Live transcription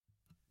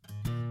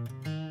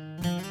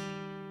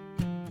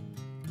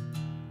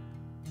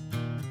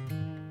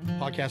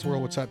Podcast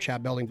world, what's up?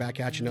 Chad Belding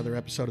back at you. Another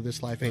episode of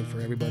This Life Ain't For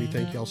Everybody.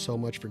 Thank you all so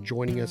much for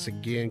joining us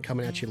again.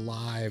 Coming at you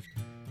live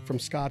from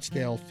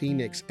Scottsdale,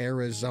 Phoenix,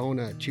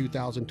 Arizona,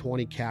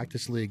 2020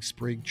 Cactus League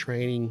Spring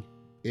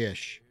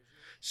Training-ish.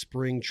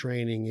 Spring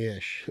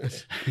Training-ish.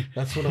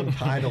 That's what I'm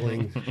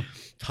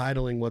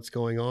titling what's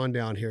going on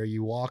down here.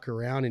 You walk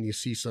around and you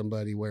see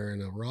somebody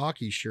wearing a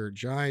Rocky shirt,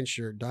 Giant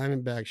shirt,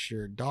 Diamondback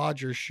shirt,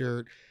 Dodger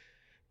shirt,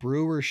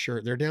 Brewers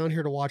shirt. They're down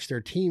here to watch their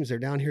teams. They're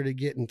down here to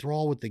get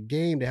enthralled with the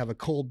game, to have a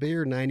cold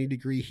beer,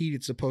 90-degree heat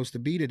it's supposed to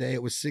be today.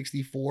 It was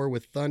 64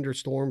 with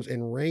thunderstorms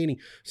and raining.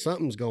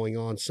 Something's going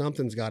on.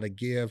 Something's got to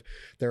give.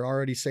 They're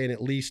already saying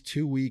at least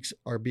 2 weeks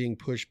are being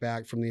pushed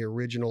back from the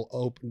original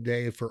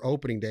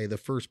opening day, the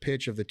first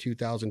pitch of the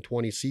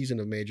 2020 season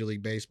of Major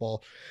League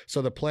Baseball.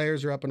 So the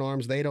players are up in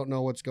arms. They don't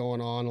know what's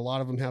going on. A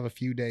lot of them have a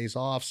few days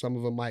off. Some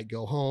of them might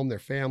go home. Their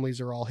families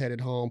are all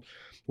headed home.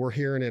 We're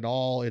hearing it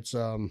all.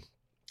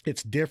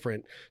 It's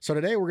different. So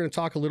today we're going to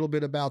talk a little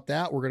bit about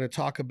that. We're going to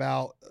talk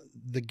about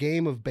the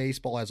game of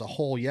baseball as a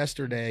whole.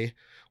 Yesterday,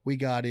 we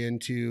got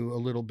into a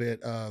little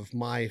bit of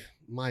my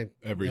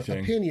everything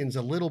opinions,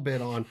 a little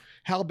bit on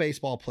how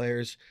baseball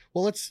players.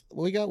 Well,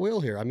 we got Will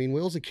here. I mean,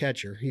 Will's a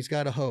catcher. He's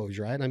got a hose,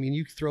 right? I mean,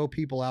 you throw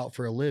people out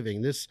for a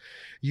living.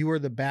 You are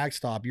the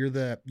backstop. You're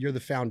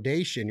the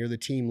foundation. You're the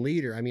team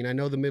leader. I mean, I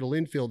know the middle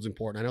infield's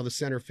important. I know the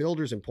center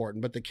fielder's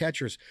important, but the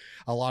catcher's,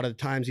 a lot of the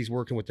times he's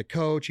working with the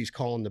coach. He's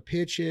calling the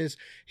pitches.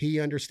 He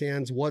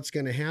understands what's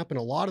going to happen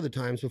a lot of the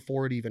times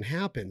before it even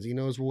happens. He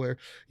knows where,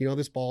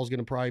 this ball is going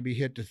to probably be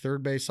hit to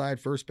third base side,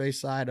 first base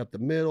side, up the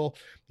middle.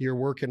 You're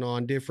working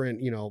on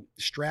different,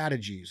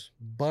 strategies,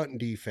 bunt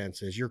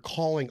defenses. You're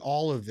calling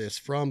all of this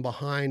from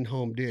behind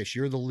home dish.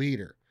 You're the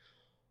leader.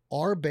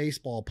 Are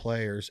baseball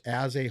players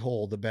as a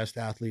whole the best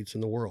athletes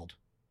in the world?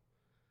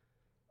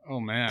 Oh,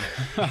 man.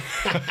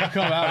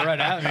 Come out right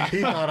at me.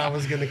 He thought I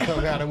was going to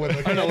come at him with a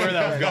I don't know where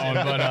that was going,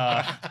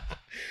 but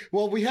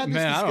well, we had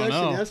this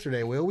discussion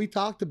yesterday, Will. We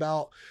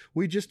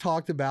just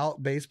talked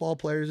about baseball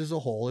players as a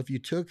whole. If you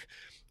took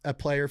a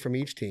player from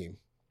each team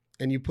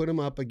and you put them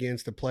up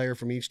against a player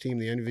from each team,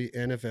 the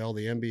NFL,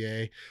 the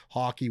NBA,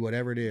 hockey,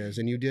 whatever it is,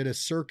 and you did a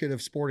circuit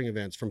of sporting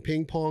events from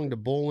ping pong to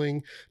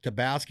bowling to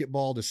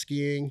basketball to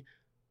skiing,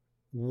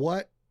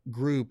 what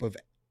group of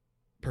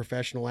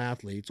professional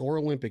athletes or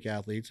Olympic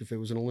athletes, if it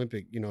was an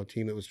Olympic,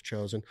 team that was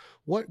chosen,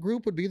 what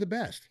group would be the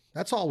best?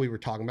 That's all we were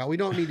talking about. We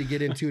don't need to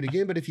get into it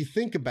again, but if you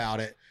think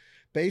about it,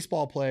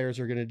 baseball players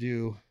are going to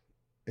do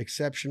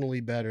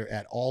exceptionally better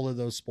at all of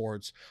those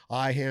sports: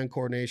 eye-hand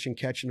coordination,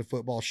 catching a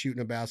football,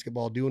 shooting a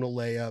basketball, doing a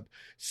layup,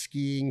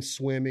 skiing,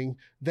 swimming,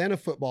 than a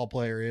football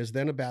player is,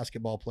 than a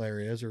basketball player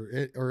is,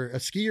 or a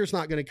skier's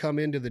not going to come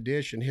into the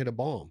dish and hit a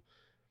bomb.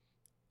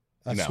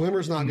 A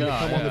swimmer's not going to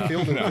come on the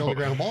field and field a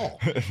ground ball.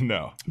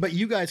 No. But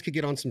you guys could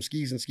get on some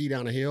skis and ski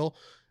down a hill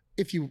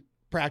if you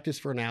practice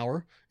for an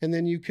hour, and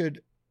then you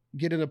could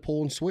get in a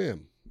pool and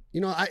swim.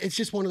 It's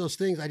just one of those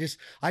things. I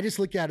just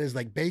look at it as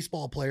like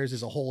baseball players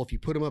as a whole. If you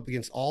put them up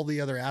against all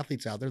the other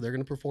athletes out there, they're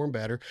going to perform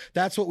better.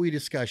 That's what we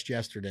discussed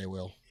yesterday,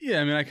 Will.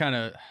 Yeah, I mean, I don't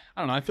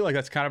know. I feel like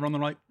that's kind of on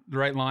the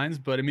right lines.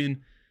 But I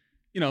mean,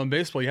 in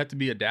baseball, you have to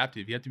be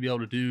adaptive. You have to be able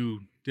to do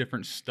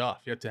different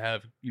stuff. You have to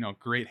have,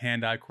 great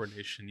hand-eye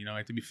coordination. You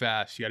have to be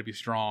fast. You got to be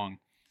strong.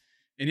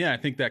 And yeah, I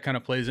think that kind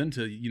of plays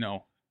into,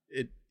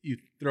 you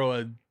throw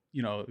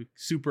a,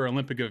 super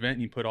Olympic event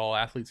and you put all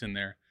athletes in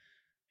there.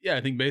 Yeah,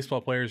 I think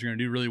baseball players are going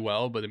to do really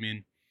well. But I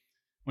mean,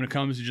 when it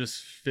comes to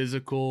just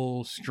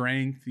physical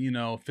strength,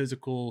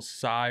 physical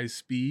size,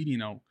 speed,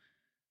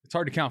 it's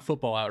hard to count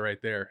football out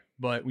right there.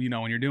 But,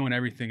 when you're doing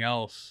everything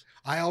else,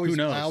 I always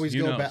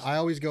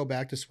go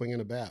back to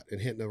swinging a bat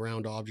and hitting a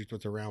round object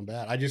with a round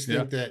bat. I just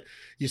think that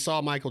you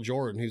saw Michael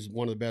Jordan, who's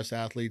one of the best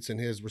athletes in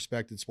his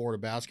respected sport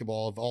of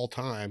basketball of all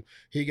time.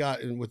 He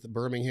got in with the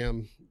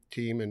Birmingham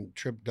team in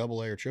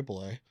AA or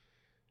AAA.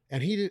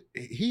 And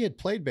he had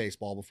played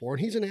baseball before,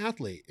 and he's an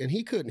athlete, and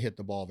he couldn't hit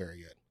the ball very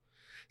good.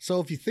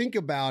 So if you think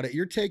about it,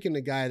 you're taking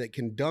a guy that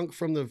can dunk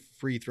from the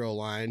free throw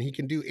line. He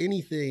can do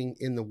anything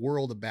in the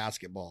world of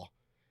basketball,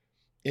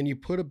 and you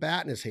put a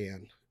bat in his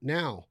hand.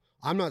 Now,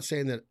 I'm not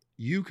saying that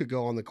you could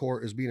go on the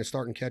court as being a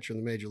starting catcher in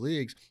the major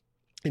leagues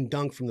and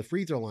dunk from the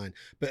free throw line,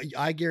 but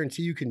I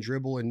guarantee you can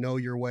dribble and know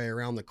your way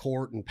around the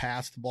court and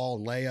pass the ball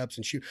and layups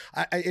and shoot.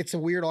 It's a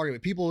weird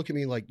argument. People look at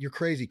me like, you're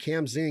crazy.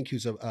 Cam Zink,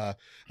 who's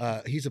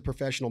he's a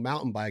professional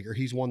mountain biker.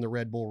 He's won the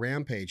Red Bull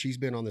Rampage. He's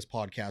been on this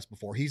podcast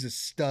before. He's a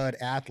stud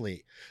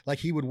athlete. Like,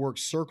 he would work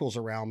circles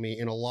around me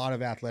in a lot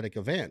of athletic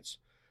events.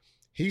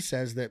 He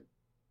says that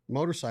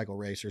motorcycle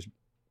racers,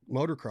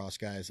 motocross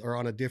guys, are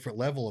on a different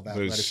level of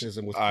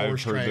athleticism.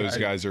 I've heard those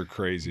guys are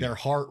crazy. Their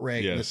heart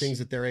rate, and the things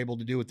that they're able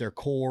to do with their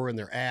core and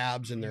their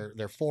abs and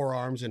their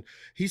forearms. And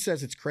he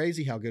says it's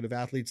crazy how good of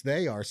athletes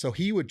they are. So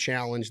he would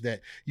challenge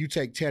that you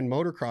take 10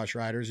 motocross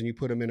riders and you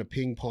put them in a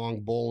ping pong,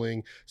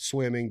 bowling,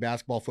 swimming,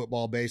 basketball,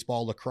 football,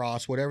 baseball,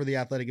 lacrosse, whatever the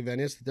athletic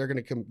event is, that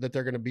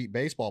they're going to beat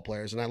baseball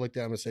players. And I looked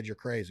at him and said, "You're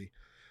crazy."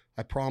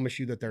 I promise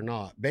you that they're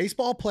not.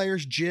 Baseball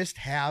players just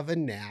have a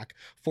knack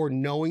for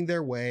knowing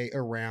their way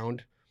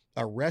around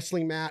a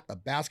wrestling mat, a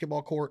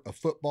basketball court, a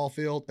football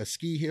field, a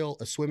ski hill,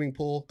 a swimming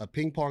pool, a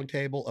ping pong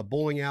table, a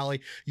bowling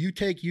alley. You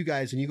take you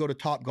guys and you go to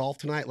Top Golf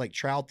tonight, like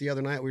Trout the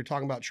other night. We were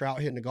talking about Trout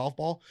hitting a golf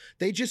ball.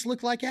 They just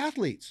look like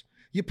athletes.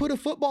 You put a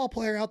football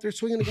player out there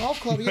swinging a golf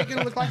club, he ain't going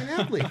to look like an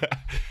athlete.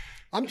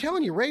 I'm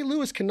telling you, Ray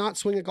Lewis cannot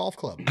swing a golf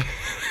club.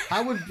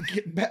 I would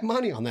bet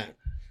money on that.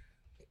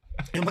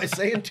 Am I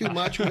saying too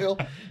much, Will?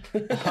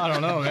 I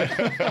don't know,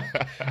 man.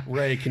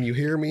 Ray, can you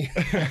hear me?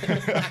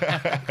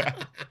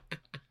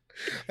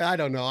 I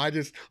don't know.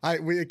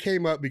 It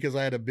came up because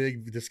I had a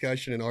big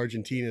discussion in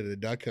Argentina at a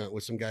duck hunt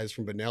with some guys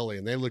from Benelli,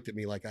 and they looked at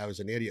me like I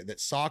was an idiot, that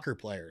soccer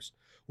players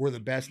were the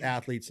best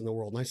athletes in the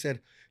world. And I said,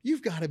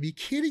 you've got to be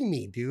kidding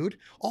me, dude.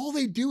 All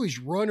they do is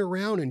run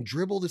around and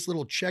dribble this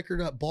little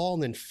checkered up ball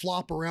and then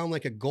flop around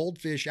like a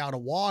goldfish out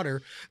of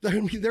water.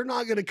 They're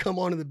not going to come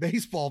onto the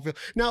baseball field.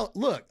 Now,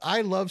 look,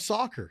 I love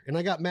soccer and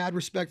I got mad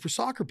respect for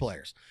soccer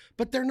players,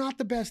 but they're not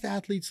the best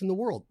athletes in the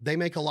world. They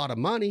make a lot of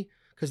money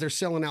because they're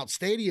selling out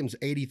stadiums,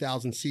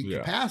 80,000 seat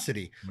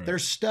capacity. Right. They're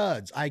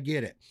studs. I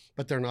get it,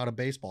 but they're not a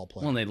baseball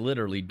player. Well, they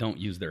literally don't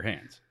use their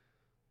hands.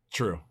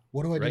 True.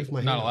 What do I do with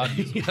my Not allowed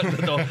to use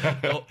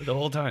the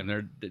whole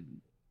time.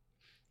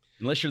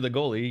 Unless you're the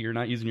goalie, you're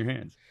not using your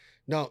hands.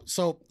 No.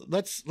 So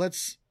let's,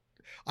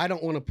 I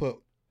don't want to put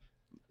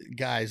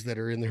guys that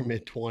are in their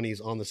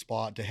mid-20s on the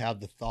spot to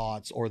have the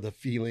thoughts or the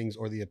feelings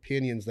or the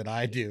opinions that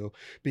I do,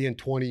 being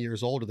 20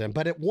 years older than them.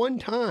 But at one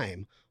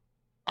time,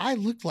 I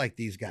looked like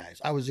these guys.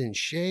 I was in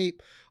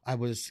shape. I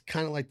was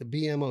kind of like the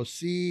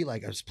BMOC,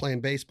 like I was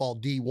playing baseball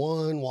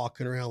D1,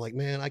 walking around like,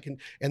 man, I can.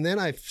 And then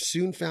I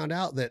soon found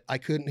out that I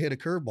couldn't hit a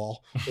curveball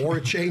or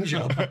a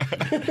changeup.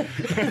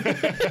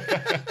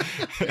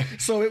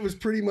 So it was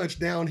pretty much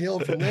downhill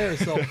from there.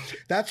 So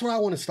that's what I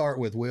want to start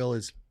with, Will,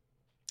 is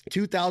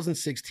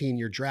 2016,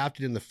 you're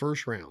drafted in the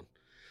first round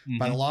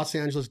by the Los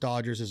Angeles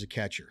Dodgers as a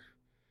catcher.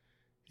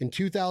 In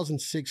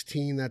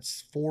 2016,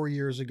 that's 4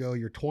 years ago.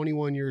 You're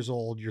 21 years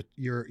old.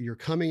 You're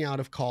coming out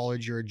of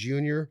college. You're a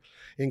junior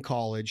in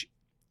college.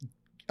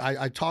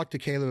 I talked to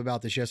Caleb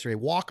about this yesterday.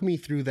 Walk me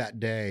through that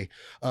day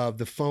of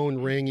the phone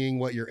ringing,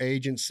 what your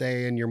agent's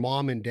saying, your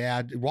mom and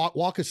dad.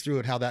 Walk us through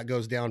it, how that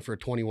goes down for a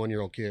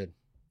 21-year-old kid.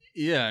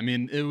 Yeah, I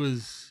mean, it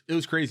was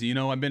crazy. You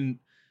know, I've been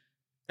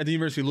at the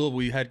University of Louisville.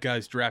 We had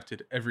guys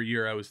drafted every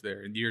year I was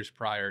there in years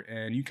prior,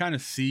 and you kind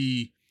of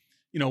see,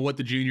 you know, what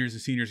the juniors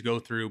and seniors go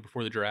through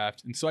before the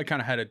draft. And so I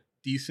kind of had a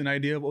decent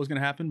idea of what was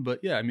going to happen. But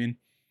yeah, I mean,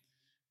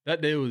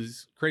 that day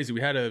was crazy. We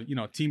had a, you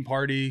know, team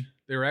party.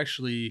 There were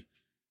actually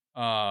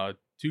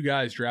 2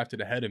 guys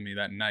drafted ahead of me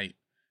that night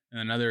and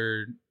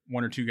another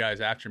 1 or 2 guys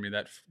after me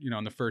that, you know,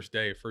 on the first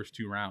day, first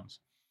 2 rounds.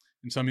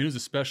 And so, I mean, it was a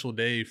special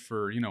day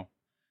for, you know,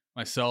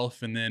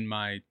 myself and then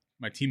my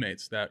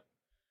teammates that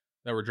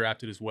were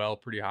drafted as well,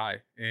 pretty high.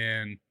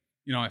 And,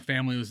 you know, my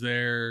family was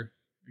there.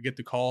 I get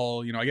the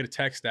call, you know, I get a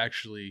text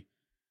actually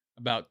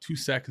about 2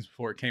 seconds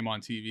before it came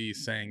on TV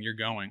saying you're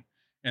going.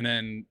 And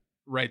then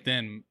right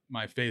then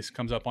my face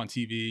comes up on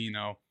TV, you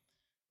know,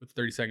 with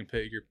the 30-second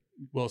pick,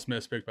 Will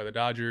Smith's picked by the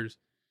Dodgers.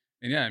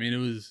 And yeah, I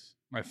mean,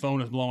 my phone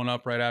was blowing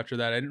up right after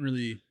that.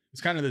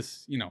 It's kind of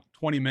this, you know,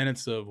 20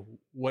 minutes of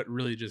what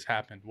really just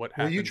happened. What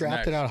happened? Were you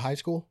drafted out of high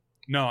school?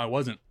 No, I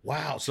wasn't.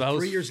 Wow. So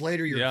 3 years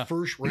later, you're a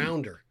first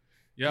rounder.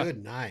 Yeah.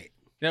 Good night.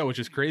 Yeah, which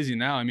is crazy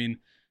now. I mean,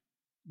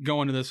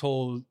 going to this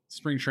whole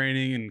spring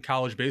training and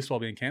college baseball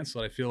being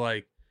canceled, I feel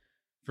like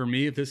for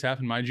me, if this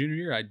happened my junior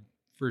year, I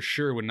for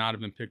sure would not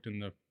have been picked in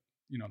the,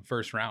 you know,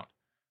 first round.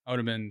 I would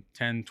have been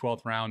 10th,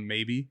 12th round,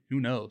 maybe. Who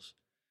knows?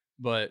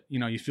 But, you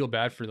know, you feel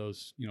bad for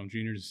those, you know,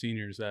 juniors and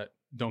seniors that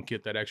don't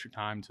get that extra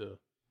time to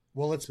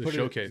let's put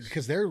showcase.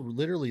 Because they're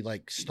literally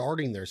like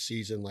starting their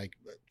season like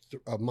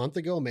a month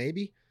ago,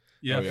 maybe.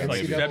 Yeah,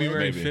 like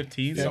February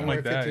 15th, something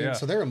like that. 15th. Yeah.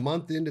 So they're a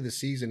month into the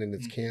season and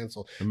it's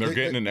canceled. And they're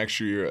getting an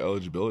extra year of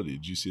eligibility.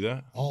 Did you see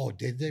that? Oh,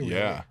 did they? Really?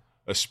 Yeah.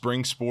 A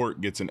spring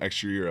sport gets an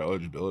extra year of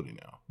eligibility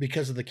now.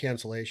 Because of the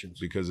cancellations.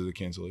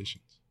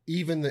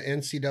 Even the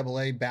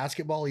NCAA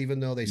basketball, even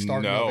though they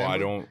start in November, I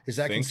don't. Is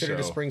that considered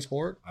a spring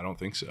sport? I don't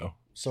think so.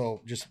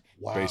 So just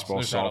wow. Baseball,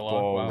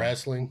 softball,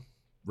 wrestling.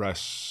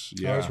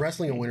 Yeah. Oh, is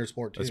wrestling a winter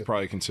sport too? That's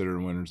probably considered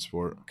a winter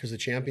sport. Because the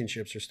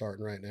championships are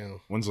starting right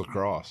now. When's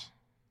lacrosse?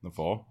 In the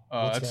fall?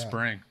 That's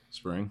spring.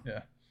 Spring?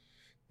 Yeah.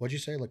 What'd you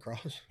say,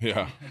 lacrosse?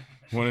 Yeah.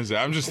 When is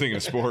that? I'm just thinking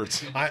of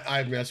sports.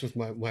 I mess with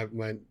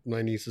my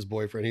niece's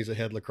boyfriend. He's a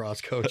head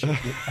lacrosse coach at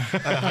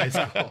high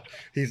school.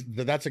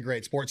 That's a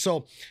great sport.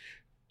 So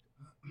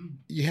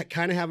you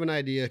kind of have an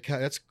idea.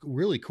 That's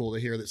really cool to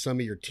hear that some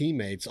of your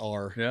teammates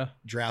are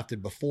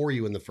drafted before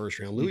you in the first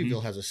round.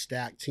 Louisville has a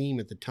stacked team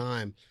at the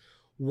time.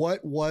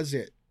 What was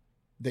it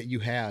that you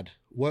had?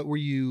 What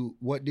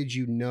did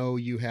you know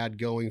you had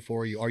going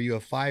for you? Are you a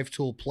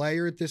 5-tool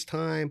player at this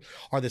time?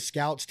 Are the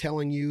scouts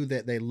telling you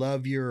that they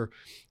love your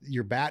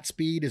bat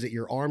speed? Is it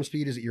your arm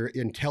speed? Is it your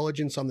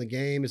intelligence on the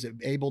game? Is it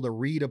able to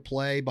read a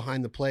play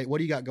behind the plate? What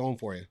do you got going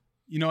for you?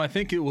 You know, I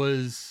think it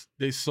was,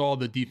 they saw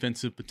the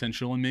defensive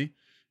potential in me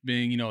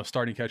being, you know, a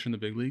starting catcher in the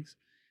big leagues.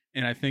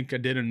 And I think I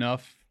did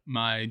enough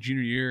my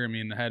junior year. I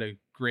mean, I had a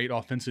great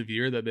offensive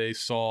year that they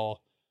saw,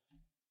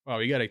 wow,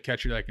 we got a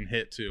catcher that can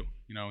hit too.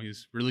 You know,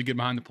 he's really good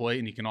behind the plate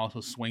and he can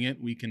also swing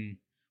it. We can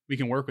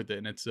work with it.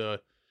 And it's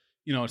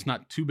you know, it's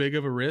not too big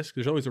of a risk.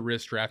 There's always a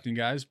risk drafting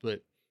guys,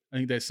 but I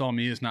think they saw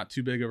me as not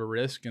too big of a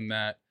risk, and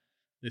that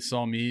they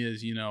saw me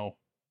as, you know,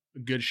 a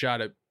good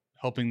shot at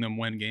helping them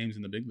win games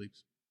in the big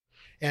leagues.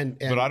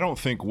 But I don't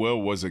think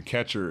Will was a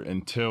catcher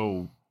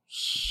until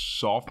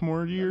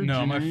sophomore year,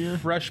 No, my junior year?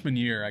 freshman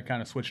year, I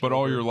kind of switched. But over.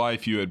 all your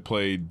life you had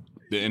played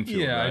the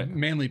infield, yeah, I right?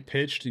 mainly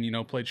pitched and, you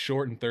know, played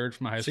short and third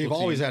for my high So school you've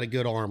always team. had a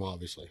good arm,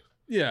 obviously.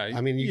 Yeah.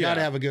 I mean, you yeah. got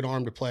to have a good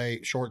arm to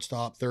play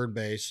shortstop, third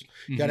base.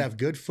 You got to have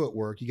good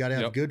footwork. You got to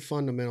have Yep. good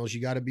fundamentals.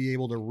 You got to be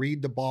able to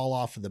read the ball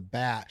off of the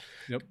bat.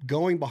 Yep.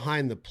 Going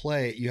behind the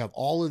plate, you have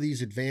all of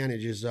these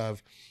advantages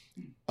of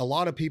a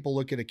lot of people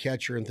look at a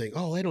catcher and think,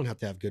 oh, they don't have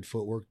to have good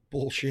footwork.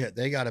 Bullshit.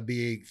 They got to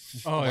be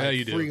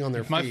You do. free on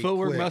their If my feet,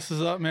 footwork quick.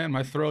 messes up, man,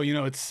 my throw, you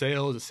know, it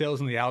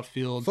sails in the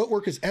outfield.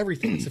 Footwork is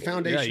everything. It's the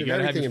foundation you of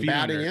gotta have everything your in feet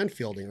batting under it. and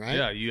fielding, right?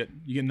 Yeah, you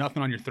get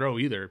nothing on your throw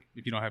either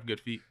if you don't have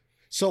good feet.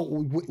 So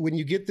when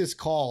you get this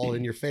call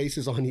and your face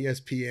is on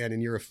ESPN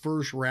and you're a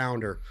first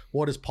rounder,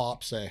 what does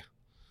Pop say?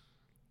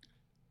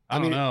 I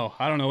don't know.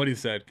 I don't know what he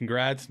said.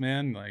 Congrats,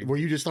 man. Like, Were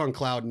you just on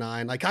cloud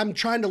nine? Like, I'm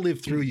trying to live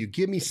through you.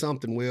 Give me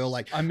something, Will.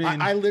 Like, I mean-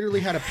 I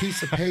literally had a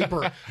piece of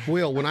paper.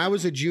 Will, when I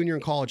was a junior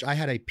in college, I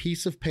had a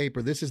piece of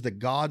paper. This is the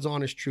God's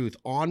honest truth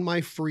on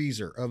my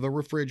freezer of a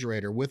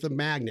refrigerator with a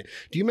magnet.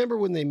 Do you remember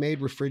when they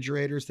made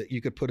refrigerators that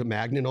you could put a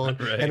magnet on?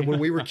 Right. And when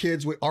we were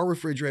kids, our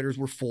refrigerators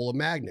were full of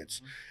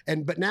magnets.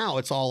 But now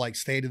it's all like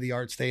state of the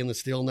art, stainless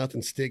steel.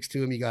 Nothing sticks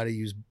to them. You got to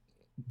use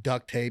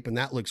duct tape, and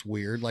that looks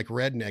weird, like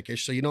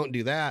redneckish, so you don't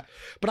do that.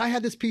 But I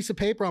had this piece of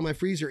paper on my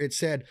freezer. It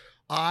said,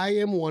 I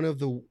am one of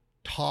the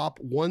top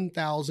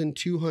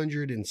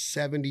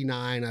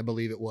 1,279, I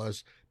believe it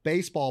was,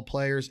 baseball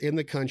players in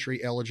the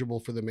country eligible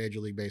for the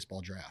Major League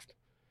Baseball draft.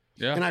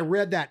 yeah. And I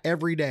read that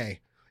every day.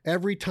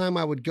 Every time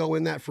I would go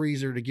in that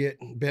freezer to get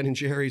Ben and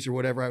Jerry's or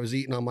whatever I was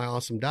eating on my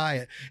awesome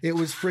diet, it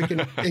was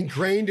freaking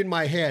ingrained in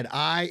my head.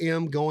 I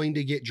am going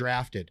to get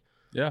drafted.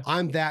 Yeah.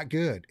 I'm that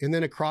good. And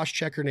then a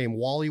cross-checker named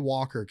Wally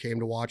Walker came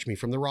to watch me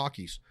from the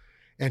Rockies.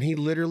 And he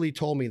literally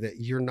told me that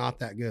you're not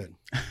that good.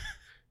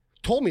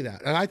 Told me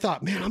that. And I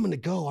thought, man, I'm going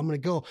to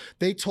go.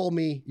 They told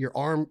me your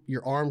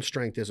arm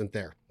strength isn't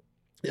there.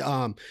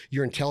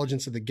 Your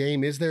intelligence of the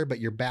game is there, but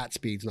your bat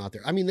speed's not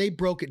there. I mean, they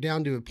broke it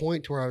down to a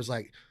point to where I was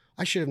like,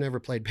 I should have never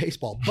played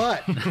baseball,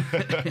 but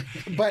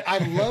I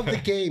love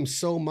the game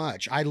so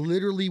much. I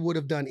literally would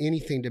have done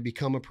anything to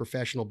become a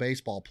professional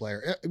baseball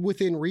player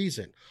within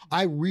reason.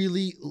 I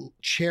really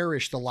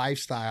cherish the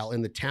lifestyle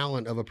and the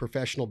talent of a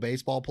professional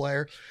baseball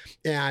player.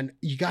 And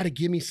you got to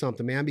give me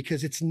something, man,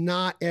 because it's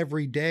not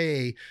every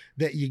day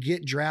that you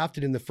get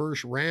drafted in the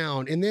first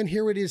round. And then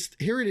here it is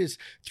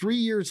 3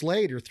 years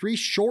later, 3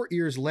 short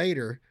years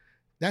later.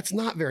 That's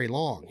not very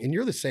long. And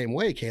you're the same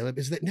way, Caleb,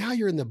 is that now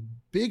you're in the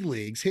big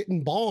leagues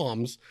hitting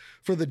bombs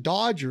for the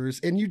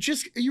Dodgers. And you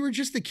were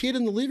just the kid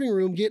in the living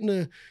room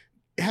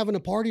having a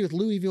party with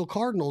Louisville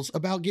Cardinals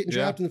about getting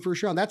drafted in the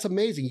first round. That's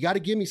amazing. You got to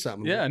give me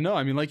something. Yeah, no,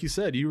 I mean, like you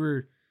said, you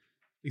were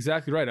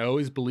exactly right. I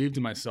always believed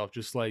in myself,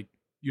 just like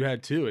you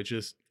had too. It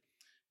just,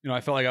 you know,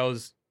 I felt like I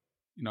was,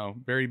 you know,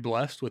 very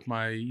blessed with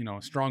my, you know,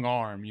 strong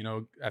arm, you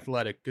know,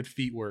 athletic, good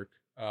feet work,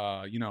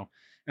 you know.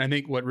 And I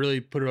think what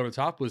really put it over the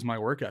top was my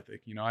work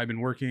ethic. You know, I've been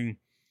working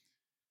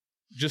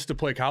just to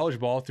play college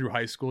ball through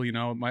high school. You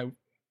know,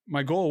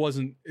 my goal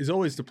is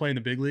always to play in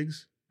the big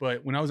leagues.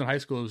 But when I was in high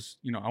school, it was,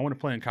 you know, I want to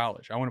play in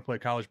college. I want to play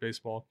college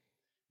baseball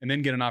and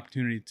then get an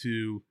opportunity to,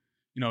 you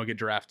know, get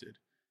drafted.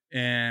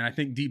 And I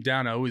think deep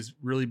down, I always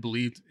really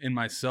believed in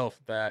myself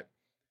that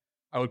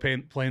I would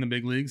play in the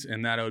big leagues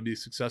and that I would be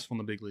successful in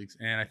the big leagues.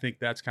 And I think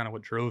that's kind of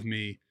what drove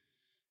me,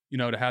 you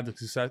know, to have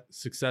the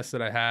success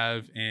that I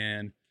have,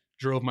 and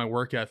drove my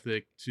work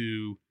ethic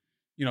to,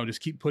 you know, just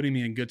keep putting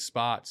me in good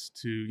spots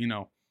to, you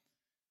know,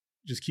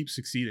 just keep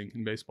succeeding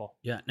in baseball.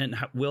 Yeah. And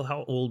Will,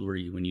 how old were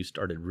you when you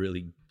started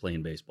really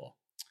playing baseball?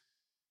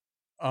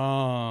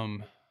 I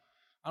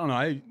don't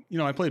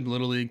know. I played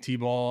Little League,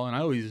 T-ball, and I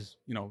always,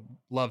 you know,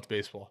 loved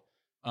baseball.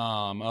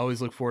 I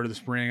always look forward to the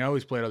spring. I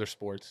always played other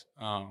sports.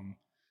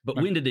 But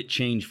when did it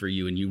change for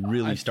you and you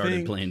really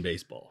started playing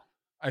baseball?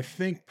 I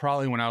think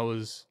probably when I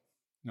was,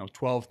 you know,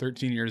 12,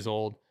 13 years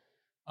old.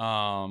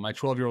 My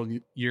 12-year-old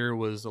year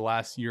was the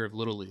last year of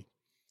Little League.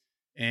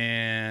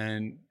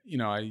 And, you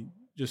know, I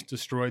just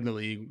destroyed the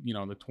league, you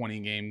know, the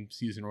 20-game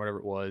season or whatever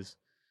it was.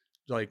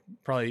 Like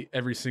probably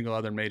every single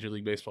other Major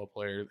League Baseball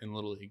player in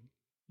Little League,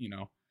 you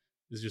know,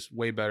 is just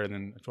way better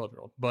than a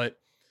 12-year-old. But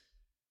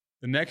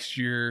the next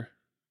year,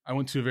 I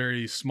went to a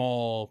very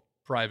small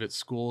private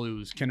school. It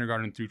was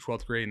kindergarten through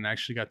 12th grade, and I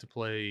actually got to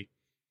play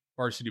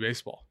varsity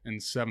baseball in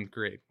 7th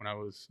grade when I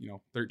was, you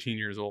know, 13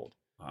 years old.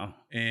 Wow.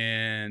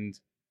 And,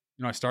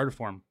 you know, I started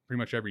for him pretty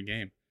much every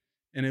game.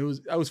 And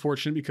I was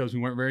fortunate because we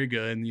weren't very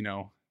good and, you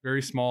know,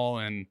 very small.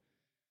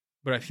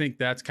 But I think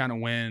that's kind of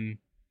when,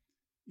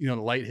 you know,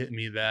 the light hit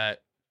me that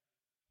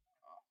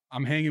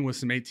I'm hanging with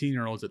some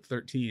 18-year-olds at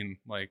 13.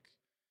 Like,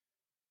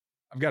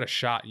 I've got a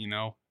shot, you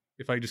know.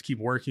 if I just keep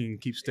working and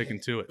keep sticking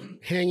to it.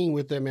 Hanging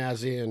with them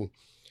as in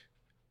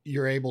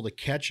you're able to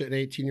catch an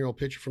 18-year-old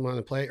pitcher from on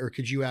the plate, or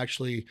could you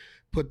actually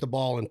put the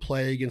ball and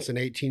play against an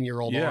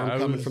 18-year-old arm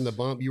coming from the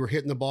bump? You were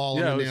hitting the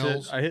ball on the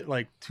nails? I hit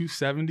like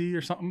 270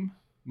 or something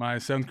my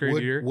 7th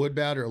grade year. Wood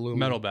bat or aluminum?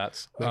 Metal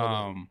bats.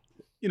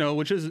 You know,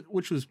 which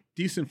was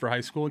decent for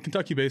high school. And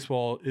Kentucky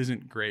baseball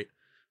isn't great.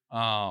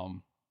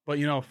 But,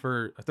 you know,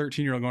 for a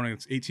 13-year-old going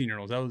against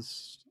 18-year-olds, that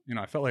was, you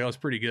know, I felt like I was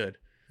pretty good.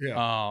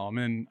 Yeah.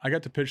 And I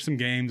got to pitch some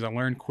games. I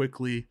learned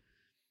quickly.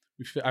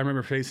 I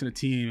remember facing a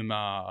team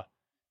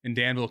in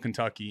Danville,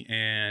 Kentucky,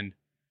 and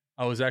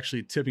I was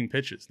actually tipping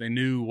pitches. They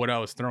knew what I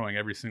was throwing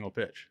every single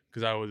pitch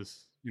because I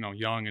was, you know,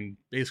 young and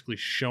basically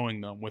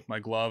showing them with my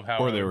glove how.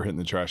 Or they were hitting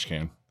the trash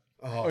can.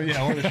 Oh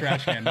yeah, or the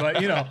trash can.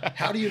 But you know,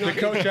 how do you know? The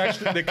coach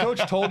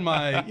told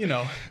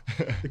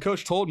the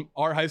coach told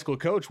our high school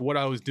coach what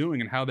I was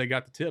doing and how they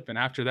got the tip. And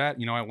after that,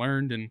 you know, I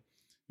learned and,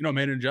 you know,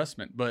 made an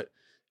adjustment. But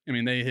I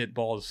mean, they hit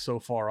balls so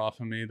far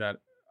off of me that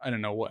I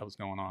didn't know what was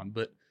going on.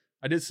 But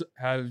I did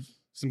have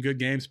some good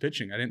games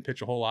pitching. I didn't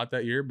pitch a whole lot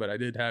that year, but I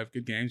did have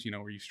good games, you know,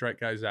 where you strike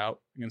guys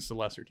out against the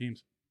lesser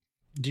teams.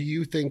 Do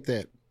you think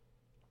that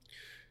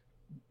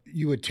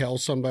you would tell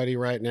somebody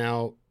right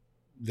now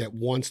that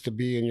wants to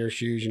be in your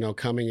shoes, you know,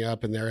 coming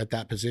up and they're at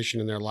that position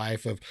in their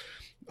life of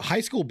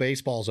high school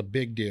baseball is a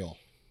big deal.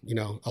 You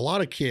know, a lot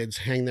of kids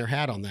hang their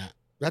hat on that.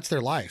 That's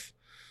their life.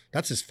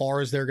 That's as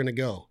far as they're going to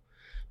go.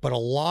 But a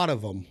lot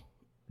of them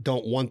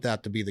don't want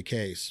that to be the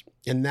case.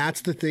 And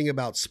that's the thing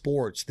about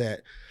sports,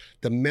 that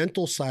the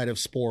mental side of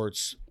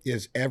sports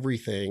is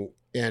everything.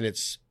 And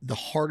it's the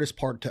hardest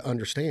part to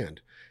understand.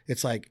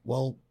 It's like,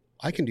 well,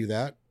 I can do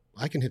that.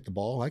 I can hit the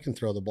ball. I can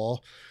throw the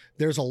ball.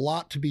 There's a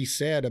lot to be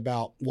said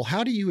about, well,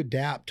 how do you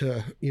adapt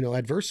to, you know,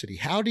 adversity?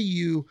 How do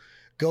you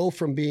go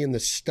from being the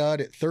stud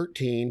at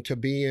 13 to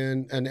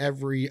being an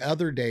every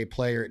other day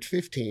player at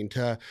 15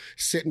 to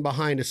sitting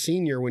behind a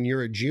senior when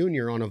you're a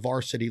junior on a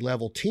varsity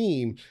level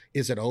team?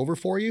 Is it over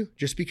for you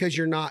just because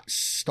you're not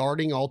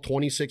starting all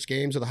 26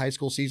 games of the high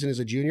school season as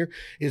a junior?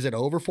 Is it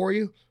over for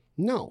you?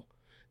 No.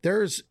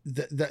 There's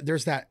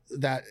the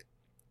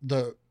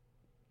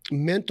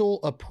mental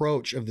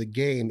approach of the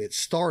game. It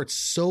starts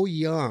so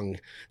young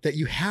that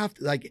you have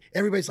to, like,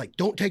 everybody's like,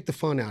 don't take the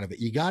fun out of it.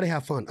 You got to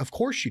have fun. Of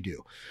course you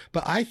do.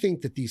 But I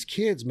think that these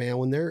kids,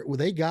 man,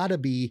 they got to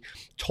be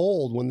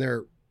told when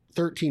they're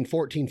 13,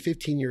 14,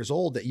 15 years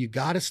old that you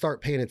got to start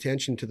paying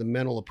attention to the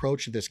mental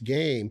approach of this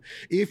game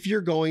if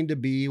you're going to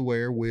be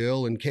where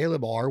Will and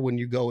Caleb are when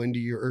you go into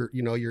your,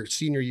 you know, your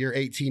senior year,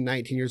 18,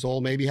 19 years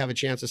old, maybe have a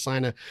chance to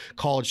sign a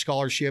college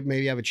scholarship,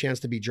 maybe have a chance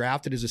to be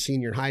drafted as a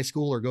senior in high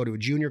school or go to a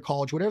junior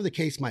college, whatever the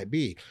case might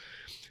be.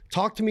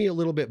 Talk to me a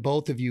little bit,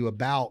 both of you,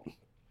 about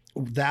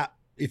that.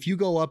 If you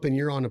go up and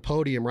you're on a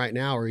podium right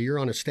now or you're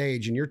on a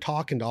stage and you're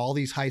talking to all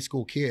these high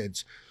school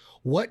kids,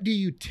 what do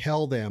you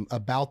tell them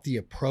about the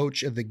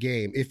approach of the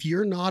game? If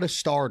you're not a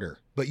starter,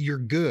 but you're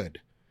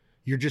good,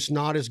 you're just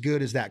not as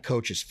good as that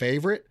coach's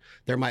favorite.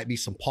 There might be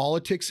some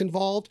politics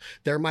involved.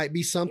 There might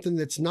be something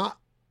that's not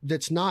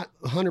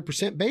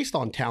 100% based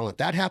on talent.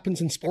 That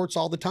happens in sports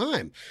all the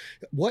time.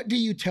 What do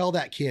you tell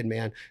that kid,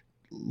 man?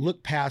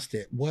 Look past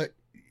it. What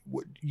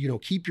you know,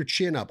 keep your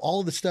chin up. All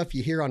of the stuff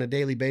you hear on a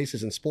daily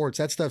basis in sports,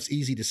 that stuff's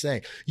easy to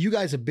say. You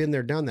guys have been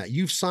there, done that.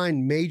 You've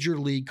signed major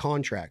league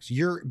contracts.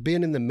 You've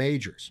been in the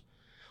majors.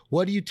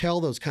 What do you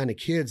tell those kind of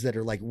kids that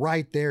are like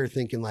right there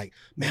thinking like,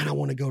 man, I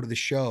want to go to the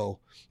show?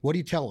 What do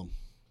you tell them?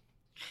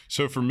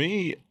 So for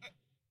me,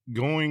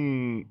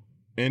 going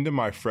into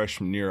my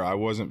freshman year, I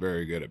wasn't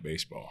very good at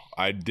baseball.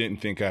 I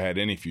didn't think I had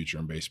any future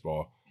in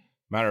baseball.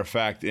 Matter of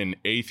fact, in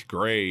 8th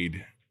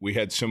grade, we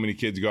had so many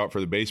kids go out for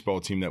the baseball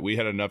team that we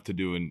had enough to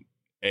do an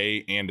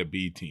A and a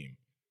B team.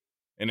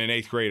 And in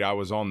 8th grade, I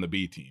was on the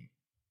B team.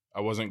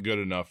 I wasn't good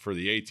enough for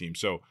the A team.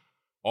 So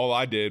all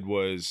I did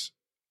was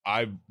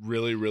I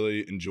really,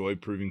 really enjoy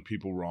proving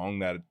people wrong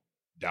that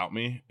doubt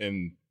me,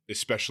 and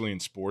especially in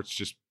sports,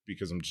 just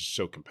because I'm just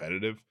so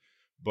competitive.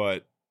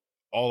 But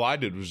all I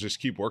did was just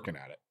keep working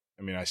at it.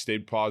 I mean, I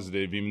stayed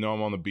positive, even though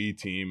I'm on the B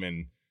team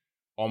and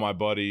all my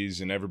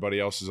buddies and everybody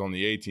else is on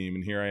the A team,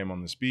 and here I am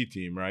on this B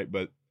team, right?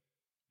 But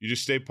you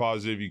just stay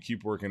positive. You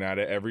keep working at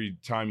it. Every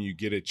time you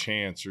get a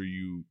chance, or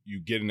you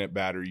get an at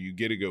bat, or you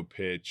get to go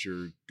pitch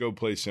or go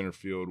play center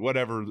field,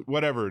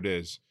 whatever it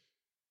is,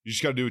 you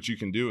just got to do what you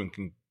can do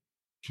and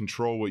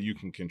control what you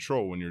can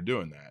control when you're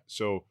doing that.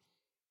 So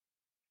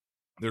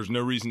there's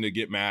no reason to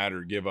get mad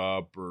or give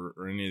up or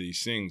any of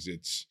these things.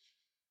 It's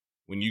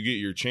when you get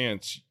your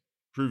chance,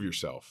 prove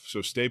yourself.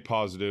 So stay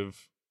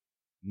positive,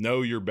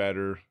 know you're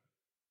better,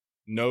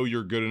 know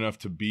you're good enough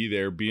to be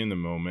there, be in the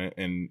moment,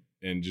 and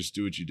just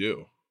do what you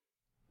do.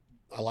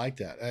 I like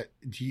that.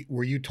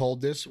 Were you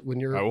told this when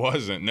you're? I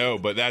wasn't, no,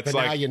 but that's but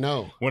like, now you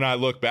know. When I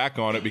look back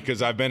on it,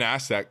 because I've been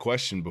asked that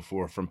question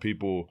before from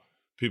people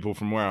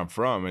from where I'm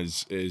from,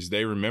 is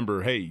they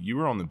remember, hey, you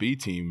were on the B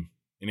team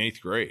in 8th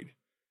grade,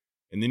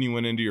 and then you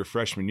went into your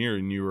freshman year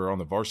and you were on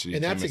the varsity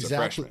team as a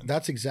freshman.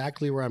 That's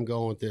exactly where I'm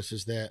going with this,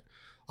 is that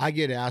I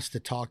get asked to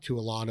talk to a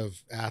lot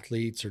of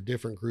athletes or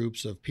different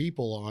groups of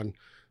people on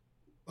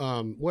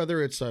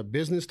whether it's a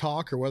business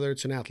talk or whether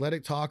it's an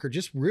athletic talk or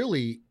just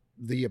really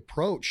the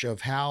approach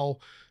of how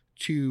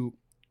to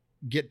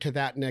get to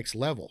that next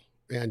level.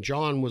 And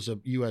John was a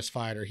U.S.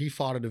 fighter. He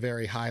fought at a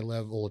very high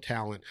level of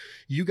talent.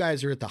 You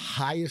guys are at the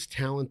highest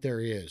talent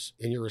there is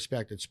in your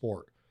respected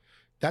sport.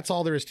 That's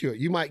all there is to it.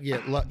 You might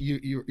get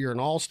you're an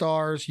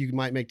all-stars. You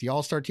might make the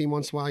all-star team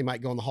once in a while. You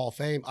might go in the Hall of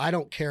Fame. I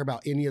don't care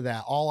about any of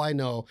that. All I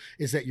know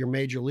is that you're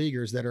major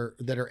leaguers that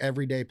are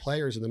everyday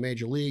players in the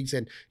major leagues,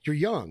 and you're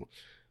young.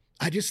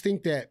 I just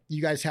think that you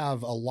guys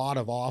have a lot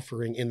of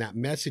offering in that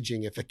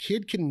messaging. If a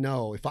kid can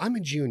know, if I'm a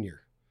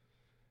junior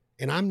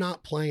and I'm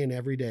not playing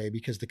every day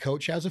because the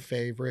coach has a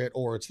favorite,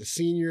 or it's the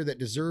senior that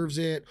deserves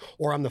it,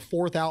 or I'm the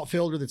fourth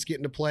outfielder that's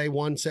getting to play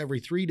once every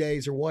 3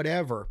 days or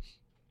whatever,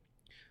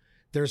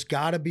 there's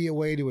got to be a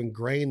way to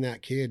ingrain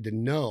that kid to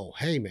know,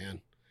 hey,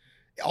 man,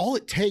 all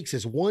it takes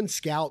is one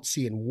scout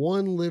seeing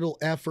one little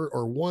effort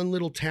or one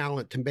little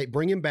talent to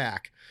bring him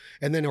back,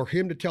 and then or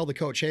him to tell the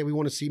coach, hey, we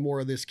want to see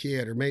more of this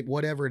kid, or maybe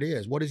whatever it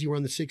is. What does he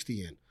run the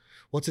 60 in?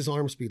 What's his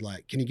arm speed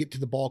like? Can he get to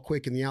the ball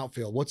quick in the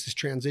outfield? What's his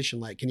transition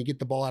like? Can he get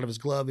the ball out of his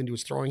glove into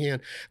his throwing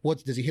hand?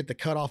 Does he hit the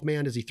cutoff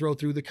man? Does he throw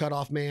through the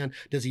cutoff man?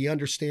 Does he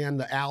understand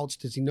the outs?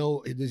 Does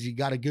he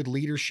got a good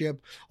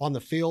leadership on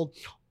the field?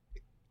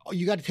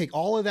 You got to take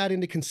all of that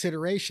into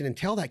consideration and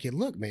tell that kid,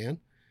 look, man,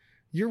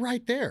 you're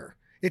right there.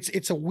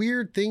 It's a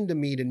weird thing to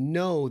me to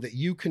know that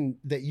you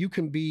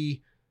can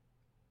be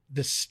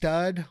the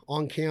stud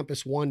on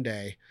campus one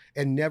day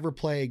and never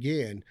play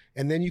again.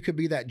 And then you could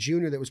be that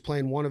junior that was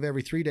playing one of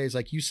every 3 days,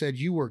 like you said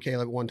you were,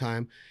 Caleb, at one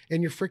time,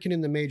 and you're freaking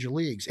in the major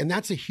leagues. And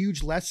that's a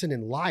huge lesson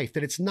in life,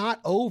 that it's not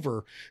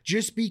over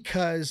just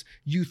because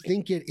you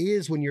think it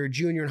is when you're a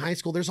junior in high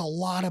school. There's a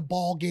lot of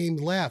ball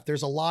games left.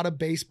 There's a lot of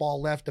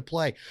baseball left to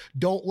play.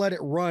 Don't let it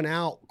run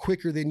out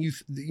quicker than you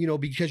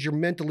because you're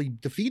mentally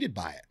defeated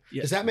by it.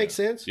 Yes. Does that make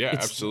sense? Yeah,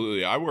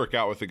 absolutely. I work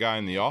out with a guy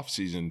in the off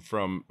season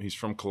he's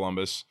from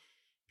Columbus,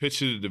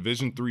 pitched at a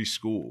Division III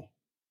school.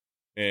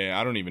 And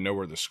I don't even know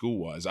where the school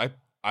was. I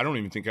don't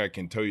even think I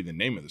can tell you the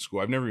name of the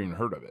school. I've never even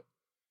heard of it.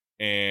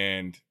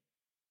 And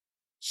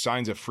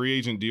signs a free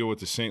agent deal with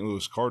the St.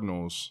 Louis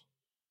Cardinals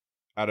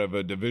out of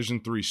a Division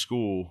III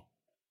school.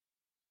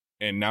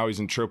 And now he's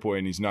in AAA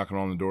and he's knocking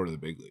on the door to the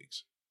big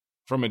leagues.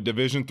 From a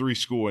Division III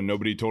school, and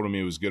nobody told him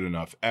he was good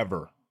enough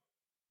ever.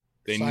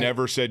 They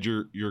never said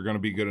you're going to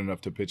be good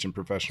enough to pitch in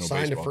professional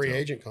baseball. Signed a free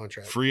agent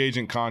contract. Free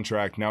agent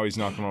contract. Now he's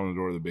knocking on the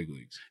door of the big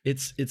leagues.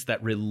 It's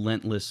that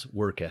relentless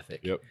work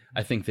ethic. Yep.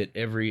 I think that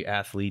every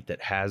athlete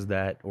that has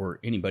that, or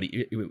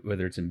anybody,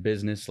 whether it's in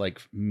business,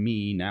 like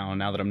me now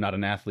that I'm not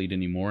an athlete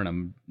anymore and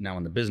I'm now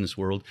in the business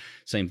world,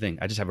 same thing.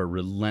 I just have a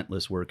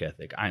relentless work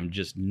ethic. I'm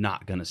just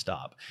not going to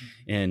stop.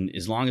 And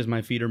as long as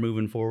my feet are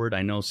moving forward,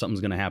 I know something's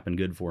going to happen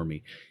good for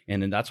me.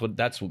 And that's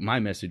what my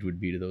message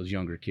would be to those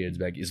younger kids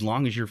back. As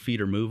long as your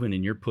feet are moving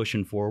and you're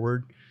pushing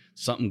forward,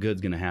 something good's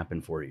going to happen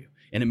for you.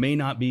 And it may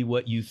not be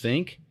what you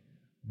think,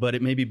 but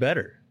it may be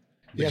better.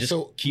 But just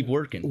keep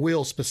working.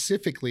 Will,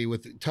 specifically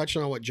with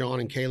touching on what John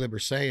and Caleb are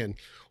saying,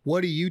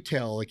 what do you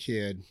tell a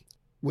kid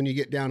when you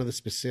get down to the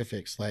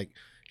specifics? Like,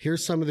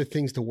 here's some of the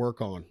things to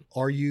work on.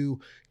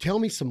 Tell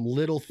me some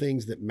little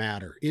things that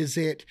matter. Is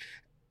it,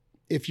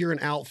 if you're an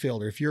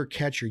outfielder, if you're a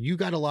catcher, you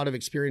got a lot of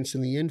experience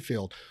in the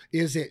infield.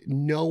 Is it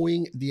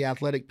knowing the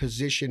athletic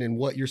position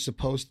and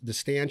the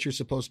stance you're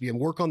supposed to be in?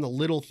 Work on the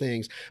little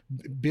things.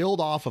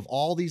 Build off of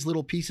all these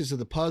little pieces of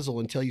the puzzle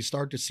until you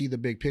start to see the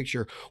big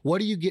picture. What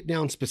do you get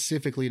down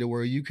specifically to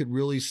where you could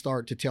really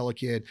start to tell a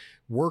kid,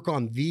 work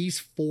on these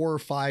 4 or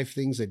 5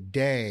 things a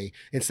day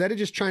instead of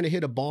just trying to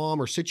hit a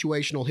bomb or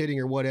situational hitting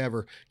or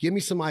whatever? Give me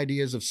some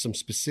ideas of some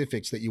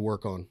specifics that you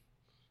work on.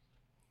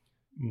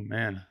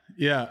 Man.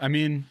 Yeah. I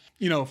mean,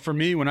 for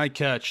me, when I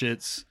catch,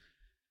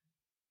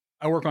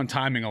 I work on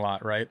timing a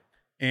lot, right?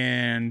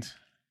 And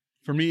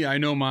for me, I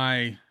know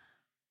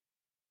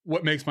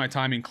what makes my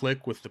timing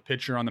click with the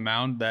pitcher on the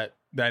mound, that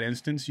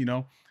instance,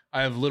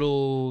 I have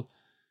little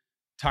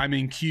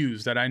timing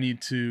cues that I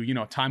need to,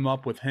 time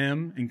up with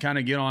him and kind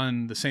of get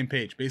on the same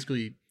page,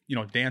 basically,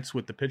 dance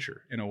with the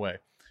pitcher in a way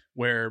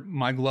where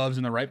my glove's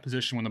in the right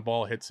position when the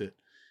ball hits it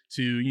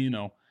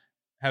to,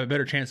 have a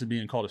better chance of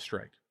being called a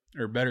strike,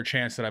 or a better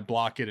chance that I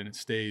block it and it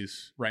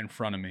stays right in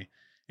front of me.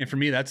 And for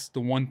me, that's the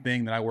one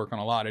thing that I work on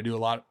a lot. I do a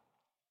lot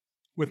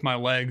with my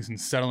legs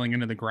and settling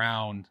into the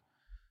ground,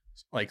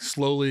 like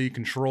slowly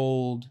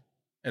controlled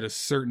at a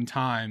certain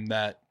time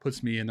that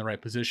puts me in the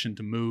right position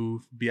to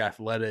move, be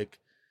athletic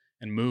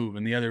and move.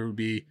 And the other would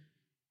be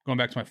going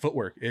back to my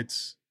footwork.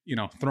 It's,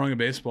 throwing a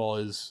baseball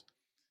is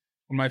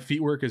when my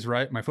footwork is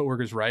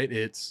right.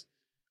 It's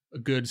a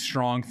good,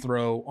 strong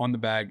throw on the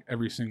bag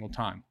every single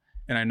time.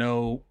 And I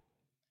know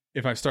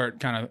if I start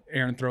kind of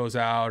airing throws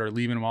out or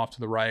leaving them off to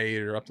the right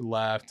or up to the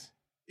left,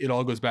 it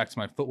all goes back to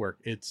my footwork.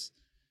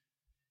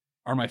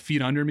 Are my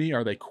feet under me?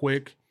 Are they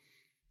quick?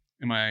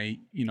 Am I,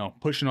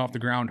 pushing off the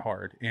ground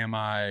hard? Am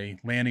I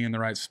landing in the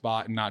right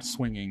spot and not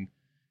swinging?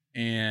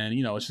 And,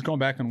 it's just going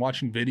back and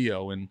watching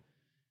video and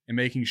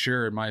making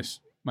sure my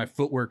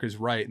footwork is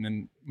right. And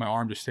then my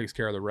arm just takes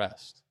care of the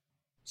rest.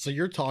 So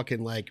you're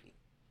talking like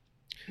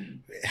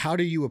how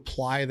do you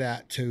apply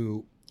that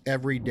to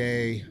every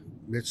day?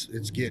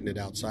 It's getting it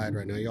outside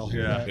right now. Y'all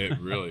hear Yeah. that? It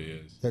really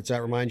is.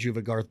 That reminds you of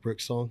a Garth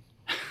Brooks song?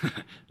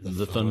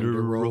 The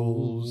thunder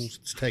rolls.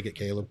 Let's take it,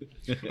 Caleb.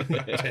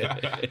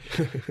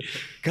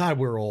 God,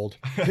 we're old.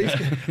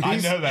 I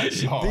know that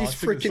song. These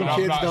freaking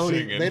kids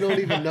don't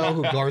even know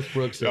who Garth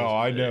Brooks is. No,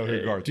 I know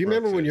who Garth. Do you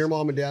remember Brooks when is. your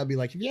mom and dad would be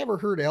like, have you ever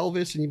heard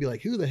Elvis? And you'd be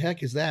like, who the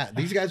heck is that?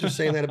 These guys are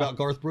saying that about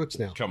Garth Brooks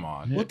now. Come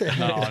on. What the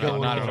heck is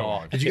going not on? at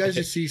all. Did you guys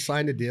just see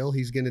signed a deal?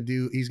 He's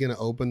gonna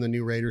open the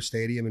new Raiders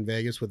Stadium in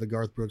Vegas with a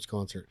Garth Brooks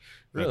concert.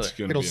 That's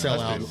gonna It'll be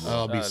sell out. unbelievable.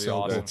 Oh, it'll be That'd be so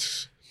awesome.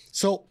 That's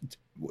So,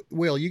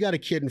 Will, you got a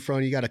kid in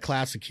front of you, got a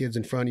class of kids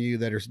in front of you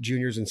that are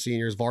juniors and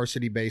seniors,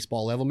 varsity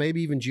baseball level,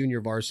 maybe even junior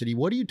varsity.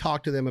 What do you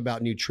talk to them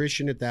about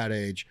nutrition at that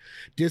age,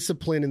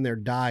 discipline in their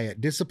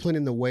diet, discipline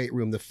in the weight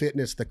room, the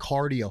fitness, the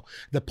cardio,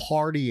 the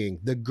partying,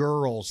 the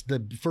girls,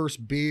 the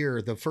first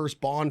beer, the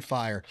first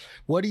bonfire?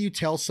 What do you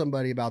tell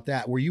somebody about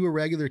that? Were you a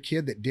regular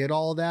kid that did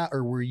all of that,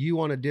 or were you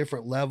on a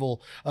different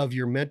level of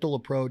your mental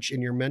approach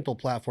and your mental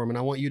platform? And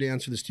I want you to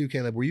answer this too,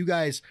 Caleb. Were you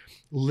guys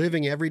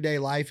living everyday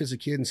life as a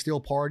kid and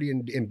still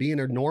partying and being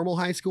a normal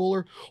high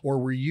schooler, or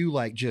were you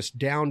like just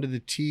down to the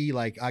T,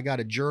 like I got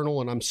a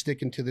journal and I'm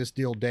sticking to this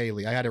deal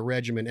daily? I had a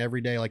regimen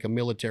every day, like a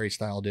military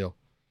style deal.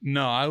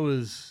 No, I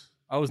was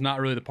not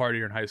really the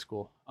partier in high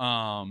school. You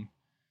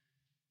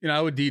know,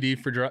 I would DD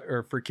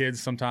for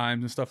kids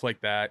sometimes and stuff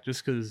like that,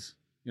 just because,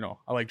 you know,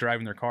 I like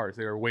driving their cars.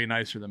 They were way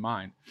nicer than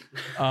mine.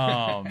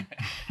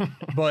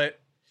 But,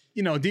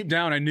 you know, deep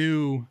down, I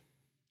knew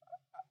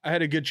I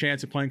had a good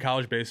chance at playing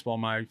college baseball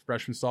my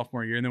freshman,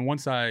 sophomore year. And then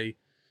once I,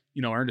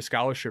 you know, earned a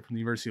scholarship from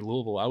the University of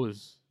Louisville, I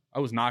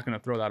was not going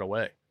to throw that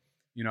away.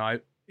 You know,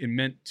 it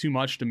meant too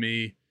much to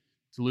me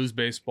to lose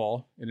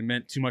baseball, and it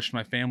meant too much to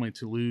my family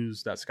to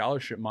lose that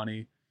scholarship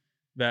money,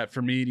 that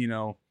for me, you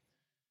know,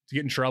 to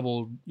get in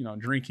trouble, you know,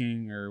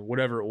 drinking or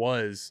whatever it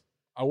was,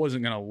 I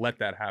wasn't going to let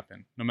that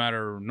happen no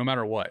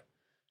matter what.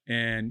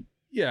 And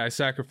yeah, I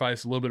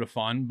sacrificed a little bit of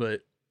fun, but,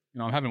 you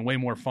know, I'm having way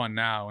more fun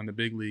now in the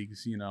big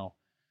leagues, you know,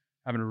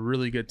 having a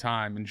really good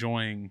time,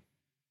 enjoying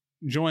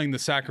the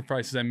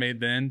sacrifices I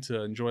made then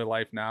to enjoy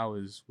life now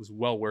was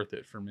well worth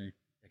it for me.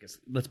 I guess,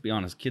 let's be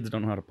honest, kids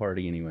don't know how to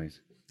party anyways.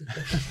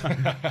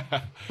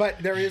 But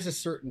there is a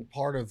certain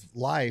part of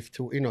life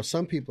to, you know,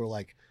 some people are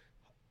like,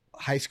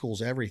 high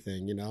school's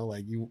everything, you know,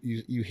 like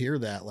you hear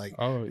that, like,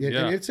 Oh, and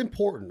yeah. it's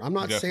important. I'm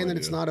not saying Definitely that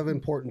it's do. not of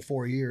important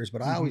 4 years,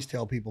 but I always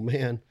tell people,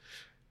 man,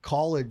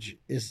 college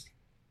is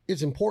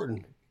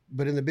important,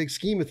 but in the big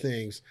scheme of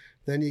things,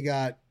 then you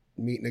got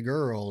meeting a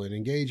girl and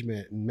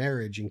engagement and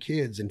marriage and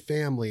kids and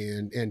family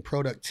and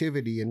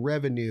productivity and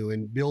revenue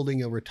and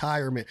building a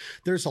retirement.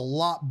 There's a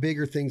lot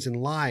bigger things in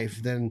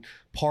life than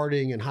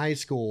partying in high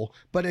school.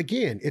 But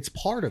again, it's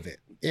part of it.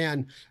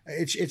 And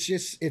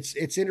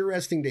it's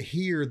interesting to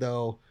hear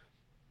though,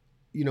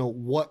 you know,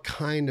 what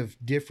kind of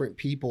different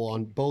people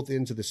on both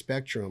ends of the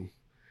spectrum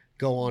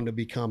go on to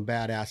become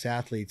badass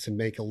athletes and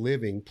make a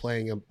living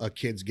playing a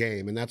kid's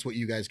game. And that's what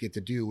you guys get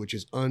to do, which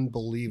is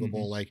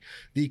unbelievable. Like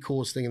the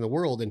coolest thing in the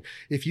world. And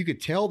if you could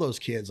tell those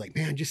kids, like,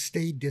 man, just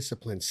stay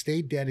disciplined,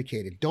 stay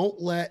dedicated.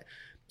 Don't let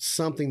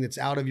something that's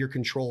out of your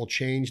control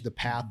change the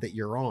path that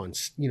you're on.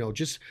 You know,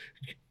 just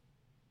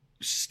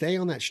stay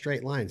on that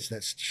straight line. So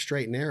that's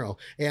straight and narrow,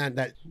 and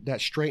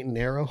that straight and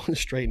narrow,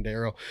 straight and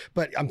narrow.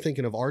 But I'm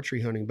thinking of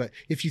archery hunting. But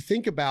if you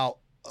think about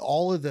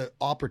all of the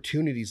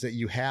opportunities that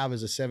you have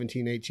as a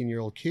 17,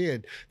 18-year-old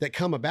kid that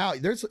come about,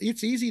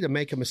 it's easy to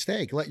make a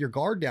mistake, let your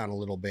guard down a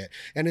little bit.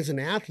 And as an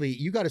athlete,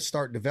 you got to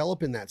start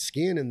developing that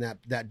skin and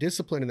that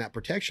discipline and that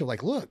protection.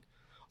 Like, look,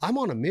 I'm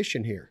on a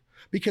mission here,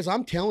 because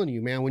I'm telling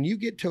you, man, when you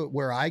get to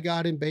where I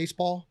got in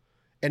baseball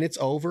and it's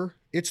over,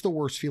 it's the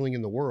worst feeling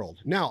in the world.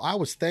 Now, I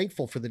was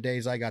thankful for the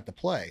days I got to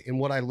play and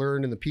what I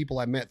learned and the people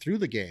I met through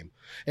the game.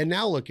 And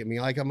now look at me,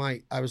 like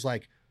I was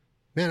like,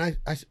 man,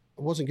 I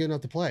wasn't good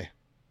enough to play.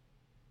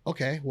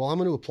 Okay, well, I'm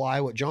going to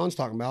apply what John's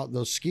talking about,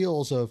 those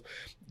skills of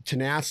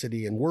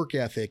tenacity and work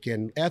ethic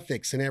and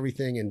ethics and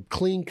everything, and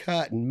clean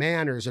cut and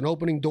manners and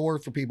opening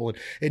doors for people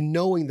and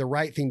knowing the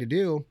right thing to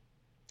do.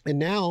 And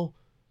now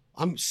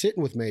I'm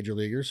sitting with major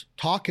leaguers,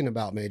 talking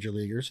about major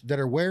leaguers that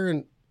are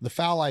wearing the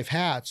Foul Life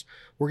hats.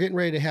 We're getting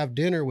ready to have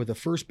dinner with a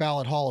first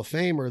ballot Hall of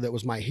Famer that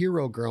was my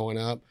hero growing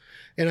up.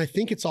 And I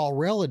think it's all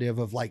relative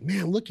of like,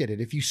 man, look at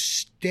it. If you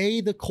stay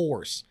the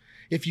course,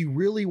 if you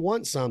really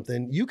want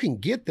something, you can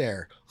get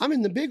there. I'm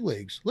in the big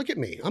leagues. Look at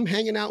me. I'm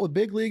hanging out with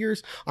big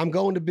leaguers. I'm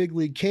going to big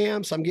league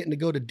camps. I'm getting to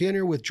go to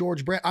dinner with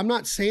George Brett. I'm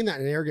not saying that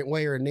in an arrogant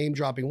way or a name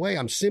dropping way.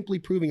 I'm simply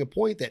proving a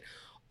point that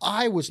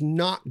I was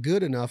not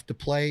good enough to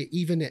play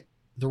even at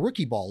the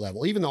rookie ball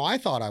level. Even though I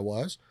thought I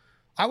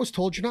was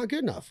told you're not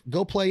good enough.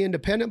 Go play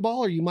independent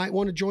ball, or you might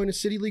want to join a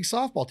city league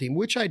softball team,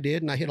 which I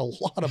did. And I hit a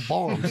lot of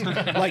bombs,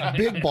 like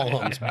big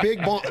bombs, big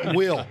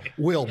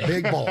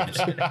big bombs,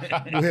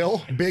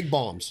 big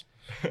bombs.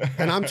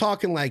 And I'm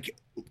talking like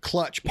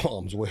clutch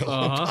bombs, Will.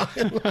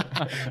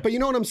 But you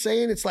know what I'm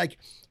saying? It's like,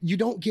 you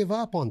don't give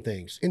up on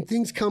things, and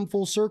things come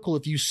full circle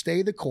if you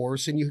stay the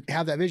course and you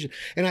have that vision.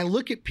 And I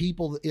look at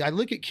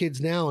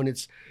kids now,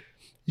 and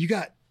you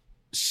got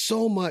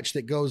so much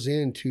that goes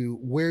into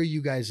where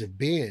you guys have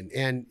been.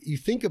 And you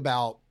think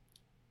about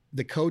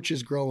the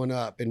coaches growing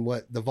up and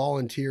what the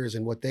volunteers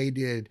and what they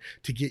did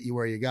to get you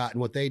where you got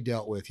and what they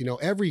dealt with. You know,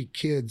 every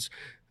kid's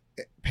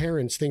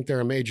parents think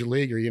they're a major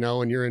leaguer, you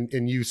know, and you're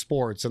in youth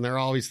sports, and they're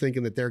always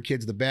thinking that their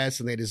kid's the best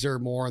and they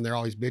deserve more, and they're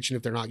always bitching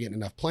if they're not getting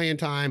enough playing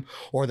time,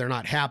 or they're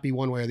not happy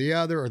one way or the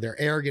other, or they're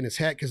arrogant as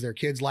heck because their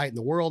kid's lighting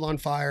the world on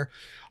fire.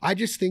 I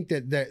just think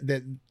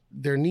that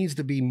there needs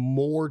to be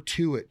more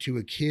to it, to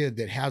a kid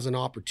that has an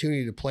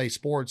opportunity to play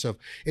sports. Of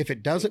if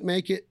it doesn't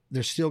make it,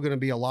 there's still going to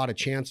be a lot of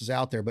chances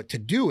out there, but to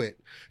do it,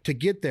 to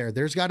get there,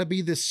 there's got to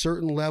be this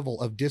certain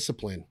level of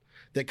discipline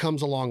that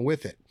comes along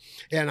with it.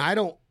 And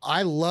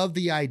I love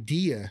the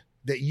idea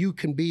that you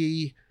can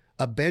be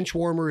a bench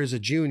warmer as a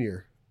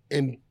junior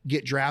and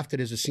get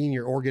drafted as a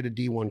senior or get a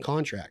D1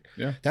 contract.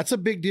 Yeah. That's a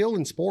big deal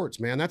in sports,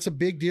 man. That's a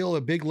big deal,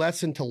 a big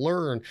lesson to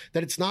learn,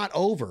 that it's not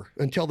over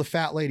until the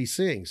fat lady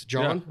sings.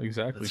 John? Yeah,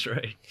 exactly. That's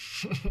right.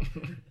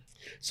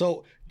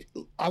 So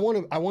I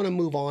want to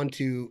move on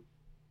to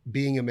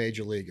being a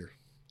major leaguer,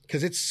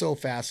 because it's so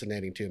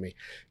fascinating to me.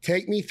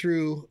 Take me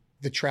through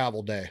the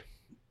travel day.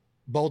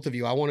 Both of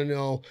you, I want to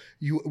know,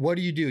 what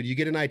do? Do you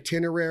get an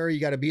itinerary?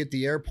 You got to be at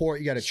the airport.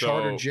 You got a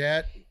charter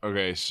jet.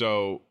 Okay,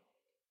 so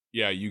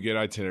yeah, you get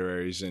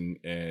itineraries and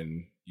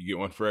you get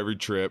one for every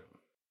trip.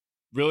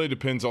 Really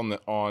depends on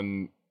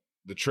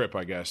the trip,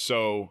 I guess.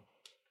 So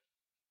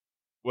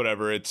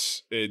whatever,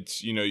 it's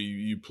you know,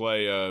 you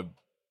play a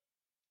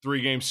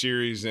 3-game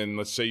series, and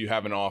let's say you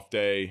have an off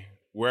day,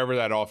 wherever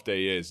that off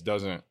day is,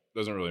 doesn't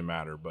really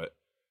matter, but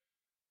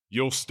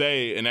you'll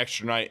stay an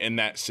extra night in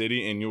that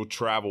city and you'll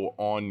travel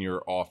on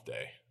your off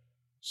day.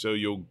 So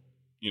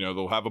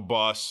they'll have a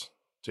bus,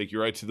 take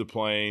you right to the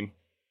plane.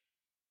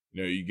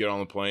 You know, you get on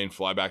the plane,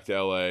 fly back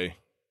to LA,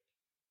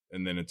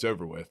 and then it's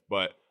over with.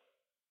 But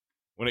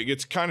when it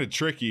gets kind of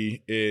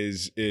tricky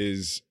is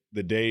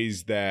the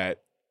days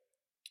that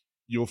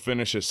you'll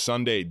finish a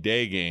Sunday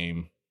day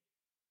game,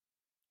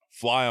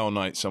 fly all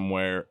night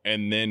somewhere,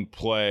 and then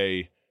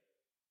play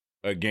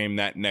a game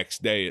that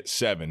next day at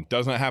 7.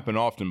 Doesn't happen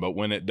often, but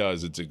when it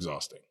does, it's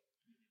exhausting.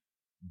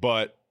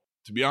 But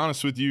to be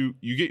honest with you,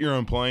 you get your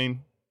own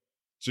plane,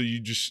 so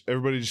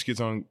everybody just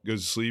gets on,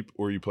 goes to sleep,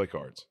 or you play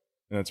cards,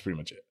 and that's pretty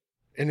much it.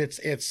 And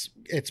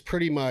it's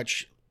pretty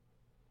much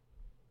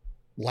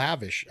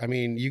lavish. I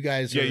mean, you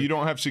guys. Yeah, you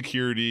don't have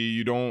security.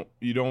 You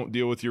don't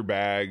deal with your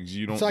bags.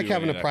 You don't. It's like do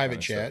having any a of that private kind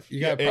of jet. stuff.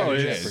 You got a private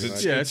jet. It is. pretty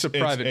much. It's a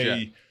private jet.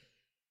 A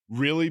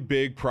really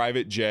big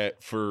private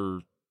jet for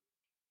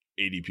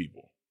 80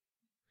 people.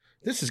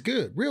 This is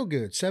good, real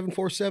good.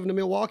 747 to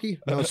Milwaukee?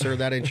 No, sir,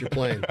 that ain't your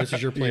plane. This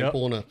is your plane Yep.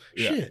 pulling up.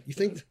 Yeah. Shit, you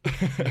think?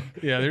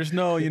 Yeah, there's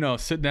no,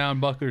 sit down,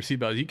 buckle your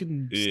seatbelts. You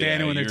can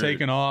stand when they're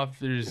taking off.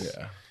 There's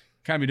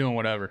kind of be doing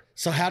whatever.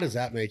 So how does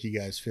that make you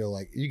guys feel?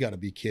 Like, you got to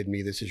be kidding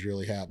me. This is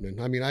really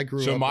happening. I mean, I grew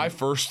up. So my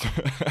first,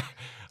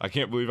 I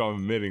can't believe I'm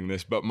admitting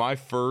this, but my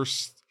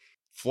first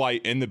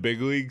flight in the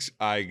big leagues,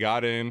 I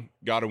got in,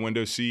 got a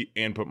window seat,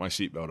 and put my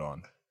seatbelt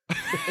on.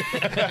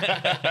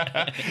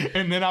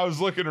 And then I was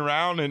looking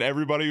around and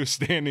everybody was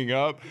standing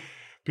up.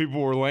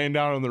 People were laying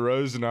down on the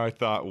rows, and I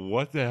thought,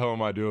 what the hell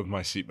am I doing with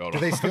my seatbelt Do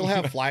on? they still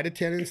have flight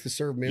attendants to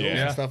serve meals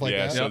and stuff like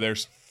that? So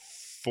there's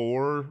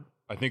 4,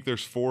 I think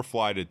there's 4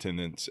 flight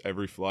attendants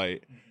every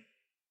flight.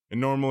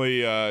 And normally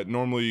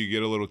you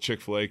get a little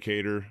Chick-fil-A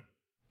cater.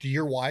 Do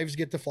your wives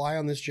get to fly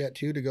on this jet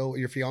too, to go,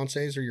 your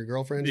fiancés or your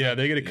girlfriends? Yeah,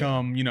 they get to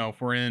come,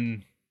 if we're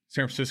in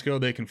San Francisco,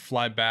 they can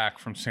fly back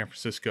from San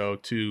Francisco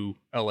to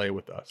LA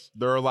with us.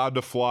 They're allowed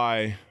to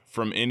fly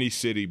from any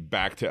city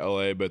back to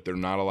LA, but they're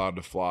not allowed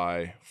to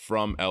fly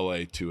from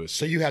LA to a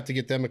So city. you have to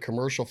get them a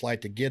commercial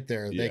flight to get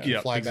there. They can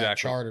Yep, fly back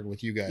exactly. chartered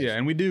with you guys. Yeah,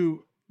 and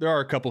there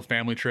are a couple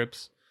family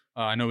trips.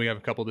 I know we have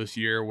a couple this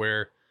year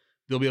where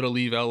they'll be able to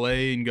leave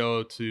LA and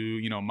go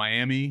to,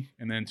 Miami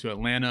and then to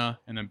Atlanta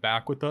and then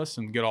back with us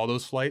and get all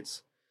those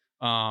flights.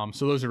 So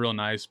those are real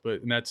nice,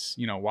 and that's,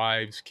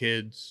 wives,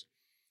 kids,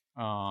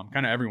 kind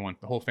of everyone,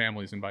 the whole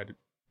family is invited.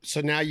 So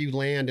now you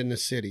land in the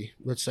city.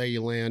 Let's say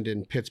you land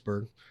in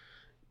Pittsburgh.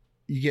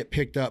 You get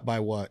picked up by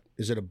what?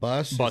 Is it a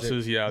bus?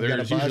 Buses, yeah. you got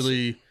There's a bus?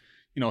 usually,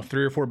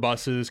 3 or 4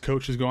 buses.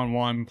 Coaches go on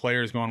one,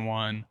 players go on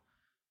one,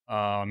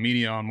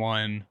 media on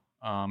one.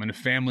 And if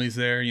family's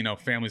there,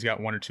 family's got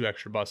 1 or 2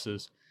 extra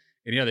buses.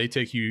 And yeah, they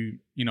take you,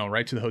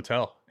 right to the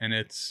hotel. And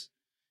it's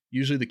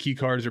usually the key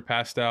cards are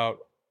passed out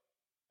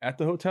at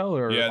the hotel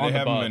or Yeah, on they the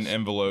have bus. them in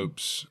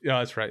envelopes. Yeah,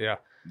 that's right. Yeah.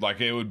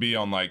 Like it would be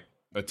on like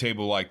a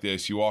table like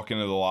this. You walk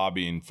into the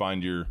lobby and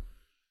find your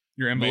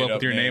Envelope made-up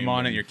with your name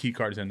on it, and- your key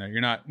card's in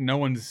there. No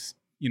one's,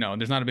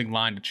 there's not a big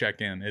line to check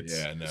in. It's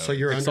no. So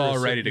you're It's under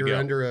all ready to you're go.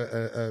 under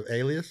a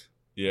alias.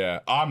 Yeah,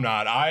 I'm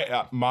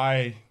not.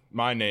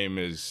 My name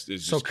is So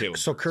just Caleb.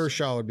 so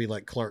Kershaw would be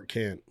like Clark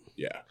Kent.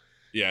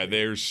 Yeah.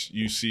 There's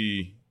you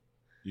see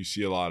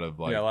a lot of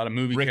like a lot of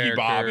movie Ricky characters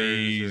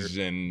Bobbies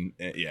or and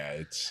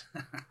it's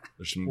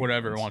there's some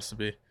whatever it ones. wants to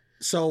be.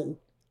 So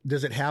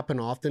does it happen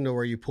often to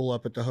where you pull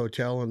up at the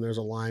hotel and there's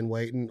a line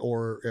waiting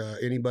or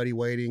anybody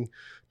waiting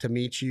to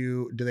meet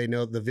you? Do they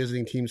know the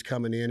visiting team's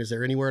coming in? Is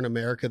there anywhere in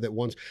America that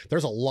wants?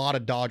 There's a lot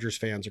of Dodgers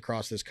fans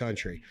across this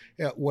country.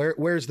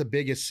 Where's the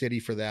biggest city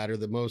for that, or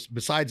the most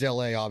besides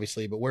LA,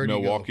 obviously? But where do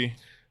Milwaukee. you go?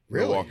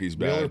 Really? Milwaukee's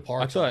bad. Miller I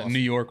Park's thought awesome. New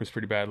York was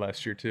pretty bad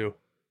last year too.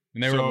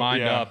 And they were So,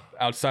 lined yeah. up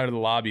outside of the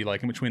lobby,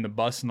 like in between the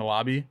bus and the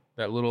lobby,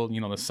 that little,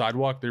 the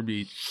sidewalk, there'd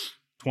be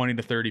 20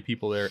 to 30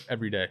 people there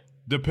every day.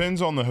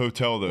 Depends on the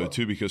hotel though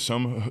too, because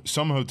some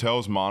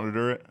hotels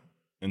monitor it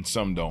and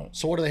some don't.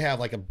 So what do they have?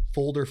 Like a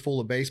folder full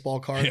of baseball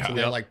cards, Yeah. and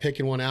they're Yep. like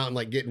picking one out and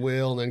like getting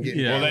Will, and then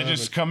getting. Yeah. Well, they Adam,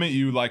 just come at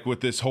you like with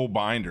this whole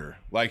binder.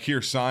 Like,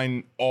 here,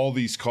 sign all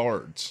these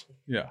cards.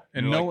 Yeah.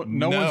 And You're no like,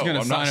 one's going to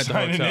I'm sign not at the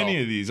signing hotel.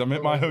 any of these. I'm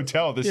at my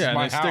hotel. This Yeah, is and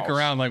my they house. stick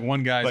around like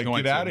one guy's Like,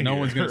 going get to. outta No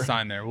one's here. going to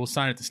sign there. We'll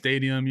sign at the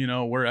stadium,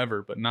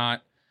 wherever, but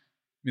not.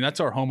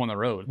 That's our home on the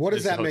road. What does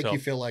is the that make hotel. you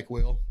feel like,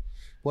 Will?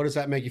 What does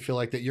that make you feel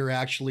like that you're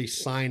actually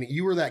signing?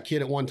 You were that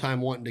kid at one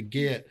time wanting to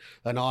get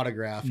an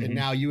autograph, and Mhm.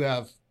 now you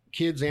have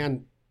kids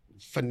and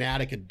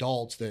fanatic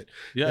adults that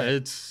Yeah,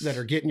 that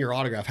are getting your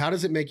autograph. How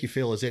does it make you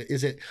feel? Is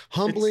it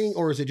humbling, It's-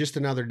 or is it just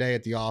another day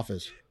at the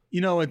office?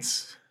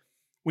 It's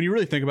when you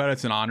really think about it,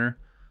 it's an honor,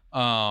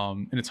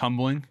 and it's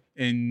humbling,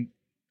 and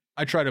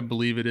I try to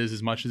believe it is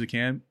as much as it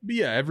can. But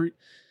yeah,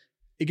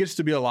 it gets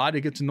to be a lot.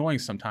 It gets annoying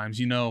sometimes.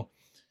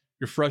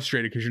 You're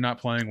frustrated because you're not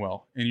playing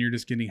well, and you're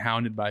just getting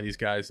hounded by these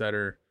guys that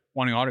are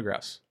wanting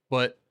autographs.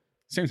 But at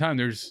the same time,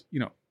 there's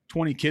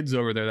 20 kids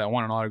over there that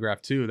want an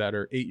autograph too, that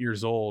are 8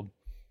 years old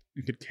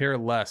and could care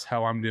less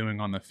how I'm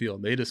doing on the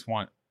field. They just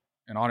want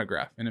an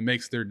autograph, and it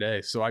makes their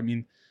day. So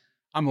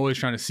I'm always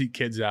trying to seek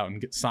kids out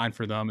and get signed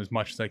for them as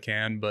much as I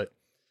can. But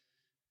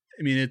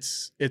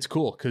it's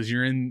cool because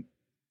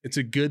it's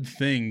a good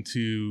thing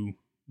to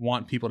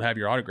want people to have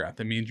your autograph.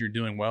 That means you're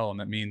doing well, and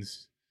that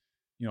means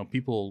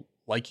people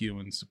like you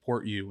and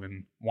support you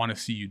and want to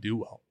see you do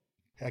well.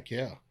 Heck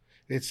yeah.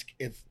 It's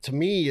to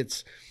me,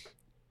 it's,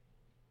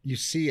 you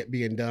see it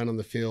being done on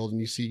the field, and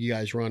you see you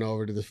guys run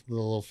over to the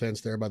little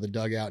fence there by the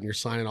dugout, and you're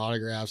signing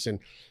autographs. And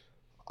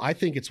I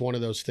think it's one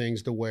of those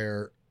things to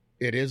where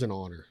it is an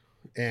honor,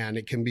 and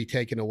it can be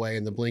taken away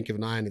in the blink of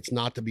an eye, and it's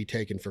not to be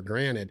taken for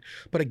granted.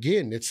 But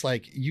again, it's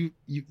like you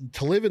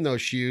to live in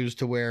those shoes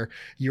to where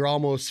you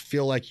almost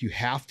feel like you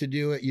have to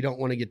do it. You don't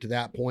want to get to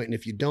that point. And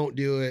if you don't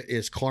do it,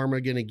 is karma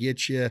going to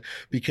get you?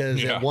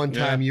 Because Yeah. at one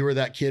time you were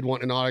that kid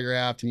wanting an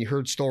autograph, and you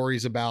heard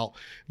stories about,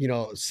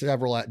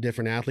 several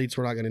different athletes.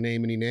 We're not going to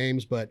name any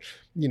names, but,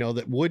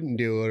 that wouldn't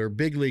do it, or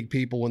big league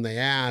people when they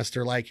asked,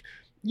 or like,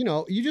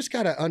 you just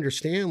got to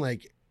understand,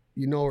 like,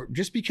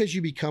 just because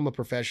you become a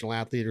professional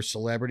athlete or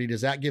celebrity,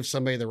 does that give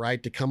somebody the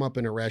right to come up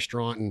in a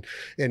restaurant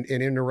and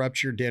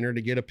interrupt your dinner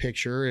to get a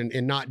picture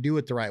and not do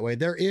it the right way?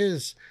 There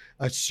is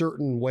a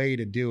certain way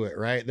to do it,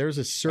 right? There's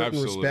a certain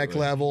Absolutely. respect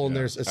level, and Yeah,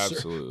 there's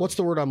absolutely. what's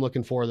the word I'm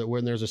looking for, that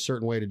when there's a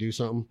certain way to do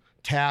something?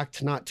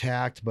 Not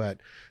tact,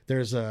 but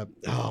there's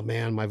oh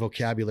man, my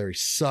vocabulary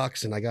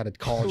sucks, and I got a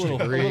college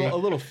degree. A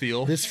little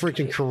feel. This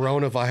freaking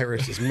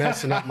coronavirus is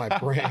messing up my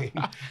brain.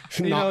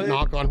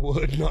 Knock on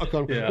wood.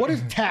 Yeah. What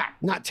is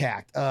tact? Not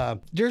tact.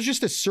 There's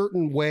just a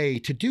certain way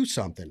to do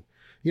something.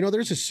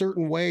 There's a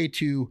certain way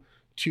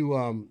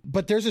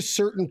but there's a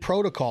certain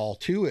protocol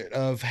to it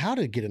of how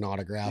to get an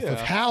autograph, of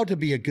Yeah. how to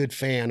be a good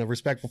fan, a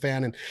respectful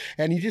fan.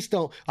 And you just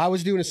don't. I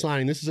was doing a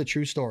signing. This is a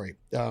true story.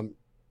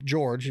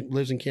 George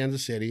lives in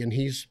Kansas City, and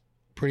he's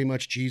pretty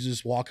much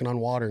Jesus walking on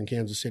water in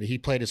Kansas City. He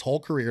played his whole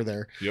career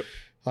there. Yep.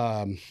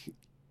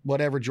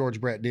 Whatever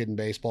George Brett did in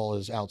baseball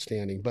is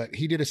outstanding, but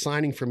he did a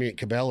signing for me at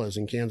Cabela's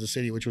in Kansas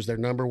City, which was their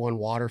number one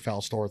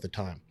waterfowl store at the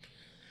time.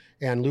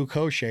 And Lou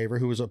Koshaver,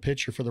 who was a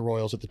pitcher for the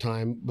Royals at the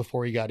time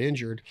before he got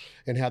injured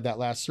and had that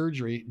last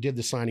surgery, did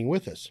the signing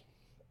with us.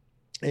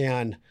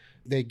 And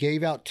they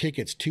gave out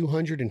tickets,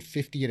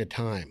 250 at a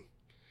time,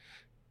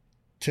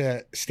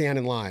 to stand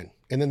in line.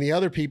 And then the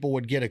other people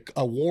would get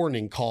a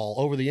warning call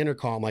over the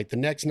intercom, like the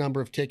next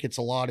number of tickets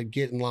allotted,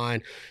 get in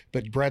line,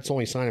 but Brett's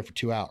only signing for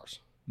 2 hours.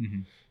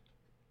 Mm-hmm.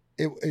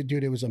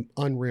 Dude, it was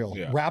unreal.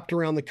 Yeah. Wrapped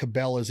around the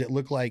Cabela's, it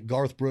looked like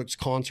Garth Brooks'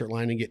 concert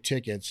line to get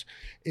tickets.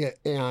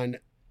 And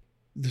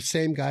the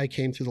same guy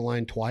came through the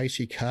line twice.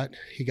 He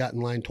got in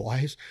line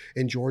twice,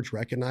 and George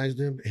recognized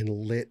him and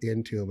lit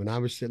into him. And I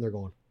was sitting there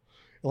going,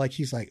 like,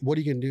 he's like, what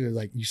are you going to do?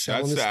 Like, you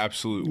selling That's this? the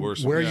absolute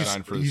worst. Where Where you-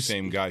 sign for you- the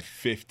same guy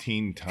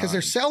 15 times. Because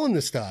they're selling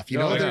this stuff,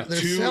 Oh, yeah.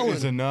 they're Two selling.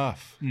 is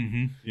enough.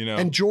 Mm-hmm.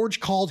 And George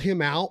called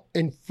him out,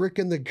 and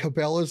frickin' the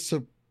Cabela's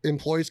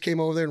employees came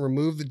over there and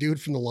removed the dude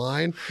from the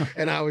line.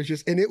 And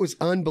and it was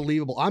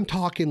unbelievable. I'm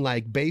talking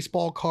like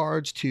baseball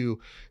cards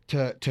to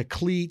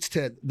cleats,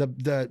 to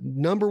the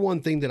number one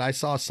thing that I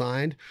saw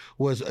signed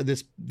was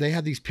this. They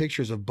had these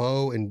pictures of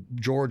Bo and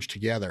George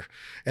together,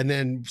 and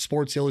then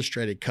Sports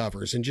Illustrated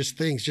covers and just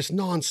things, just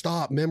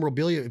nonstop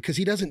memorabilia, because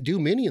he doesn't do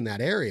many in that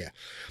area.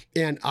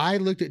 And I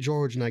looked at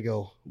George and I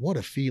go, what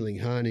a feeling,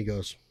 huh? And he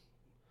goes,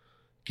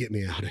 get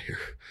me out of here.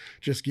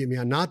 Just get me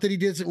out. Not that he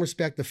doesn't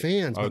respect the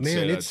fans, I but would say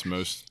man, that's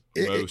most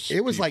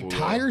it was like people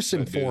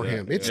tiresome that do for that.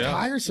 him. It's Yeah.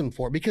 tiresome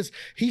for because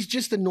he's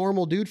just a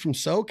normal dude from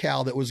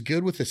SoCal that was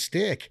good with a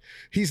stick.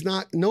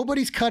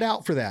 Nobody's cut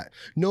out for that.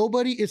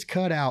 Nobody is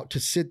cut out to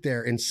sit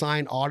there and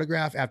sign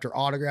autograph after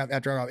autograph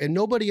after autograph. And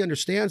nobody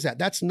understands that.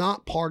 That's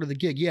not part of the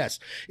gig. Yes,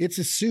 it's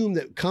assumed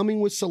that coming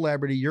with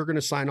celebrity, you're going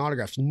to sign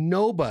autographs.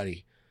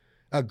 Nobody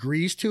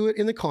agrees to it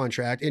in the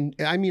contract. And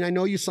I mean, I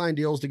know you sign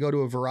deals to go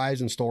to a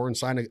Verizon store and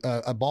sign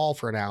a ball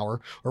for an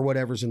hour or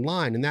whatever's in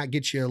line, and that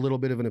gets you a little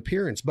bit of an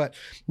appearance, but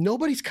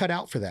nobody's cut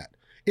out for that.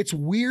 It's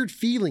weird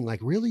feeling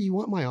like, really, you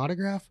want my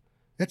autograph?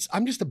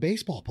 I'm just a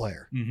baseball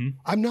player.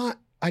 Mm-hmm.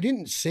 I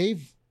didn't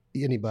save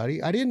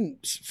anybody. I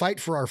didn't fight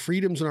for our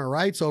freedoms and our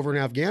rights over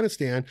in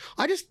Afghanistan.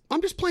 I'm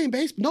just playing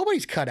baseball.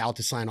 Nobody's cut out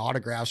to sign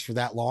autographs for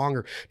that long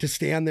or to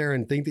stand there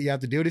and think that you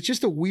have to do it. It's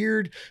just a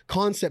weird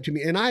concept to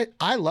me. And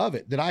I love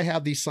it that I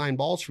have these signed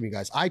balls from you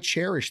guys. I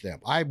cherish them.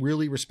 I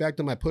really respect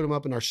them. I put them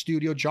up in our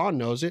studio. John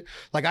knows it.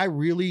 Like, I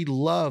really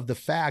love the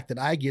fact that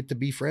I get to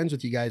be friends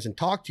with you guys and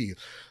talk to you.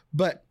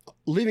 But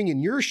living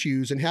in your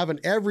shoes and having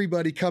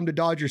everybody come to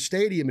Dodger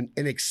Stadium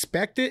and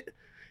expect it,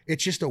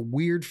 it's just a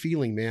weird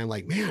feeling, man.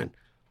 Like, man,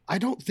 I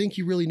don't think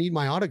you really need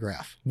my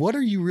autograph. What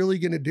are you really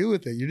going to do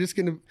with it?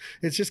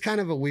 It's just kind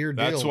of a weird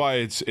deal. That's why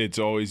it's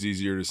always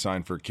easier to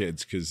sign for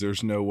kids, because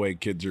there's no way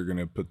kids are going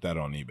to put that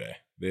on eBay.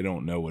 They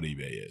don't know what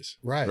eBay is.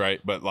 Right.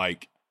 But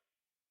like,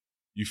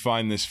 you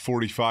find this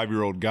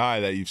 45-year-old guy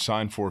that you've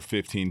signed for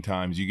 15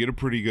 times, you get a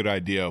pretty good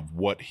idea of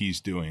what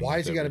he's doing. Why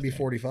has he got to be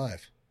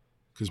 45?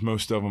 Because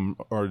most of them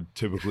are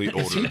typically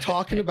older. Is he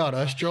talking about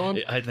us, John?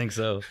 I think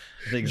so.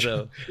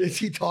 Is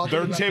he talking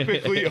They're about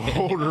typically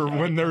older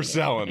when they're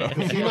selling them.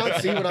 Does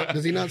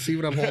he not see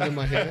what I'm holding in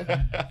my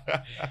hand?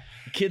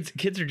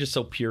 Kids are just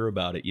so pure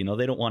about it. You know,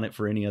 they don't want it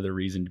for any other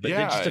reason, but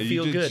Yeah, just to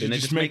feel you good, just- and you it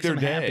just just make makes their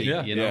them happy.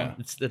 day. You know, Yeah.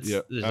 there's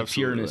Yep, a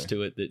pureness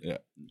to it that Yeah.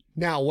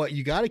 Now, what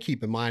you got to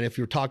keep in mind, if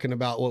you're talking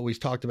about what we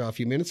talked about a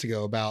few minutes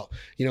ago about,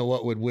 you know,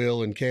 what would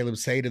Will and Caleb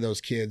say to those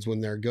kids when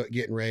they're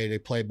getting ready to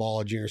play ball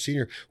at junior,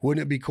 senior?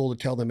 Wouldn't it be cool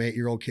to tell them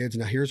 8-year-old kids,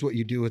 now here's what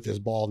you do with this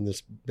ball and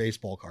this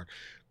baseball card.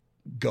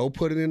 Go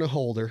put it in a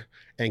holder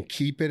and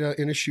keep it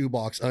in a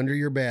shoebox under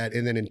your bed.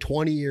 And then in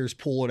 20 years,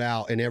 pull it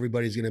out and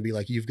everybody's going to be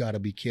like, you've got to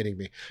be kidding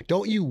me.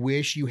 Don't you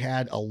wish you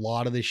had a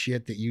lot of the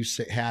shit that you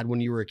had when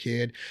you were a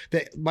kid?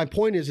 That my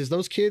point is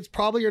those kids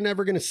probably are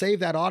never going to save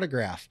that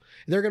autograph.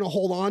 They're going to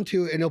hold on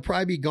to it and it'll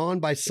probably be gone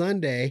by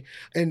Sunday.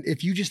 And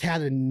if you just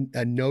had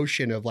a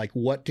notion of like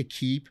what to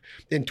keep,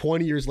 and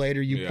 20 years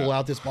later, you pull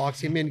out this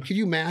box. I mean, could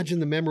you imagine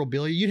the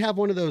memorabilia? You'd have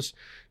one of those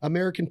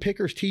American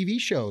Pickers TV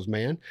shows,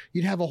 man.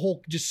 You'd have a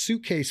whole just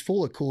suitcase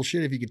full of cool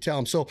shit if you could tell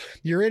them. So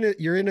you're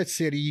in a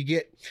city, you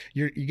get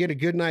a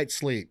good night's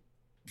sleep.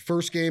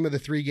 First game of the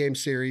 3-game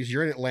series.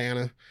 You're in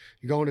Atlanta.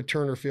 You're going to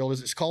Turner Field.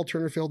 Is it called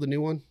Turner Field, the new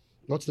one?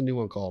 What's the new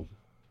one called?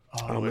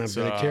 I don't remember.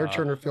 Did they tear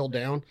Turner Field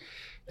down?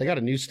 They got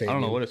a new stadium. I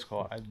don't know what it's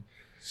called.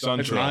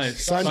 SunTrust.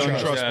 Nice.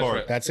 SunTrust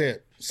Park. That's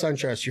it.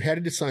 SunTrust. You're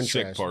headed to SunTrust.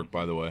 Sick park,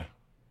 by the way.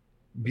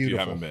 Beautiful. You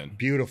haven't been.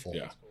 Beautiful.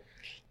 Yeah.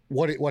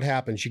 What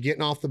happens? You're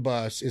getting off the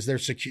bus. Is there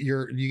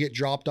you get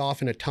dropped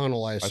off in a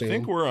tunnel, I I assume.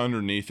 think we're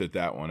underneath at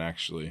that one,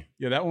 actually.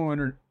 Yeah, that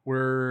one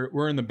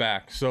we're in the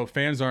back, so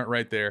fans aren't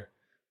right there.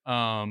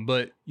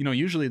 But you know,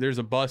 usually there's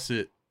a bus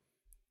at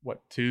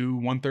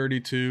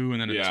 1:32,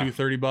 and then a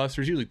 2:30 bus.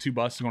 There's usually 2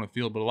 buses going to the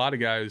field, but a lot of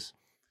guys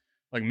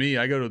like me,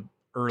 I go to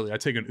early. I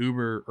take an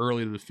Uber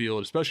early to the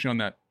field, especially on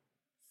that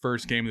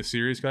first game of the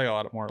series, because I got a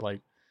lot more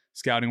like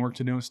scouting work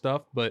to do and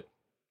stuff. But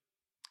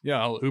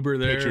yeah, I'll Uber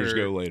there. Pictures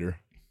go later.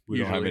 We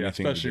don't have Usually,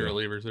 anything especially to do.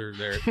 relievers. They're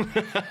there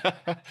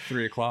at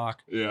 3:00.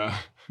 Yeah.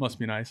 Must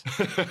be nice.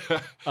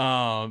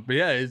 But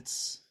yeah,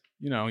 it's,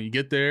 you know, you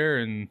get there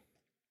and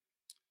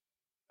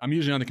I'm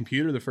usually on the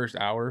computer the first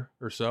hour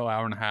or so,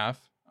 hour and a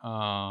half.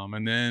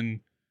 And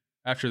then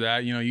after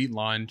that, you know, you eat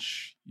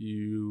lunch,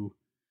 you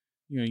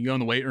go in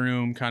the weight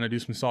room, kind of do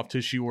some soft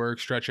tissue work,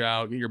 stretch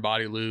out, get your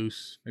body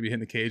loose, maybe hit in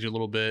the cage a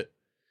little bit.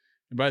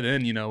 And by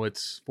then, you know,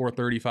 it's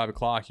 4:30,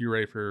 5:00, you're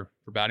ready for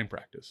batting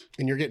practice.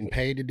 And you're getting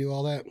paid to do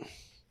all that?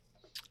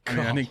 I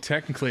mean, I think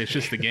technically it's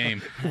just the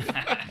game.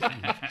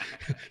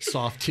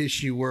 Soft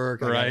tissue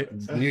work. I got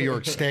Right. New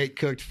York steak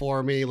cooked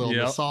for me. A little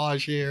Yep.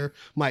 massage here.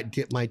 Might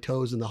dip my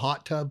toes in the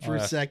hot tub for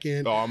a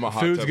second. Oh, I'm a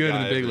hot Food's tub good in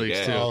guy the big every leagues,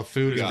 day. too. Oh,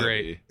 Food is Gotta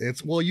great. be.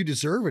 Well, you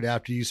deserve it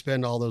after you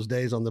spend all those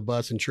days on the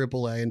bus in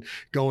AAA and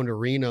going to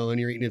Reno and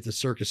you're eating at the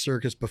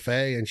Circus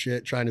buffet and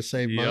shit, trying to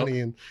save Yep. money.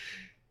 And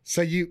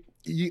so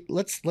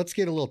let's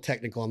get a little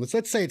technical on this.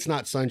 Let's say it's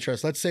not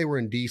SunTrust. Let's say we're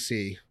in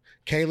DC.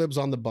 Caleb's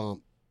on the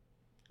bump.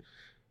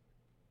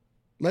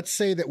 Let's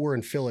say that we're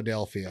in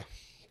Philadelphia,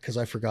 because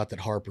I forgot that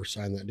Harper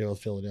signed that deal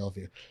with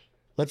Philadelphia.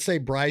 Let's say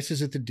Bryce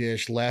is at the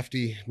dish,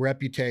 lefty,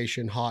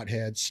 reputation,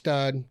 hothead,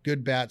 stud,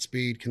 good bat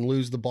speed, can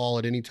lose the ball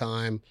at any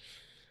time.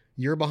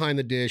 You're behind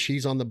the dish,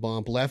 he's on the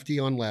bump, lefty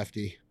on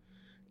lefty.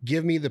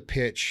 Give me the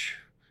pitch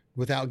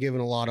without giving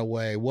a lot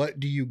away, what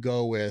do you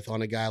go with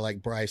on a guy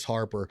like Bryce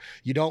Harper?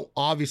 You don't,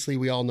 obviously,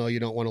 we all know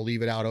you don't want to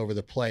leave it out over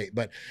the plate,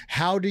 but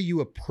how do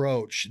you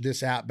approach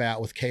this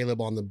at-bat with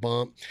Caleb on the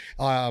bump?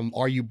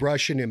 Are you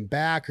brushing him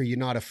back? Are you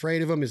not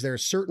afraid of him? Is there a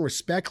certain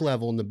respect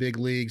level in the big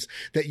leagues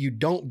that you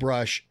don't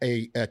brush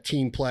a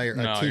team player,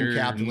 a team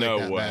captain like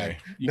that bag?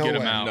 You get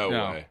him out. No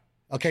way.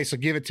 Okay, so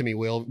give it to me,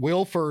 Will.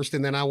 Will first,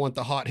 and then I want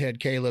the hothead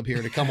Caleb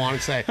here to come on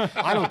and say,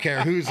 I don't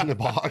care who's in the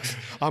box.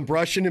 I'm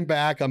brushing him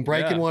back. I'm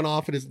breaking one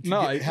off. How do you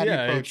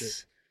approach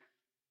it?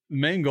 The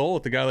main goal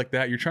with a guy like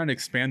that, you're trying to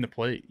expand the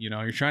plate. You know,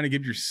 you're trying to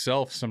give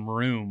yourself some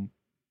room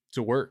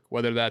to work,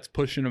 whether that's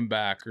pushing him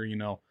back or, you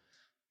know,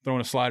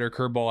 throwing a slider,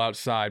 curveball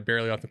outside,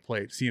 barely off the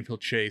plate, seeing if he'll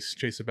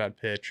chase a bad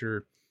pitch,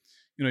 or,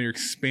 you know, you're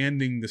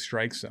expanding the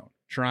strike zone,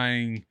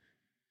 trying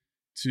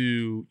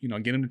to, you know,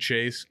 get him to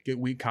chase, get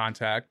weak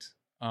contact.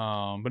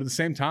 But at the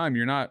same time,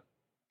 you're not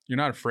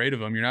afraid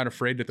of him. You're not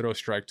afraid to throw a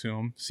strike to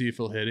him, see if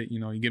he'll hit it. You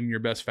know, you give him your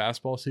best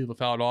fastball, see if he'll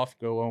foul it off,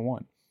 go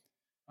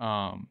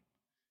 0-1.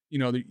 You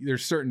know,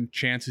 there's certain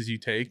chances you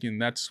take, and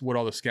that's what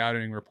all the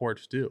scouting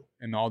reports do.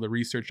 And all the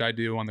research I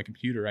do on the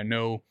computer, I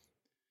know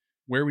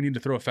where we need to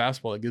throw a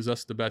fastball that gives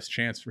us the best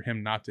chance for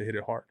him not to hit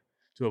it hard,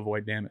 to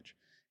avoid damage.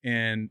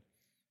 And,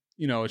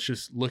 you know, it's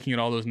just looking at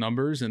all those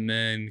numbers and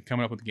then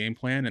coming up with a game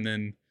plan and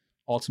then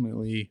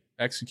ultimately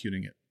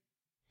executing it.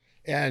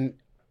 And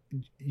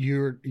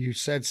you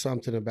said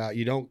something about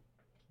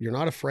you're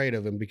not afraid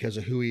of him because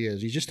of who he is.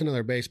 He's just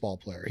another baseball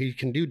player. He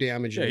can do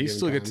damage. Yeah, he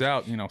still gets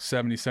out, you know,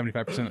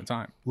 70-75% of the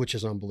time, which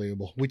is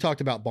unbelievable. We talked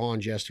about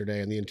Bonds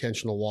yesterday and the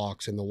intentional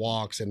walks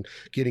and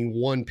getting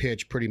one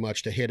pitch pretty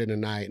much to hit in a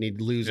night, and he'd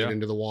lose it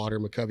into the water,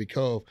 McCovey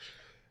Cove.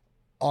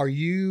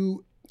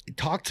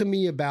 Talk to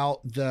me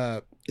about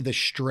the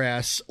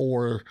stress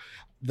or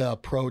the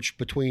approach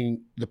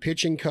between the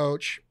pitching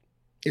coach.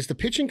 Is the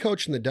pitching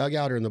coach in the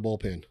dugout or in the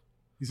bullpen?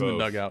 He's in the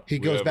dugout. He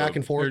goes back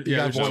and forth. We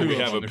have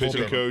a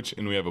pitching coach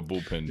and we have a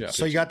bullpen. Yeah.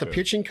 So you got the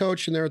pitching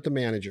coach in there with the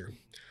manager.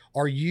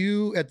 Are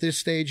you at this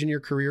stage in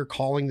your career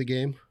calling the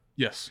game?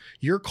 Yes.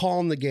 You're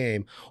calling the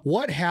game.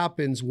 What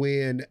happens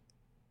when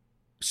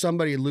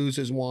somebody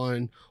loses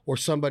one or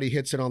somebody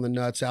hits it on the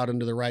nuts out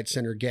into the right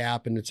center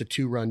gap and it's a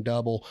 2-run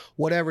double,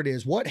 whatever it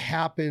is? What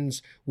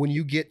happens when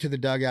you get to the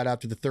dugout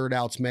after the third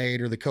out's made,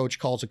 or the coach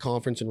calls a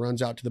conference and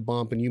runs out to the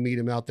bump and you meet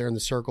him out there in the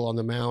circle on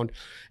the mound,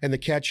 and the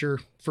catcher,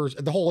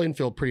 first, the whole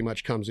infield pretty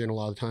much comes in a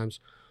lot of times.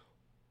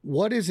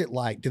 What is it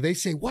like? Do they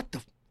say, what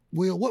the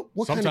Will,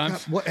 what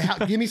Sometimes.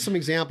 kind of, give me some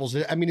examples.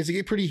 I mean, does it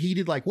get pretty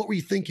heated? Like, what were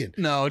you thinking?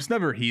 No, it's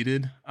never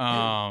heated.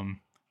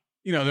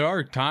 You know, there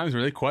are times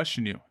where they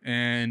question you,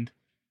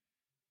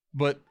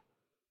 but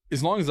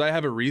as long as I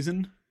have a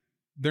reason,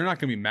 they're not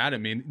going to be mad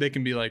at me. They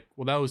can be like,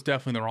 well, that was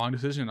definitely the wrong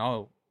decision.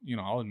 I'll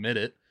admit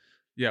it.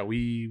 Yeah,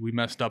 we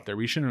messed up there.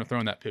 We shouldn't have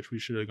thrown that pitch. We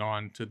should have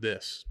gone to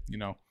this, you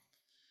know.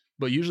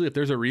 But usually if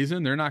there's a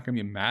reason, they're not going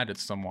to be mad at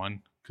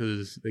someone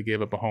because they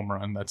gave up a home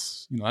run.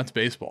 That's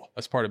baseball.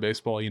 That's part of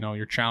baseball. You know,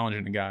 you're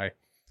challenging a guy.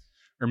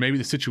 Or maybe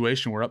the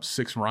situation we're up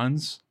 6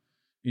 runs,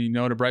 and you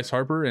know, to Bryce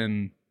Harper,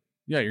 and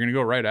yeah, you're going to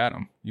go right at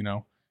him, you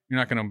know. You're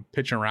not going to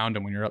pitch around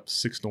him when you're up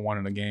 6-1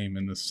 in a game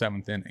in the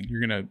 7th inning. You're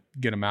going to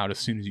get him out as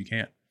soon as you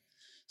can.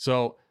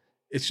 So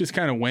it's just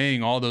kind of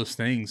weighing all those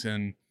things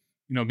and,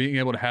 you know, being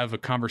able to have a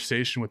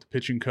conversation with the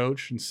pitching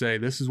coach and say,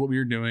 this is what we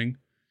were doing.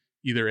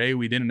 Either A,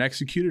 we didn't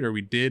execute it, or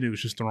we did. It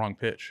was just the wrong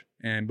pitch.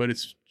 But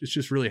it's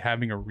just really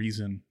having a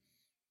reason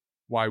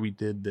why we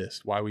did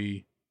this, why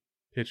we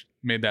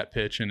made that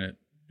pitch and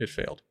it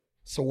failed.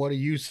 So what are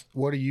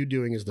you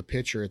doing as the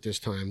pitcher at this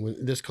time?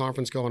 When this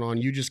conference going on,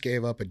 you just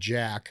gave up a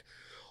jack.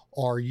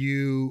 Are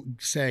you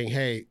saying,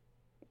 hey,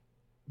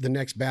 the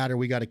next batter,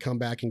 we got to come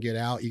back and get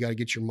out? You got to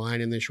get your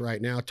mind in this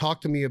right now.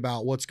 Talk to me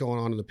about what's going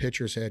on in the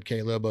pitcher's head,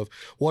 Caleb, of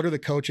what are the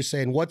coaches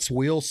saying? What's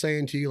Will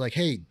saying to you? Like,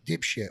 hey,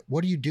 dipshit,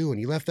 what are you doing?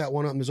 You left that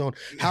one up in the zone.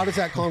 How does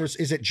that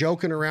conversation, is it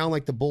joking around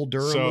like the Bull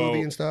Durham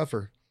movie and stuff?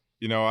 Or,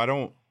 you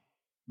know,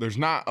 there's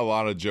not a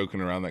lot of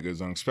joking around that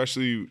goes on,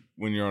 especially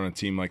when you're on a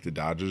team like the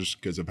Dodgers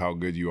because of how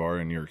good you are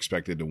and you're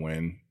expected to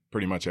win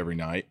pretty much every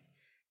night.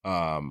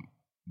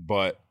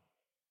 But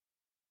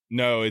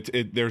no,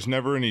 there's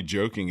never any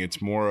joking.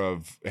 It's more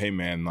of, hey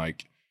man,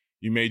 like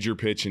you made your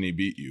pitch and he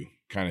beat you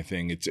kind of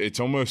thing. It's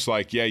almost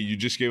like, yeah, you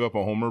just gave up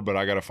a homer, but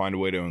I got to find a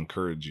way to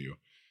encourage you.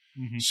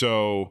 Mm-hmm.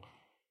 So,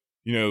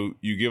 you know,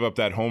 you give up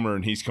that homer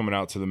and he's coming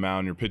out to the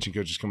mound, your pitching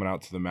coach is coming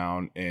out to the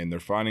mound, and they're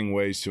finding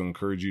ways to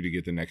encourage you to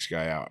get the next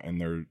guy out.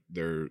 And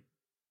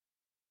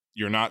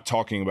you're not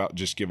talking about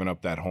just giving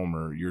up that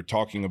homer. You're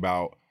talking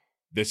about,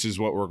 this is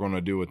what we're going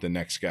to do with the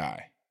next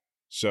guy.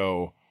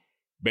 So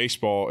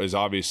baseball is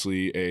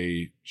obviously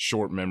a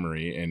short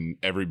memory, and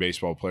every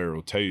baseball player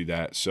will tell you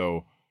that.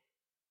 So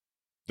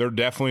they're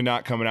definitely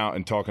not coming out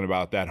and talking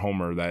about that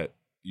homer that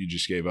you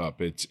just gave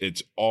up.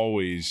 It's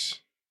always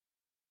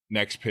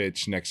next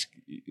pitch, next,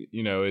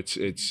 you know,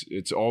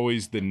 it's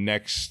always the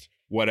next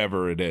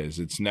whatever it is.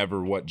 It's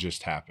never what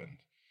just happened.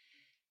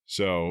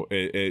 So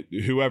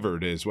whoever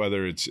it is,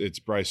 whether it's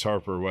Bryce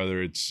Harper,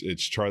 whether it's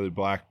Charlie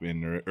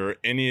Blackmon or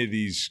any of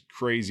these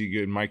crazy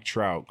good Mike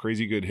Trout,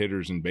 crazy good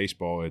hitters in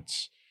baseball,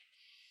 it's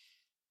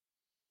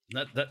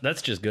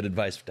that's just good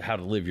advice to how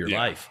to live your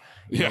life.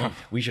 You Yeah. know,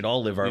 we should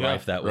all live our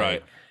life that way.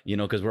 Right. You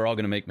know, because we're all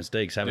going to make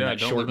mistakes. Having that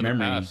don't short live in the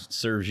memory past.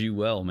 serves you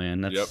well, man.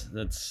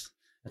 That's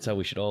how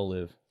we should all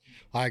live.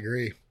 I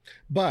agree.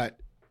 But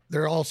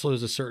there also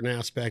is a certain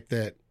aspect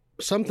that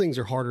some things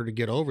are harder to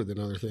get over than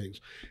other things.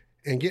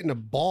 And getting a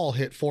ball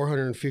hit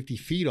 450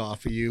 feet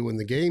off of you when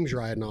the game's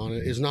riding on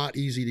it is not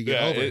easy to get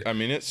over.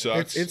 It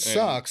sucks. It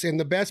sucks. And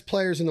the best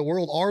players in the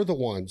world are the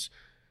ones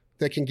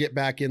that can get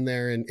back in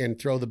there and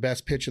throw the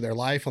best pitch of their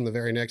life on the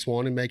very next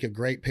one and make a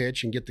great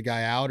pitch and get the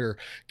guy out, or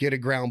get a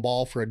ground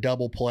ball for a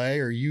double play,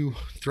 or you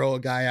throw a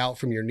guy out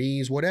from your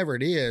knees, whatever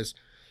it is.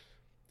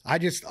 I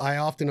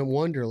often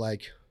wonder,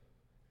 like,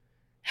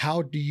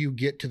 how do you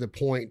get to the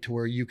point to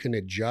where you can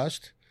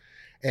adjust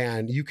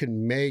and you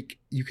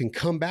can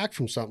come back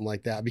from something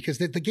like that? Because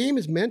the game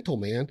is mental,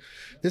 man.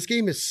 This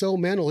game is so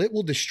mental. It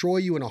will destroy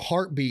you in a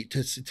heartbeat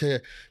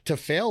to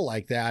fail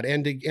like that.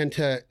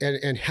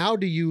 And how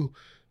do you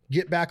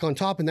get back on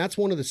top? And that's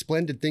one of the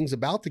splendid things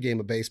about the game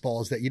of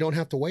baseball, is that you don't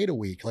have to wait a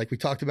week. Like we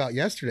talked about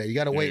yesterday, you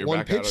got to wait you're one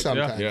back pitch out of-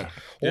 sometimes, yeah.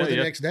 or the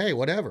Yeah. next day,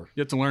 whatever.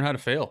 You have to learn how to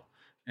fail.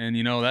 And,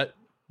 you know, that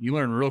you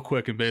learn real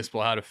quick in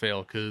baseball how to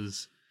fail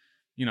because,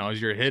 you know,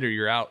 as you're a hitter,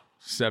 you're out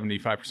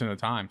 75% of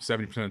the time,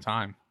 70% of the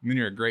time. And then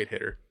you're a great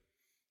hitter.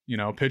 You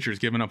know, pitchers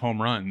giving up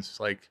home runs.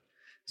 Like,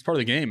 it's part of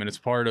the game, and it's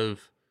part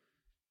of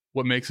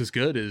what makes us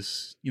good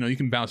is, you know, you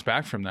can bounce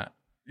back from that,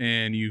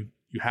 and you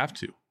have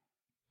to.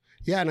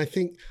 Yeah, and I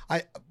think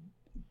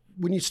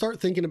when you start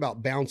thinking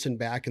about bouncing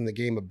back in the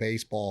game of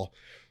baseball,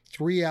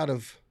 3 out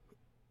of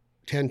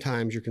 10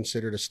 times you're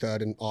considered a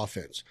stud in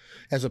offense.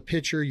 As a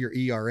pitcher, your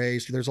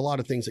ERAs, there's a lot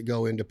of things that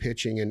go into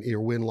pitching, and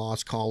your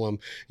win-loss column,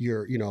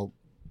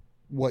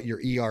 what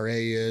your ERA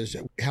is,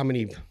 how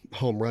many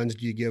home runs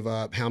do you give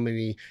up, how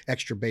many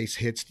extra base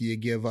hits do you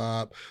give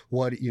up,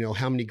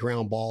 how many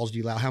ground balls do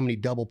you allow, how many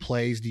double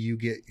plays do you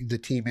get the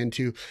team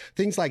into,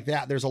 things like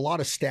that. There's a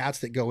lot of stats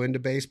that go into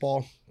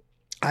baseball.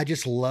 I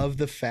just love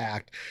the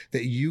fact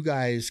that you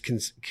guys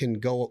can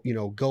go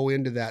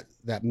into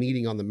that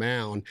meeting on the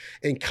mound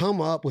and come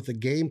up with a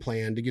game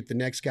plan to get the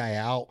next guy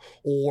out,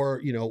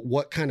 or,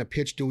 what kind of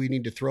pitch do we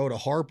need to throw to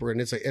Harper?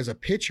 And as a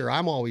pitcher,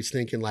 I'm always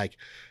thinking, like,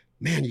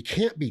 man, you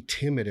can't be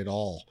timid at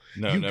all.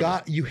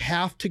 No, you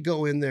have to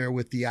go in there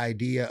with the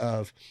idea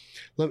of,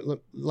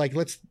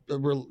 let's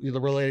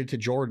relate it to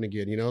Jordan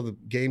again. The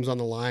game's on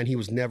the line. He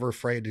was never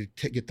afraid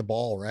to get the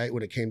ball right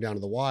when it came down to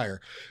the wire.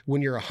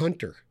 When you're a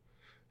hunter,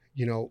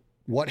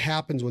 what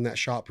happens when that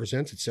shot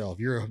presents itself?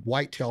 You're a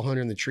whitetail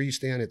hunter in the tree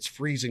stand. It's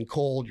freezing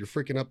cold. You're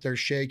freaking up there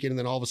shaking. And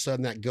then all of a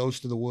sudden that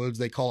ghost of the woods,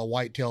 they call a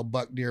whitetail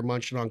buck deer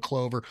munching on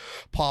clover,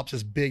 pops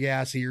his big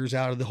ass ears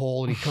out of the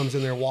hole. And he comes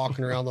in there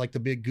walking around like the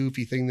big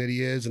goofy thing that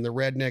he is. And the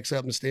rednecks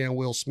up in the stand,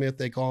 Will Smith,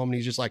 they call him. And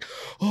he's just like,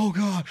 oh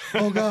God,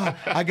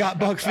 I got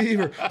buck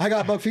fever.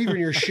 And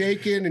you're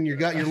shaking, and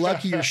you're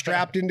lucky you're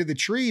strapped into the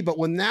tree. But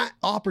when that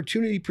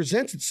opportunity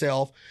presents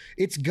itself,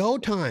 it's go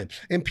time.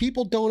 And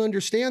people don't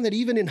understand that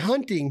even in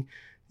hunting,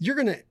 you're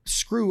going to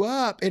screw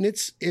up, and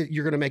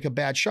you're going to make a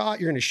bad shot.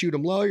 You're going to shoot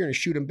him low. You're going to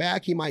shoot him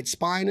back. You might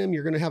spine him.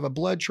 You're going to have a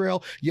blood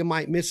trail. You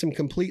might miss him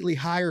completely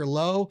high or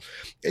low.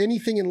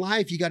 Anything in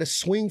life, you got to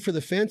swing for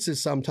the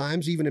fences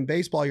sometimes. Even in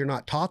baseball, you're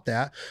not taught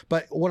that.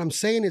 But what I'm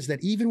saying is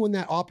that even when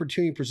that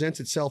opportunity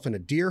presents itself in a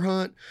deer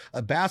hunt,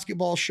 a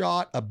basketball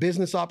shot, a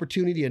business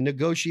opportunity, a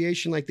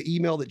negotiation, like the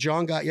email that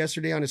John got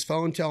yesterday on his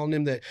phone telling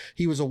him that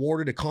he was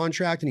awarded a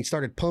contract, and he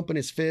started pumping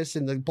his fists,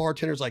 and the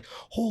bartender's like,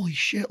 holy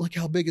shit, look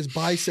how big his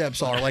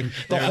biceps are. Like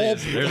the whole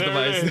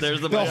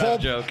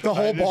joke. The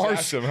whole bar,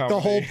 asked him how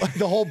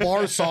the whole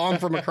bar saw him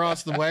from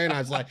across the way, and I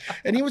was like,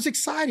 and he was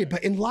excited.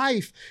 But in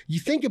life, you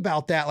think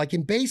about that. Like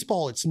in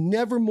baseball, it's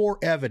never more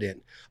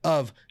evident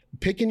of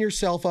picking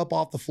yourself up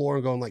off the floor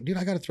and going like, dude,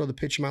 I got to throw the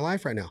pitch of my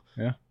life right now.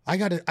 Yeah. I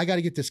got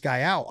to get this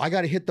guy out. I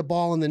got to hit the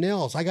ball in the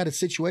nails. I got a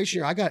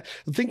situation here.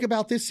 Think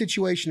about this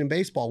situation in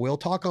baseball. We'll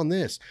talk on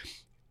this.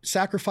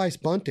 Sacrifice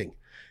bunting.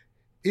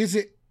 Is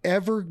it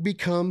ever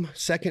become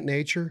second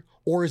nature?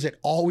 Or is it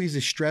always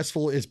as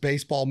stressful as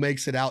baseball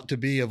makes it out to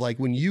be, of like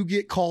when you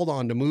get called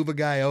on to move a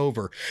guy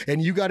over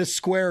and you got to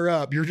square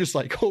up, you're just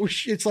like, oh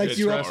shit. It's like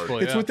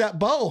It's with that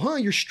bow, huh?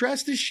 You're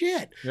stressed as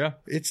shit. Yeah.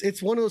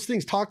 It's one of those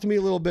things. Talk to me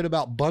a little bit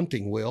about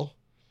bunting, Will.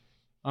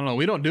 I don't know.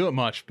 We don't do it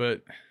much,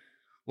 but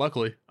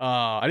luckily,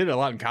 I did it a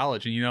lot in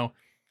college, and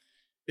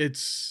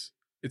it's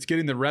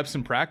getting the reps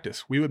in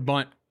practice. We would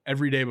bunt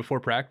every day before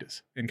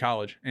practice in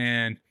college,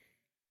 and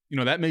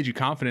that made you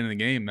confident in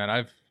the game. That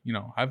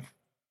I've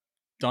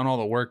done all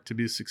the work to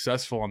be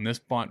successful on this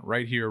bunt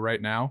right here,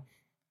 right now,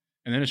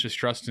 and then it's just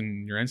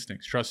trusting your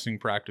instincts, trusting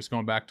practice,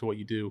 going back to what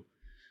you do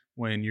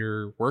when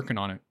you're working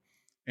on it.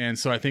 And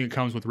so I think it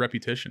comes with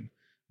repetition,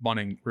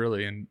 bunting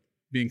really, and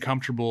being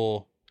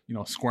comfortable.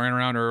 Squaring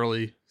around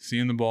early,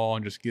 seeing the ball,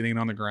 and just getting it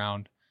on the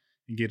ground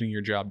and getting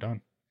your job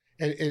done.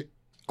 And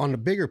on the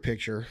bigger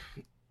picture,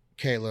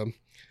 Caleb,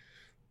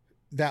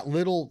 that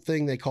little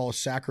thing they call a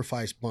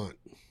sacrifice bunt.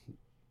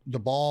 The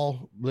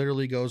ball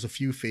literally goes a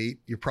few feet.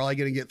 You're probably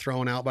going to get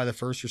thrown out by the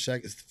first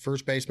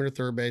baseman or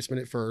third baseman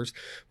at first,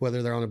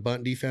 whether they're on a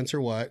bunt defense or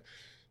what.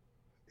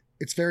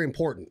 It's very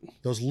important.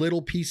 Those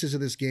little pieces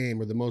of this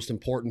game are the most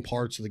important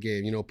parts of the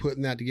game. You know,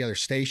 putting that together,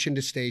 station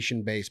to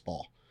station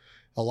baseball.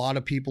 A lot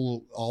of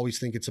people always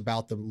think it's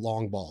about the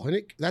long ball,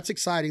 and that's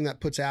exciting.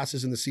 That puts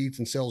asses in the seats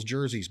and sells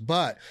jerseys,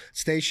 but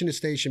station to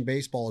station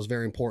baseball is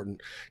very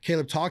important.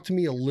 Caleb, talk to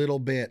me a little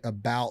bit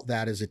about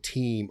that as a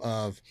team,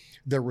 of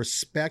the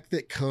respect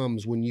that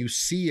comes when you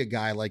see a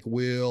guy like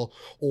Will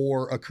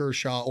or a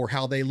Kershaw, or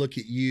how they look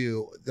at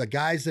you, the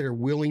guys that are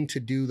willing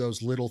to do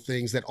those little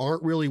things, that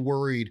aren't really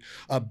worried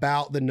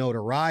about the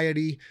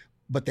notoriety,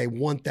 but they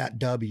want that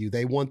W.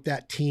 They want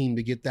that team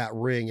to get that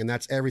ring, and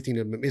that's everything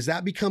to them. Is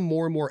that become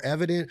more and more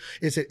evident?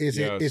 Is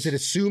it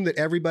assumed that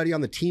everybody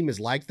on the team is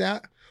like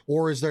that,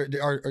 or is there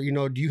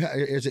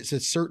is it a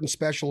certain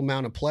special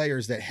amount of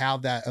players that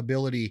have that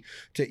ability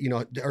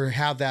to or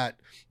have that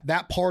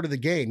part of the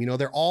game? You know,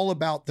 they're all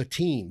about the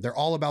team. They're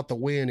all about the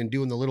win and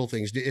doing the little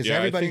things.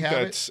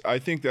 I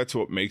think that's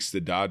what makes the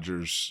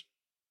Dodgers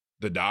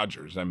the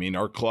Dodgers. I mean,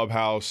 our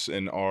clubhouse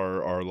and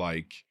our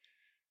like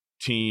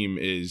team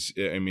is,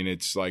 I mean,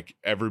 it's like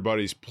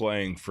everybody's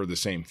playing for the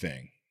same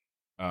thing.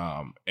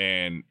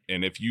 And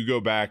if you go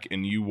back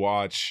and you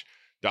watch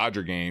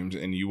Dodger games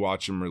and you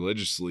watch them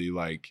religiously,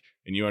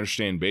 and you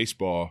understand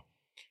baseball,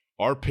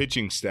 our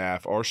pitching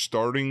staff, our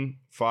starting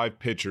 5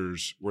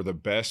 pitchers were the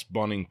best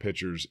bunting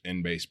pitchers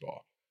in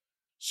baseball.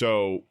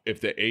 So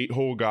if the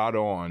 8-hole got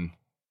on,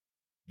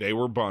 they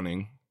were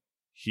bunting.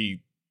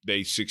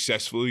 They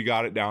successfully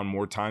got it down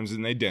more times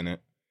than they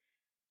didn't.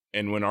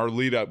 And when our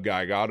lead up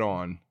guy got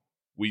on,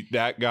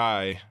 that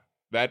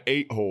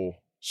 8-hole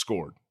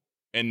scored.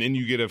 And then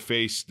you get to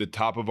face the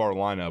top of our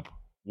lineup,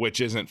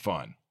 which isn't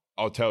fun.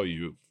 I'll tell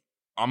you,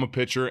 I'm a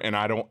pitcher and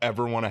I don't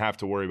ever want to have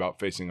to worry about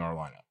facing our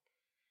lineup.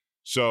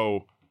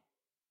 So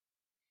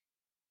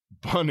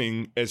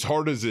bunting, as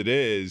hard as it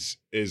is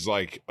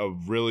like a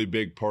really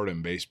big part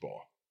in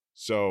baseball.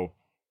 So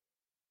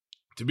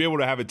to be able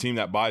to have a team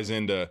that buys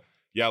into,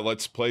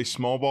 let's play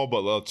small ball,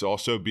 but let's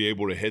also be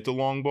able to hit the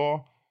long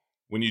ball.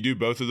 When you do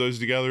both of those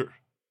together,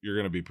 you're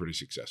going to be pretty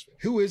successful.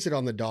 Who is it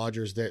on the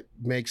Dodgers that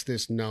makes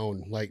this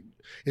known? Like,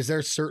 is there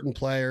a certain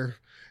player?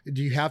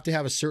 Do you have to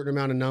have a certain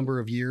amount of number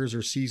of years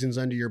or seasons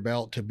under your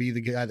belt to be the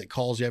guy that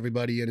calls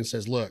everybody in and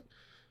says, look,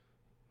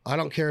 I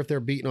don't care if they're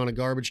beating on a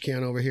garbage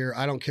can over here.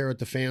 I don't care what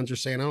the fans are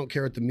saying. I don't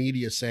care what the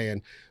media is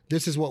saying.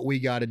 This is what we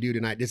got to do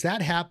tonight. Does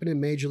that happen in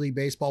Major League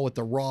Baseball with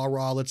the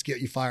raw, let's get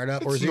you fired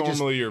up? Or is it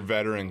normally your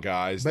veteran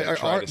guys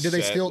that do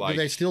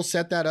they still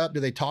set that up? Do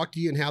they talk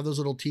to you and have those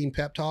little team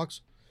pep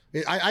talks?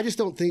 I just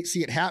don't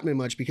see it happening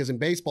much, because in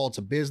baseball, it's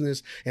a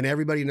business and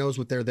everybody knows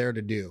what they're there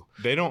to do.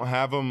 They don't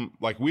have them.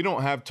 Like, we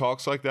don't have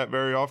talks like that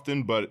very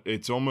often, but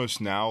it's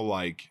almost now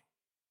like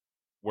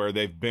where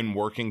they've been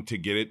working to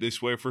get it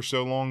this way for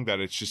so long that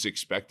it's just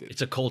expected.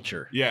 It's a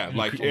culture. Yeah,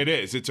 like it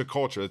is. It's a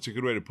culture. That's a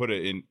good way to put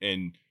it.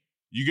 And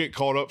you get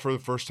called up for the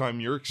first time,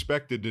 you're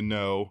expected to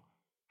know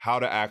how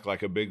to act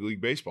like a big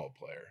league baseball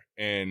player.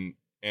 And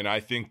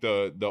I think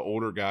the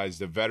older guys,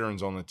 the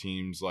veterans on the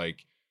teams,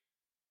 like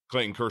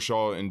Clayton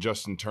Kershaw and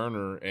Justin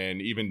Turner,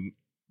 and even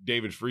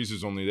David Freese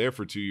is only there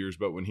for 2 years,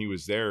 but when he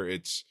was there,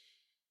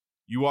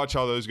 you watch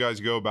how those guys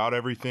go about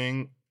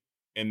everything,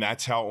 and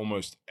that's how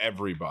almost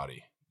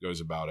everybody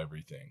goes about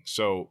everything.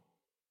 So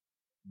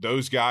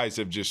those guys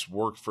have just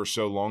worked for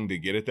so long to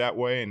get it that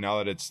way, and now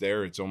that it's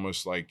there, it's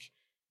almost like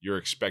you're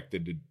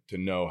expected to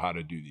know how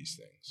to do these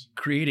things.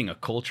 Creating a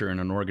culture in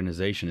an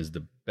organization is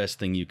the best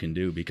thing you can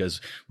do, because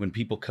when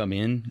they come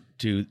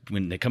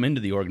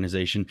into the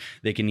organization,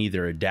 they can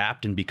either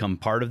adapt and become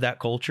part of that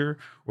culture,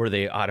 or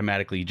they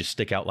automatically just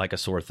stick out like a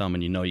sore thumb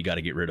and you got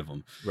to get rid of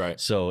them. Right.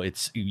 So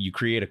you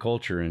create a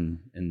culture,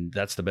 and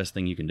that's the best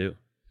thing you can do.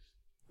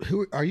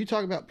 Who are you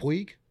talking about,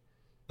 Puig?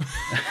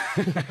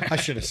 I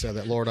should have said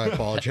that. Lord, I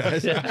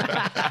apologize.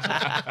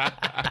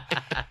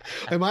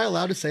 Am I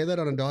allowed to say that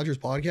on a Dodgers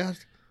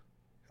podcast?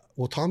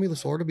 Will Tommy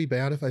Lasorda be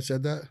bad if I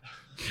said that?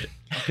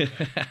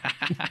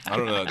 I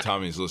don't know that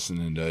Tommy's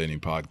listening to any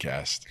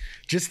podcast.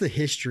 Just the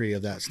history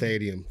of that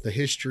stadium, the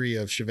history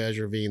of Chavez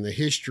Ravine, the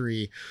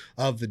history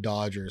of the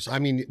Dodgers. I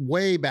mean,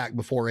 way back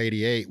before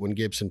 '88, when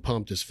Gibson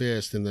pumped his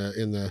fist in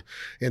the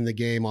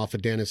game off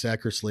of Dennis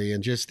Eckersley,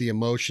 and just the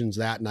emotions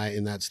that night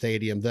in that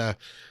stadium. The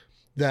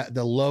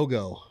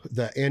logo,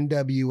 the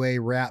NWA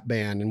rap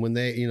band, and when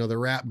they, the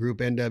rap group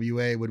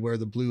NWA would wear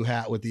the blue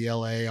hat with the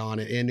LA on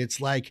it, and it's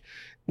like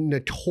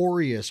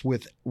notorious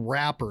with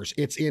rappers.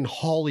 It's in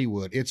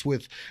Hollywood. It's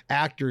with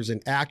actors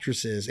and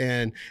actresses,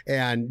 and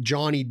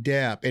Johnny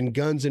Depp and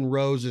Guns N'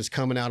 Roses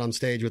coming out on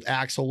stage with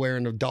Axl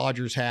wearing a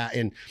Dodgers hat,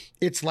 and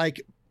it's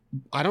like,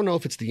 I don't know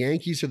if it's the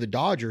Yankees or the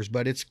Dodgers,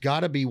 but it's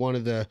got to be one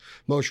of the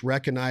most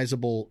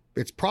recognizable.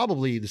 It's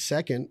probably the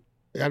second.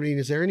 I mean,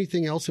 is there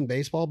anything else in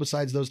baseball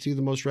besides those two,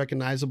 the most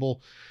recognizable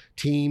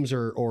teams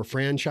or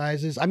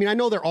franchises? I mean, I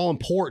know they're all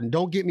important.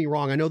 Don't get me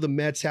wrong. I know the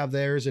Mets have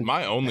theirs. And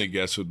my only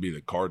guess would be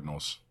the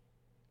Cardinals.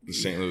 the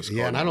St. Louis Cardinals.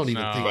 Yeah, and I don't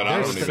even think. But I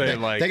don't say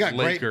even- like they got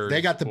Lakers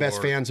They got the best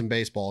or- fans in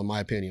baseball, in my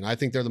opinion. I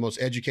think they're the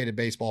most educated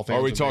baseball fans.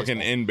 Are we in talking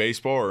baseball. in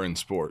baseball or in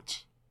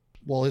sports?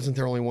 Well, isn't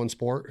there only one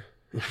sport?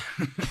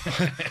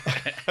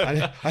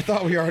 I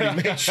thought we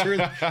already made sure.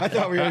 I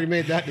thought we already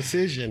made that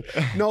decision.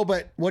 No,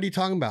 but what are you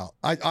talking about?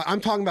 I'm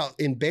talking about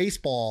in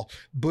baseball,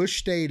 Busch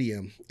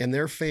Stadium and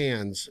their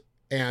fans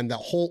and the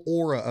whole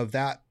aura of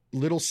that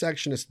little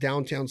section of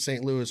downtown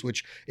St. Louis,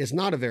 which is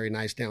not a very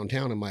nice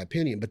downtown in my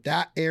opinion, but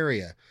that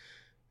area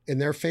and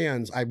their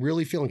fans, I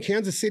really feel. And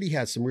Kansas City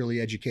has some really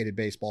educated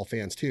baseball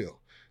fans too.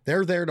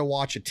 They're there to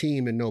watch a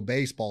team and know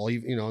baseball.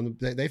 You know, and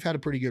they've had a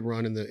pretty good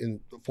run in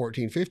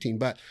 14, 15.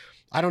 But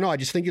I don't know. I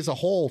just think as a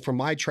whole, from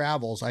my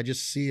travels, I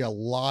just see a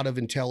lot of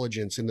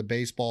intelligence in the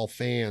baseball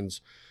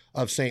fans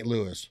of St.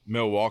 Louis.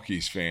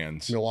 Milwaukee's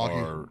fans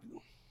are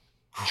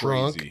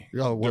Drunk. crazy.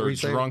 Oh, what were They're you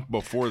saying? drunk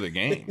before the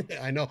game.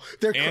 I know.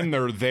 They're And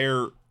they're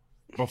there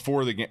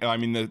before the game. I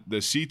mean,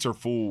 the seats are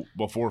full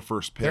before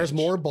first pitch. There's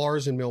more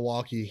bars in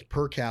Milwaukee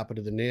per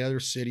capita than any other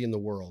city in the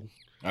world.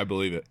 I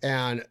believe it.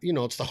 And, you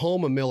know, it's the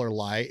home of Miller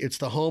Lite. It's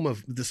the home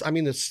of this. I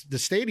mean, the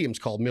stadium's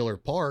called Miller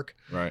Park.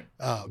 Right.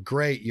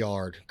 Great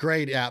yard,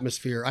 great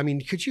atmosphere. I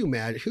mean, could you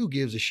imagine? Who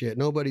gives a shit?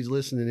 Nobody's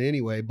listening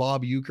anyway.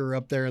 Bob Euchre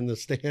up there in the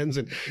stands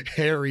and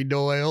Harry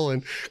Doyle.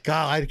 And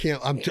God, I can't.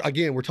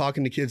 Again, we're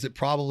talking to kids that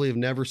probably have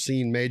never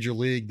seen Major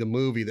League, the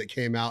movie that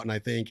came out in, I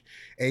think,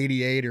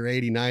 88 or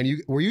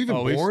 89. Were you even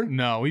born?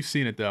 No, we've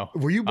seen it though.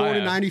 Were you born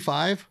in have.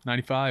 95?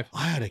 95.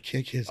 I had to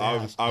kick his I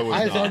ass. was I not.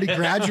 had already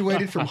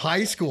graduated from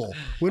high school.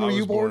 When I were was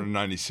you born born? in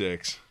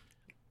 96.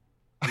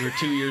 You were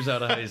 2 years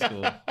out of high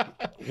school.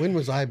 When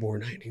was I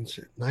born?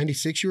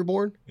 96 you were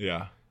born?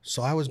 Yeah.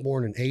 So I was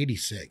born in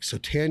 86. So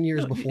 10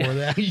 years before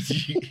that.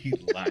 You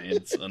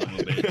lying son of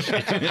a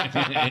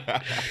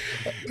bitch.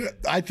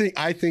 I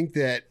think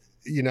that,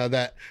 you know,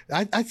 that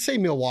I'd say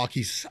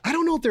Milwaukee's, I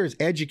don't know if they're as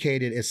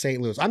educated as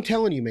St. Louis. I'm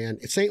telling you, man,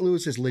 St.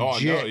 Louis is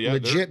legit, no, yeah,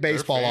 legit their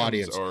baseball fans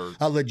audience, are-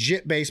 a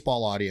legit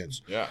baseball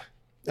audience. Yeah.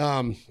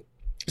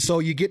 So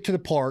you get to the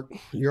park,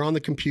 you're on the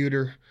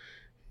computer,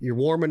 you're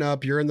warming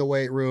up, you're in the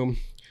weight room.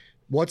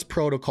 What's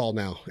protocol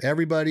now?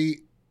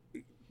 Everybody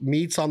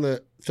meets on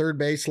the third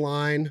base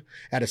line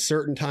at a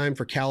certain time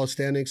for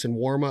calisthenics and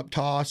warm-up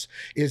toss.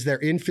 Is there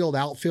infield,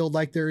 outfield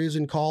like there is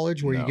in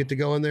college where you No. get to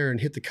go in there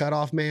and hit the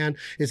cutoff man?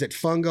 Is it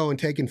fun going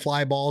taking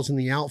fly balls in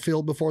the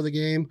outfield before the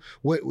game?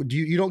 What do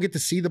you don't get to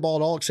see the ball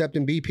at all except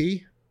in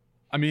BP?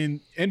 I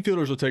mean,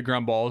 infielders will take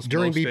ground balls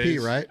During most BP,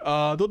 days. right?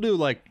 They'll do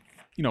like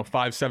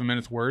 5-7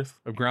 minutes worth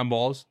of ground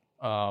balls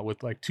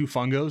with like 2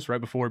 fungos right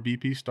before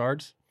BP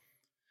starts.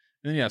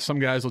 And then, yeah, some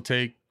guys will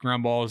take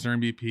ground balls during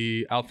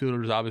BP.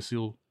 Outfielders obviously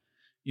will,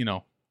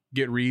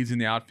 get reads in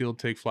the outfield,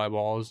 take fly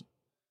balls.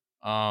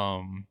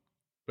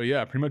 But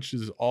yeah, pretty much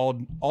is all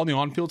the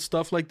on-field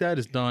stuff like that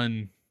is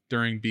done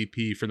during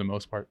BP for the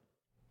most part.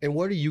 And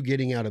what are you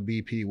getting out of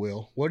BP,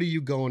 Will? What are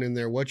you going in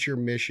there? What's your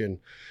mission?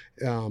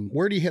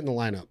 Where do you hit in the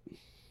lineup?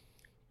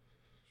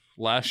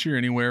 Last year,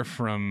 anywhere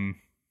from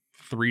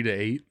 3 to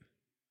 8,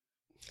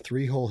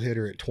 3-hole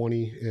hitter at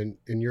 20.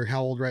 And you're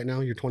how old right now?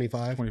 You're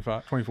 25?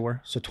 25,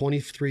 24. So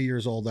 23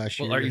 years old last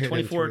year. Well, are You're you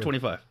hitting 24 or 3.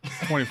 25?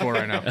 24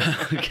 right now.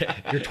 Okay.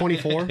 You're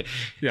 24?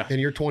 Yeah. And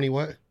you're 20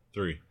 what?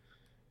 3.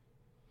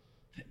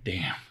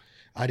 Damn.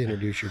 I'd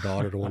introduce your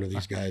daughter to one of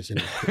these guys in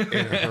a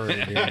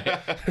hurry,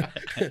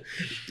 dude.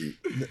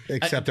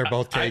 Except they're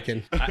both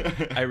taken.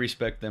 I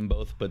respect them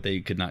both, but they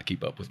could not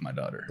keep up with my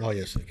daughter. Oh,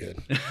 yes, they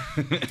could.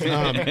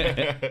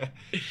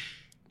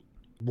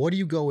 What do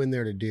you go in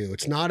there to do?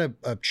 It's not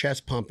a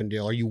chest pumping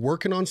deal. Are you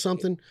working on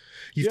something?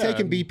 You've Yeah,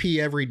 taken BP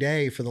every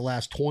day for the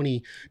last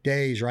 20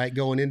 days, right?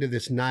 Going into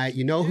this night.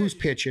 You know who's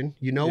pitching.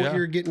 You know what Yeah.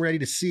 you're getting ready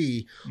to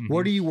see.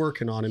 What are you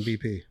working on in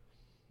BP?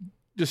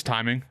 Just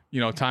timing,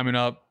 timing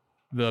up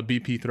the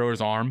BP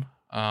thrower's arm.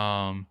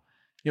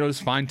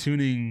 Just fine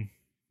tuning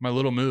my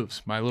little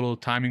moves, my little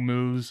timing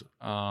moves.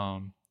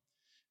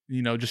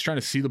 Just trying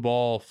to see the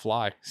ball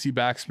fly, see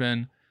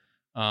backspin,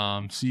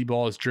 see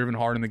ball is driven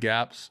hard in the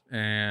gaps,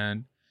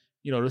 and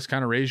just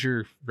kind of raise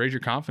your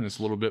confidence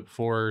a little bit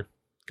before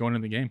going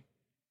into the game.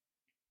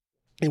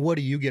 And what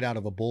do you get out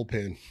of a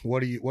bullpen?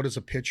 What is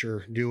a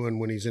pitcher doing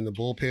when he's in the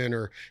bullpen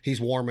or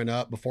he's warming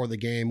up before the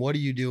game? What are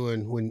you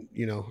doing when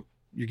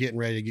you're getting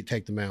ready to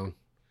take the mound?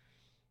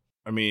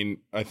 I mean,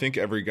 I think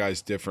every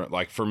guy's different.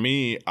 Like for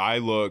me, I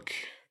look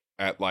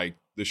at like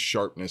the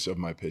sharpness of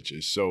my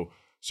pitches. So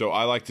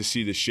I like to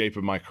see the shape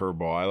of my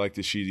curveball. I like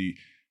to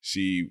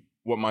see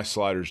what my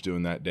slider's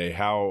doing that day.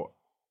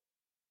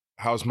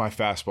 How's my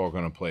fastball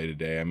going to play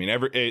today? I mean,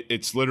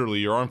 it's literally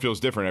your arm feels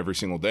different every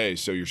single day.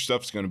 So your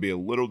stuff's going to be a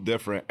little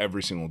different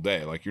every single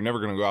day. Like you're never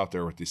going to go out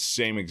there with the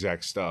same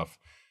exact stuff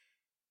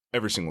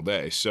every single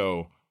day.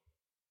 So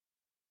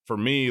for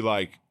me,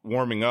 like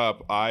warming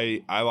up,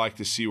 I like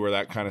to see where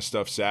that kind of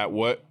stuff's at.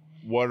 What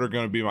are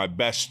going to be my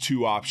best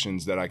 2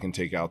 options that I can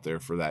take out there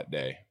for that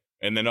day?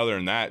 And then other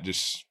than that,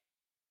 just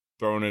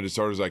throwing it as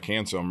hard as I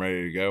can so I'm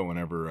ready to go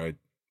whenever I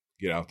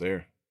get out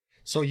there.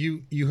 So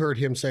you heard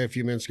him say a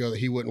few minutes ago that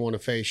he wouldn't want to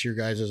face your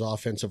guys'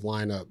 offensive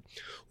lineup.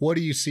 What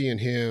do you see in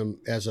him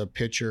as a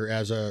pitcher,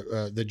 as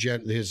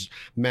his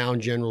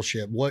mound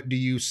generalship? What do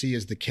you see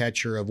as the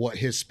catcher of what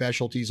his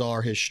specialties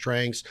are, his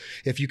strengths?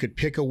 If you could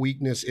pick a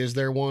weakness, is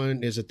there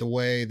one? Is it the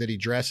way that he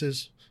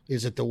dresses?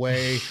 Is it the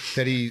way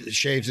that he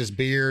shaves his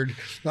beard?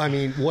 I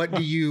mean, what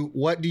do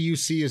you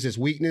see as his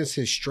weakness,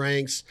 his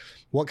strengths?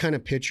 What kind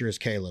of pitcher is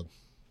Caleb?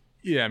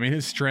 Yeah, I mean,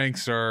 his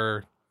strengths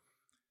are,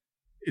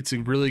 it's a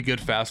really good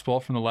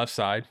fastball from the left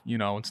side. You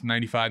know, it's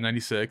 95,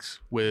 96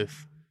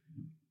 with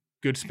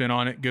good spin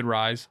on it, good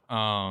rise.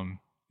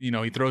 You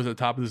know, he throws at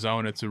the top of the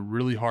zone. It's a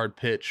really hard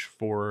pitch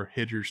for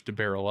hitters to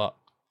barrel up.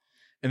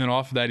 And then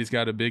off of that, he's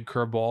got a big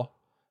curveball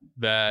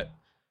that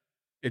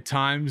at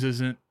times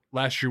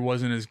last year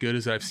wasn't as good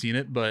as I've seen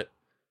it, but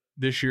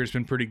this year it's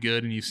been pretty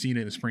good. And you've seen it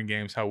in the spring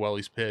games, how well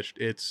he's pitched.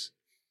 It's,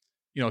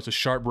 you know, it's a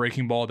sharp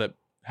breaking ball that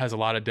has a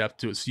lot of depth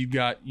to it. So you've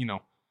got, you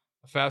know,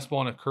 a fastball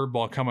and a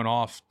curveball coming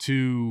off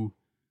two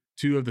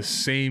of the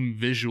same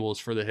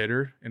visuals for the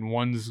hitter, and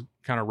one's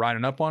kind of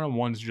riding up on him,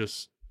 one's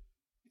just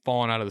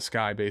falling out of the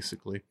sky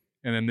basically.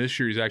 And then this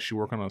year he's actually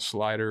working on a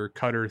slider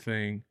cutter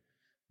thing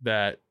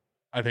that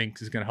I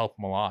think is going to help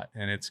him a lot,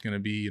 and it's going to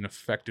be an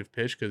effective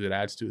pitch because it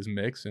adds to his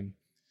mix. And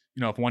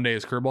you know, if one day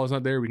his curveball is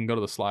not there, we can go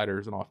to the slider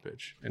as an off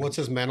pitch. And what's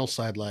his mental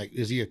side like?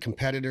 Is he a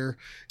competitor?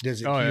 Do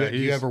yeah,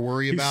 you ever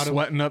worry about him? He's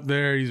sweating up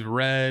there. He's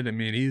red. I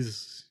mean,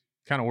 he's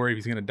kind of worried if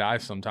he's going to die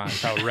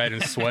sometimes, how red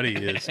and sweaty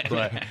he is.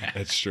 But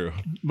that's true.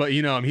 But,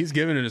 you know, he's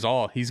giving it his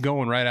all. He's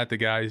going right at the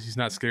guys. He's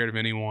not scared of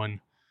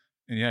anyone.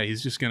 And, yeah,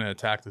 he's just going to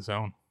attack the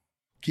zone.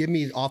 Give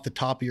me off the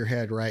top of your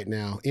head right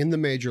now, in the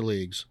major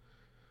leagues,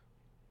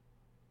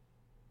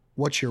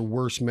 what's your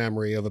worst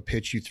memory of a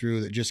pitch you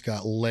threw that just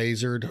got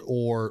lasered,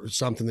 or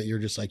something that you're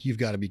just like, you've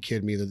got to be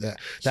kidding me that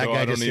so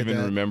guy I just don't hit even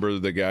that? remember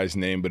the guy's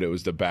name, but it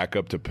was the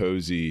backup to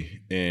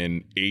Posey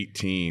in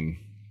 18.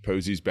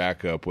 Posey's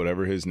backup,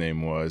 whatever his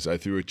name was. I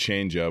threw a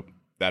changeup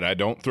that I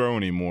don't throw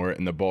anymore,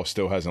 and the ball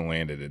still hasn't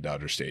landed at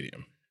Dodger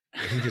Stadium.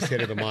 He just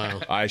hit it a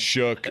mile. I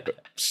shook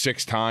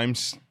 6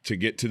 times to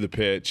get to the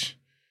pitch.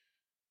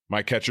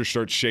 My catcher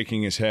starts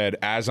shaking his head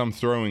as I'm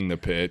throwing the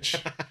pitch,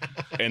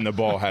 and the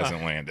ball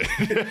hasn't landed.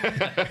 If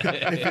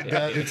it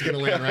does, it's going to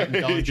land right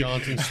in Don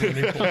Johnson's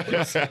swimming pool.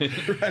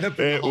 Right up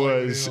in It the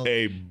was Hill.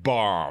 a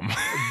bomb.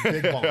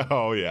 Big bomb.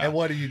 Oh, yeah. And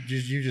what do you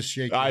just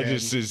shake your I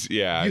head?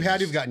 yeah. You had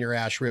to have gotten your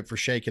ass ripped for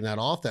shaking that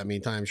off that many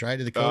times, right?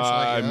 Did the coach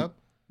light you up?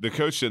 The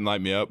coach didn't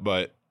light me up,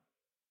 but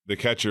the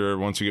catcher,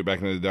 once we get back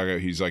into the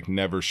dugout, he's like,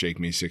 never shake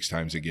me 6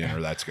 times again,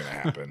 or that's going to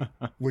happen.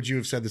 Would you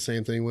have said the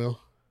same thing, Will?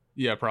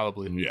 Yeah,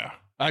 probably. Yeah.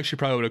 I actually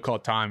probably would have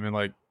called time and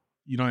like,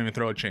 you don't even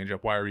throw a changeup.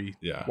 Why are we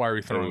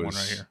throwing one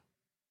right here?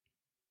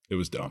 It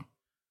was dumb.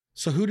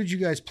 So who did you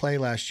guys play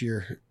last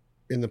year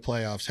in the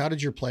playoffs? How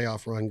did your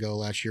playoff run go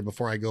last year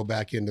before I go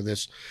back into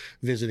this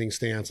visiting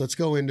stance? Let's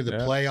go into the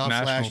playoffs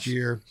Nationals. last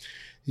year.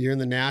 You're in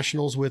the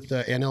Nationals with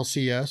the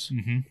NLCS.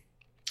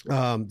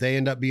 Mm-hmm. They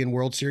end up being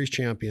World Series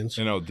champions.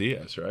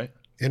 NLDS, right?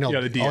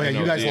 Yeah, the DS. Oh, yeah,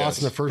 you guys NLDS. lost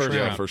in the first round.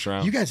 Yeah, first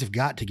round. You guys have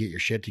got to get your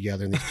shit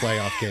together in these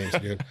playoff games,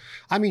 dude.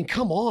 I mean,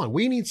 come on.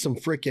 We need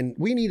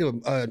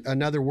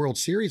another World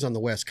Series on the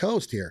West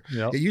Coast here.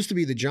 Yep. It used to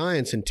be the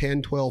Giants in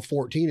 10, 12,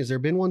 14. Has there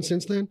been one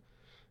since then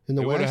in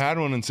the They would have West? had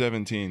one in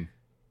 17.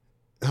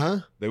 Huh?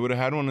 They would have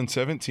had one in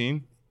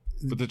 17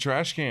 with the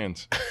trash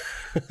cans.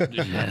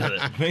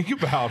 Think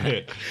about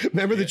it.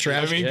 Remember the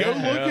trash? I mean, go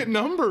look at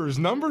numbers.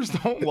 Numbers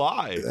don't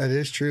lie. That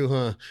is true,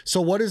 huh? So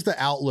what is the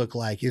outlook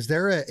like? Is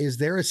there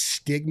a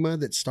stigma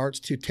that starts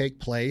to take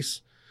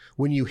place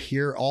when you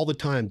hear all the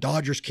time,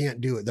 Dodgers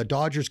can't do it. The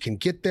Dodgers can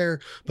get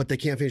there, but they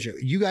can't finish it.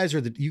 You guys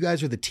are the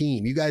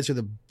team. You guys are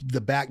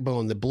the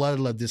backbone, the blood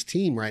of this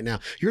team right now.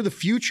 You're the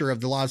future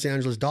of the Los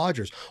Angeles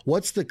Dodgers.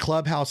 What's the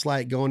clubhouse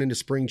like going into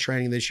spring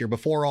training this year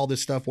before all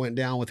this stuff went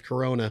down with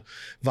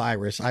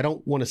coronavirus? I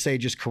don't want to say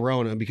just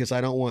Corona because I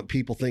don't want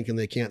people thinking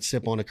they can't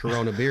sip on a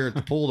Corona beer at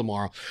the pool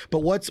tomorrow. But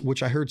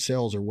which I heard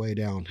sales are way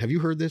down. Have you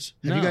heard this?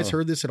 Have you guys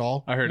heard this at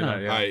all? I heard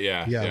about it.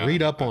 Yeah,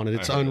 read up on it.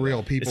 It's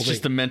unreal. People It's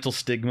just a mental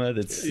stigma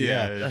that's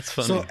that's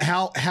funny. So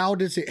how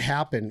does it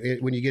happen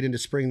when you get into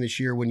spring this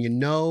year, when you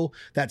know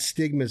that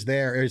stigma's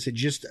there? Or is it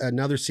just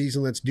another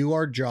season, let's do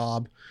our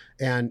job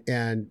and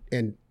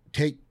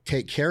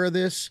take care of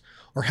this?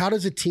 Or how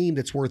does a team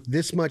that's worth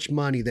this much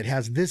money, that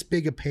has this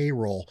big a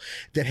payroll,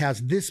 that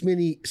has this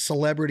many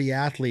celebrity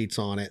athletes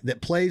on it,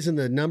 that plays in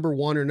the number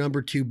 1 or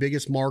number 2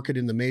 biggest market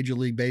in the Major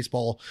League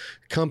Baseball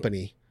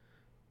company,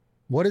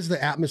 what is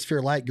the atmosphere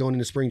like going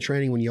into spring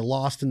training when you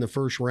lost in the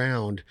first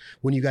round,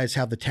 when you guys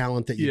have the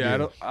talent that you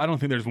do? I don't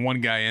think there's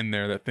one guy in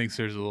there that thinks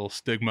there's a little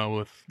stigma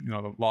with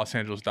the Los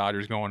Angeles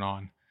Dodgers going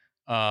on.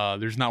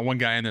 There's not one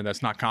guy in there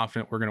that's not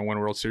confident we're going to win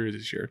a World Series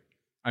this year.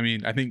 I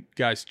mean, I think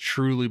guys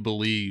truly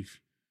believe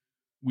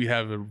we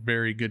have a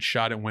very good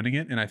shot at winning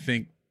it, and I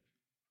think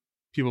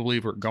people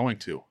believe we're going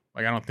to.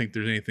 Like, I don't think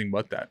there's anything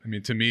but that. I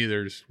mean, to me,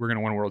 we're going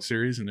to win a World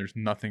Series, and there's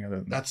nothing other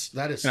than that.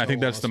 That is. And I think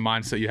that's the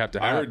mindset you have to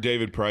have. I heard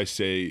David Price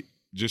say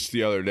just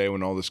the other day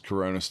when all this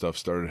Corona stuff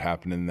started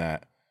happening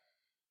that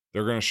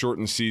they're going to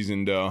shorten the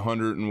season to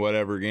 100 and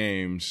whatever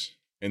games,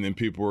 and then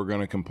people are going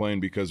to complain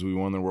because we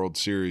won the World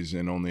Series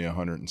in only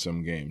 100 and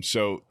some games.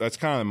 So that's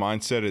kind of the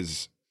mindset.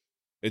 Is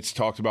it's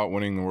talked about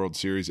winning the World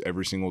Series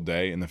every single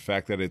day, and the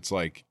fact that it's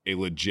like a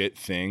legit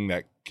thing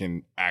that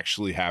can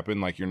actually happen.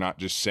 Like, you're not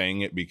just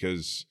saying it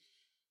because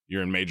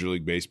you're in Major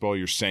League Baseball.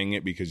 You're saying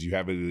it because you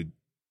have a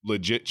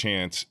legit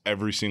chance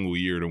every single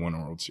year to win a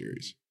World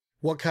Series.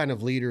 What kind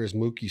of leader is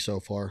Mookie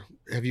so far?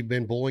 Have you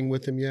been bowling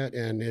with him yet?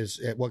 And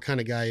what kind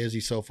of guy is he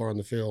so far on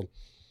the field?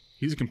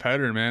 He's a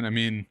competitor, man. I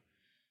mean,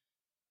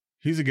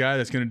 he's a guy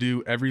that's going to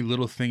do every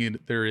little thing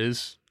there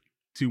is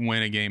to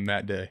win a game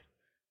that day.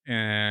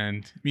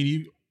 And I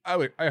mean,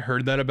 I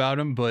heard that about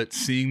him, but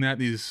seeing that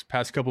these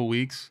past couple of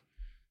weeks,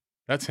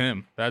 that's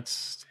him.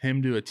 That's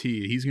him to a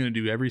T. He's going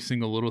to do every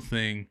single little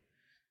thing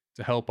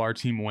to help our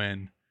team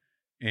win.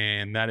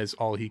 And that is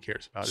all he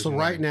cares about. So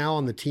right now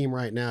on the team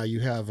right now, you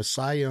have a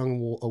Cy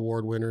Young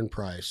Award winner in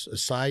Price, a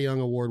Cy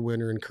Young Award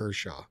winner in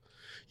Kershaw.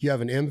 You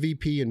have an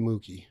MVP in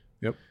Mookie.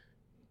 Yep.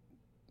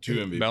 2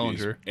 MVPs.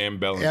 Bellinger. And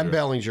Bellinger. And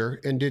Bellinger.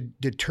 And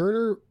did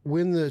Turner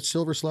win the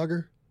Silver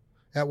Slugger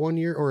at one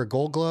year or a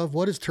Gold Glove?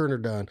 What has Turner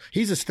done?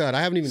 He's a stud.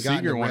 I haven't even gotten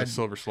Seager to won a red.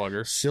 Silver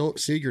Slugger.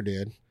 Seager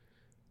did.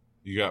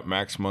 You got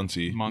Max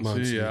Muncy.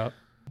 Muncy, yeah.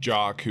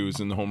 Jock, who was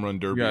in the home run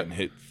derby got and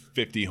hit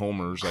 50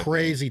 homers.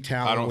 Crazy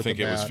talent. I don't with think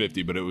the it was bat.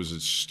 50, but it was a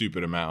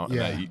stupid amount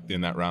Yeah.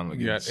 in that round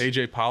You got against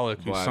AJ Pollock,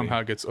 who Vladdy.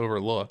 somehow gets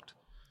overlooked.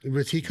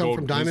 Does he come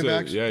Gold- from he's a-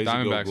 Diamondbacks? He's a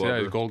Diamondbacks, Gold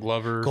Glover. Gold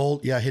Glover.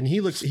 Gold, yeah, and he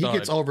Stud.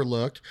 gets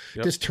overlooked.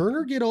 Yep. Does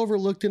Turner get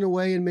overlooked in a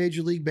way in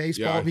Major League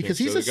Baseball? Yeah, I because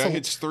think he's so. a The guy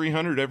hits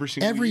 300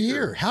 every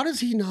year. How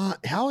is he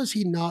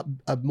not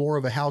a more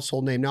of a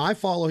household name? Now I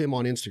follow him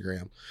on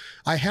Instagram.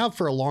 I have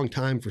for a long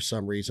time for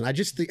some reason. I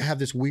just have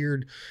this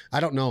weird.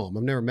 I don't know him.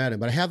 I've never met him,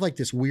 but I have like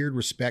this weird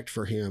respect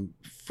for him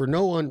for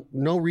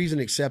no reason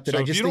except that So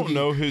I if just you think don't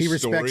know he his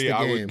respects story, the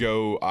I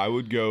game.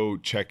 would go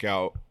check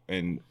out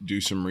and do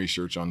some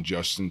research on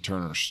Justin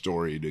Turner's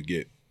story to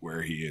get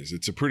where he is.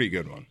 It's a pretty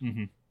good one.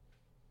 Mm-hmm.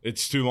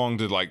 It's too long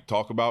to like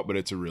talk about, but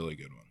it's a really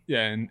good one.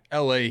 Yeah, in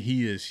LA,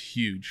 he is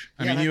huge.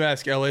 I Yeah, mean, you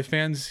ask LA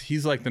fans,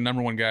 he's like the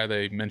number one guy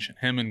they mention,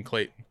 him and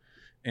Clayton.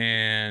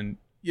 And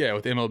yeah,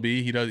 with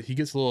MLB, he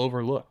gets a little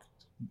overlooked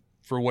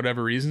for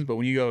whatever reasons. But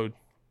when you go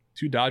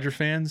to Dodger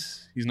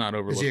fans, he's not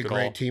overlooked Is he a at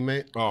great all.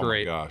 teammate? Oh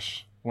Great. my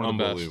gosh. One of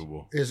the best.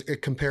 Unbelievable. Is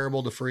it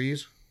comparable to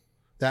Freeze?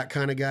 That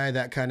kind of guy,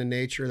 that kind of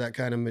nature, that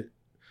kind of.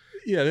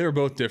 Yeah, they were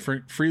both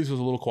different. Freeze was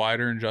a little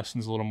quieter, and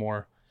Justin's a little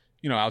more,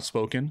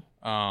 outspoken.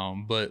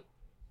 But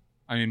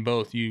I mean,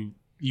 both you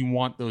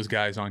want those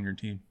guys on your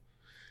team.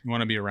 You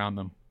want to be around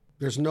them.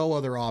 There's no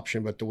other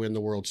option but to win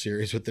the World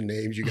Series with the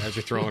names you guys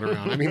are throwing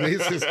around. I mean,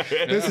 this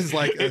is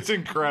like it's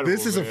incredible.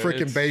 This is a man. freaking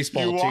It's-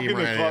 baseball you walk team in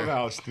the right here.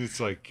 clubhouse and it's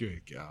like,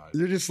 good God.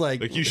 They're just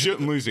like Like, you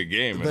shouldn't lose a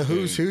game. the I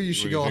who's think, who. You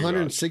should when go think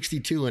about it.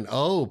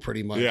 162-0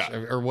 pretty much, Yeah.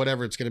 or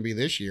whatever it's going to be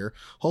this year.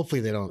 Hopefully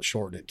they don't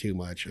shorten it too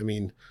much. I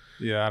mean,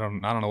 Yeah, I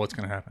don't know what's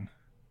gonna happen.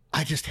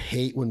 I just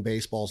hate when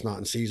baseball's not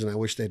in season. I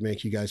wish they'd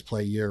make you guys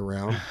play year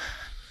round,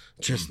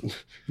 just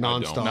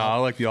nonstop. No, I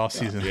like the off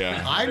season.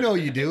 Yeah. I know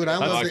you do, and I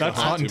love That's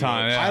that. hunting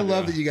time. Yeah. I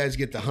love that you guys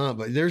get to hunt,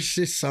 but there's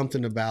just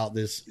something about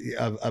this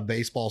a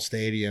baseball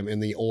stadium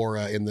and the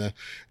aura and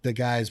the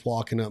guys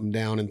walking up and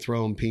down and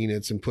throwing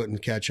peanuts and putting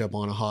ketchup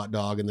on a hot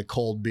dog and the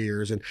cold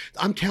beers. And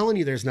I'm telling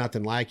you, there's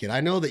nothing like it.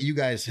 I know that you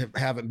guys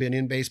haven't been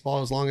in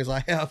baseball as long as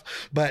I have,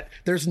 but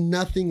there's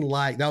nothing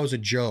like that. Was a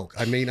joke.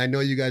 I mean, I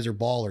know you guys are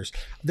ballers.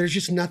 There's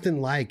just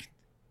nothing like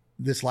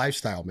this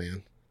lifestyle,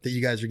 man, that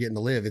you guys are getting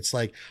to live. It's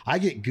like I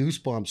get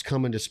goosebumps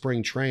coming to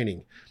spring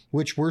training,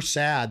 which we're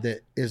sad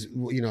that is,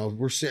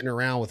 we're sitting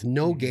around with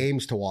no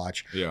games to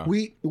watch. Yeah.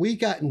 We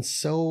gotten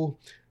so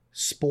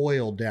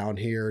spoiled down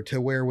here to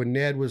where when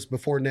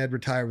before Ned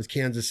retired with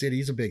Kansas City,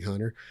 he's a big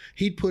hunter.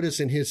 He'd put us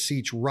in his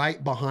seats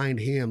right behind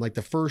him, like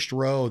the first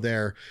row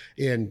there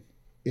in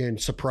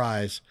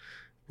Surprise.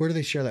 Where do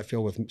they share that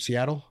field with?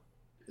 Seattle?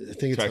 I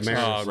think it's Texas. the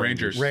Mariners.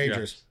 Rangers.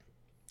 Rangers.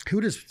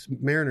 Who does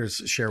Mariners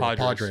share with?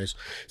 Padres. Padres.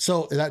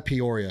 So that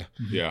Peoria.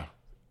 Yeah.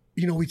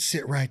 We'd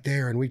sit right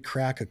there and we'd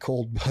crack a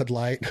cold Bud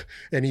Light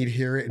and he'd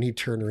hear it and he'd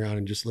turn around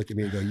and just look at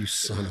me and go, "You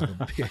son of a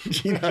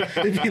bitch."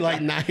 It'd be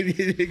like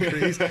 90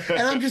 degrees. And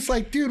I'm just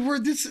like, dude, we're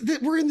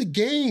in the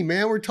game,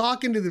 man. We're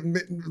talking to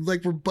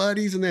like we're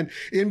buddies. And then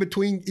in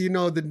between,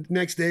 the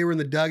next day we're in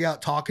the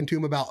dugout talking to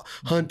him about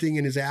hunting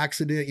and his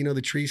accident,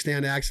 the tree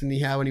stand accident he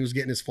had when he was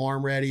getting his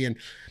farm ready. And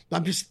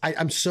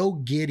I'm so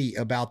giddy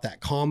about that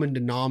common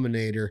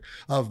denominator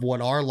of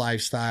what our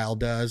lifestyle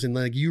does. And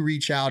like you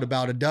reach out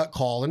about a duck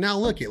call and now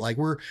look at like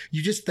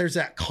there's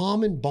that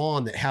common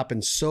bond that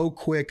happens so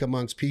quick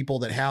amongst people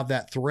that have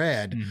that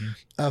thread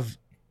of,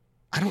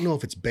 I don't know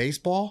if it's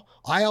baseball.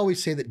 I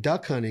always say that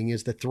duck hunting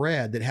is the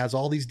thread that has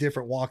all these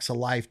different walks of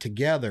life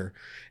together.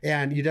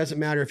 And it doesn't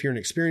matter if you're an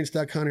experienced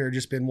duck hunter or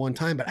just been one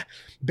time, but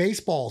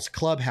baseball's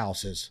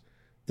clubhouses.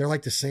 They're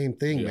like the same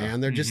thing, Yeah. man.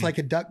 They're just like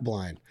a duck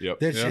blind. Yep.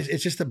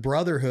 It's just a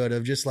brotherhood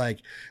of just like,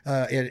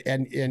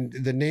 and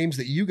the names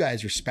that you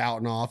guys are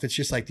spouting off. It's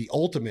just like the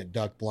ultimate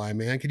duck blind,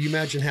 man. Could you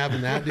imagine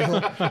having that deal?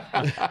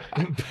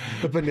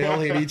 The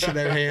Benelli in each of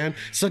their hand.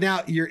 So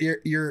now you're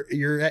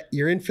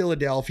in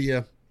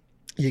Philadelphia.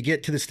 You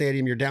get to the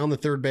stadium. You're down the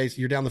third base.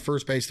 You're down the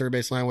first base, third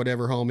base line,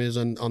 whatever home is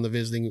on the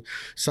visiting.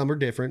 Some are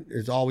different.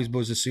 It's always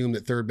was assumed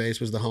that third base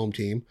was the home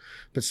team,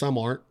 but some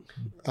aren't.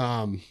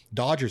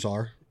 Dodgers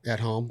are at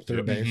home,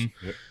 third base.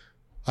 Mm-hmm. Yep.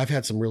 I've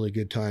had some really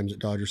good times at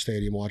Dodger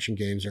Stadium watching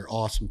games. They're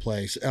awesome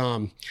place.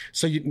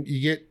 So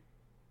you get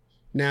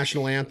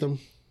national anthem.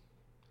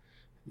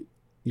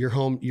 You're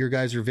home. Your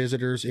guys are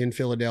visitors in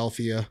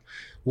Philadelphia.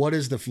 What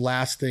is the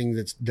last thing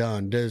that's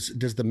done? Does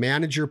the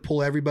manager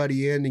pull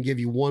everybody in and give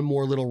you one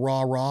more little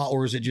rah,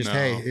 or is it just, No.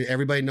 hey,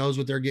 everybody knows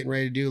what they're getting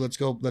ready to do? Let's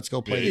go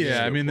play. Yeah,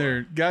 together. I mean,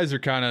 their guys are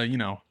kind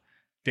of,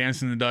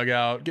 dancing in the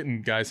dugout,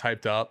 getting guys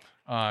hyped up.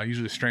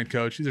 Usually strength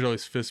coach. These are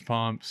always fist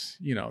pumps.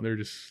 They're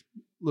just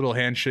little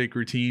handshake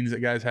routines that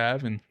guys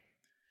have. And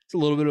it's a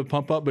little bit of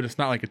pump up, but it's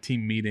not like a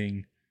team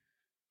meeting,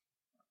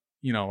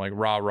 like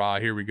rah,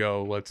 here we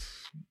go. Let's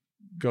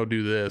go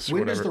do this.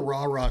 When whatever. does the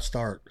rah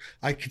start?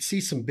 I could see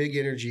some big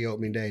energy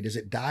opening day. Does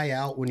it die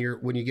out when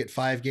you get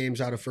 5 games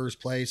out of first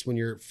place, when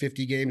you're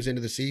 50 games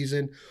into the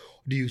season?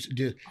 I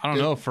don't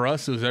know. For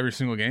us, it was every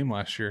single game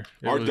last year.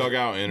 Our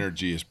dugout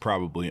energy is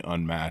probably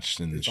unmatched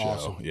in the It's show.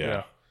 awesome.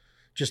 Yeah.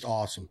 Just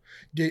awesome.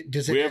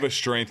 Does it? We have a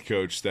strength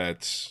coach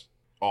that's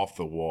off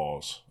the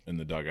walls in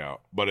the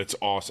dugout, but it's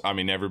awesome. I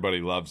mean, everybody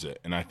loves it,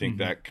 and I think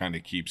that kind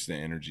of keeps the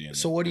energy in.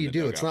 So what do in you the do?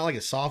 dugout. It's not like a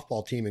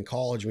softball team in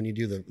college when you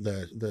do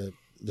the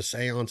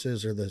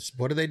seances or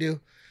what do they do?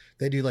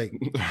 They do like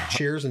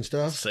cheers and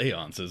stuff.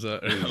 Seances.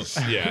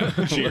 Yeah,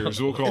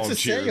 cheers. We'll call It's them a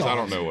cheers. seance. I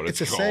don't know what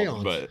it's a called,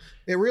 seance. but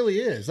It really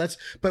is.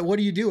 But what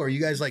do you do? Are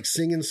you guys like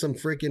singing some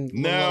freaking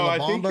no, La I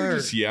think Bamba you're or-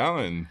 just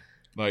yelling.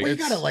 Like Well, you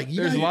gotta like.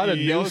 There's a lot of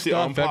you yell new at the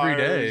stuff every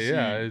day. umpires,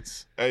 Yeah, you-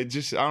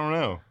 it's I don't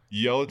know.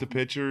 You yell at the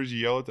pitchers. You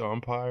yell at the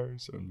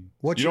umpires. And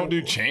What's you your- don't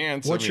do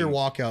chants. What's your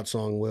walkout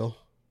song, Will?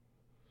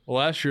 well.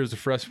 Last year was the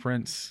Fresh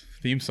Prince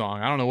theme song.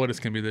 I don't know what it's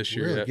gonna be this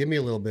year Really? yet. Give me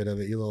a little bit of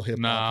it, you little hip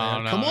No,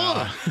 hop. no, Come no.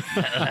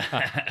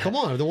 on, come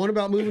on. The one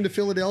about moving to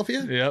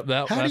Philadelphia. Yep.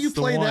 How do that's you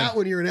the play one. that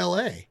when you're in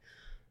LA?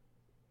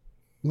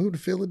 Move to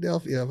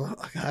Philadelphia.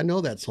 I know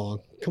that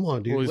song. Come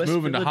on, dude. Well, he's West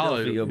moving to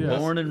Philadelphia, Hollywood. Yeah.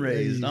 born and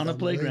raised on a On the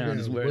playground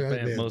is where I I've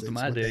spent been. most of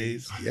my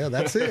days. Yeah,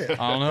 that's it.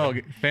 I don't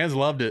know. Fans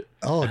loved it.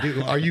 Oh,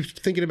 dude, are you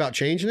thinking about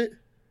changing it?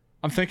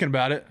 I'm thinking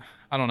about it.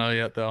 I don't know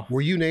yet though.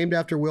 Were you named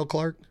after Will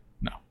Clark?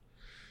 No.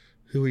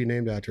 Who were you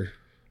named after?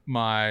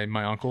 My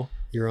uncle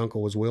Your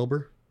uncle was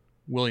Wilbur?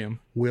 William.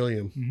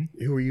 William.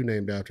 Mm-hmm. Who were you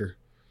named after?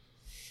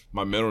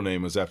 My middle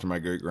name was after my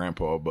great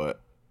grandpa,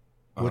 but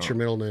What's your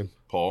middle name?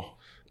 Paul.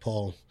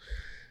 Paul.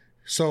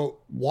 So,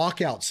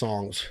 walkout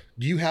songs.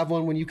 Do you have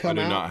one when you I come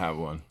do out? not have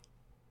one.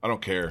 I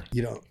don't care.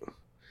 You don't.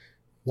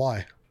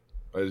 Why?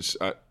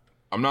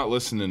 I'm not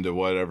listening to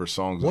whatever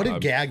songs. What did I'm-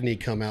 Gagne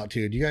come out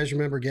to? Do you guys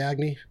remember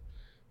Gagne?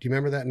 Do you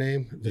remember that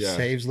name? The Yeah.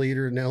 Saves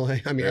leader in LA?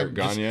 I mean, Eric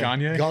just- Gagne?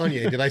 Gagne.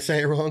 Gagne. Did I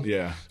say it wrong?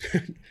 Yeah,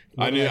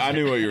 I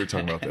knew what you were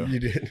talking about though. You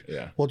did.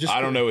 Yeah. Well, just I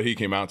don't know what he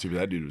came out to, but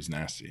that dude was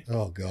nasty.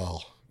 Oh,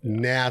 God.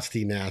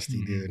 Nasty,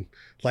 dude.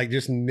 Like,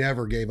 just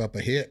never gave up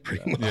a hit,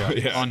 pretty much. Yeah.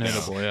 Yeah.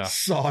 Unhittable. Yeah.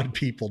 Sawed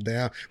people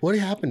down. What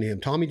happened to him?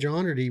 Tommy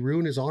John, or did he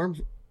ruin his arm?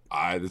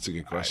 That's a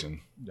good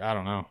question. I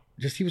don't know.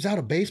 Just he was out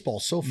of baseball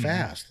so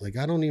fast. Like,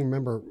 I don't even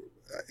remember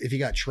if he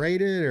got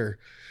traded or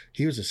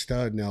he was a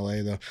stud in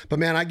LA though. But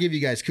man, I give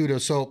you guys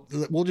kudos. So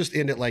we'll just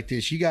end it like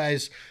this. You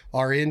guys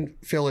are in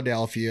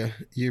Philadelphia.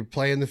 You're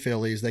playing the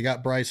Phillies. They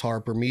got Bryce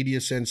Harper,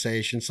 media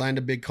sensation, signed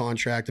a big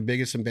contract, the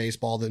biggest in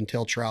baseball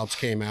until Trout's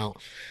came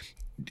out.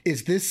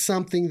 Is this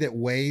something that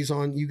weighs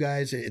on you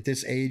guys at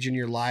this age in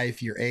your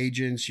life? Your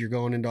agents, you're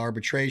going into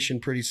arbitration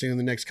pretty soon,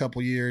 the next couple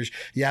of years.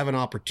 You have an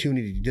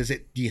opportunity. Do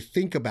you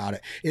think about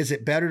it? Is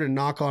it better to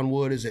knock on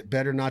wood? Is it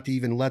better not to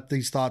even let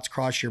these thoughts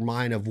cross your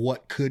mind of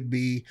what could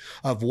be,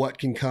 of what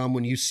can come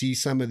when you see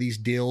some of these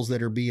deals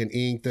that are being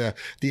inked? The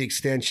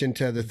extension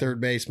to the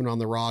third baseman on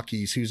the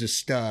Rockies, who's a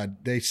stud.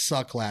 They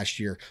suck last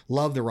year.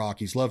 Love the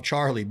Rockies. Love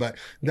Charlie. But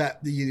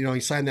that, he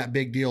signed that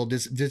big deal.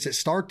 Does it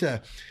start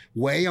to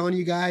weigh on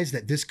you guys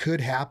that this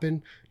could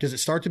happen? Does it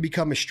start to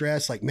become a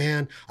stress? Like,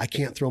 man, I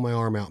can't throw my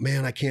arm out.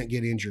 Man, I can't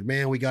get injured.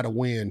 Man, we got to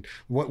win.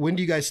 When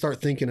do you guys start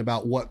thinking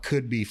about what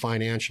could be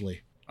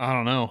financially? I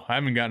don't know. I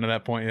haven't gotten to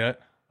that point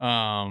yet.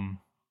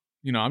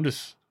 I'm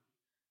just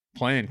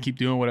playing, keep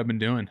doing what I've been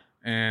doing,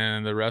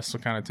 and the rest will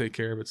kind of take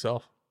care of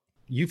itself.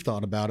 You've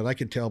thought about it. I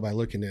could tell by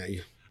looking at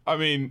you. I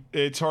mean,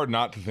 it's hard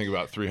not to think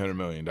about $300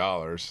 million.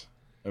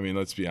 I mean,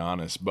 let's be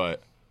honest.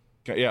 But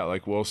yeah,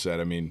 like Will said,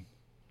 I mean,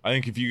 I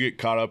think if you get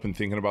caught up in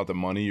thinking about the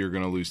money, you're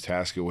going to lose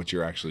task of what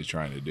you're actually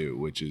trying to do,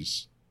 which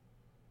is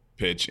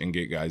pitch and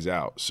get guys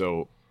out.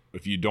 So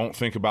if you don't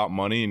think about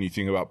money and you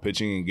think about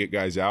pitching and get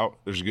guys out,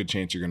 there's a good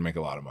chance you're going to make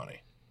a lot of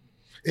money.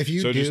 If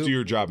you So do, just do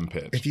your job and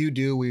pitch. if you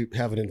do, we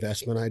have an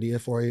investment idea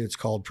for you. It's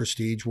called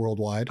Prestige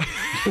Worldwide.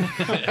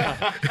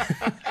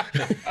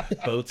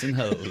 Boats and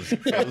hoes.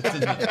 Boats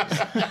and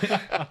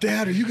hoes.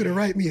 Dad, are you going to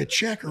write me a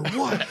check or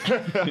what?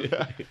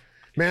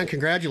 Man,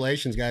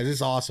 congratulations, guys. This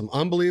is awesome.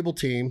 Unbelievable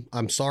team.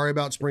 I'm sorry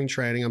about spring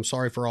training. I'm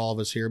sorry for all of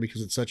us here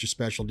because it's such a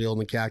special deal in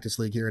the Cactus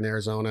League here in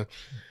Arizona.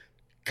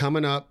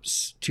 Coming up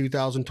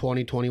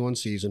 2020-21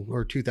 season,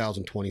 or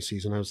 2020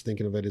 season. I was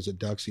thinking of it as a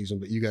duck season,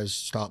 but you guys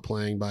stopped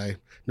playing by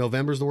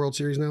November's the World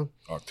Series now?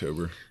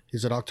 October.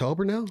 Is it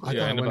October now? I thought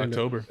End it of went into-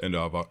 October. End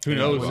of Who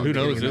knows? Who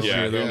knows this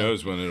Yeah, year, who though?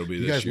 knows when it'll be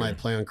You this guys year. might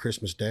play on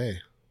Christmas Day.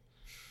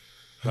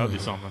 That would be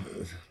something.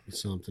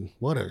 Something.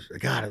 What a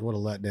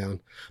letdown.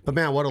 But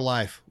man, what a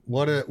life.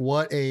 What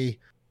a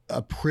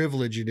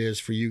privilege it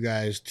is for you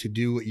guys to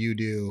do what you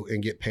do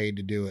and get paid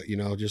to do it. You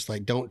know, just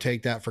like, don't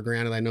take that for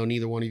granted. I know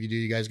neither one of you do.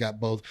 You guys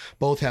got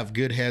both have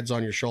good heads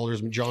on your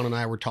shoulders. John and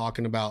I were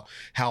talking about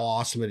how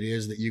awesome it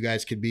is that you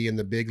guys could be in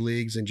the big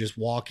leagues and just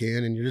walk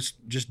in and you're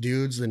just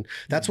dudes. And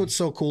that's what's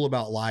so cool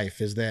about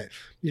life is that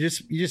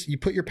you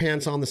put your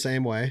pants on the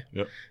same way.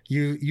 Yep.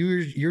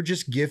 You're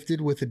just gifted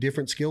with a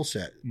different skill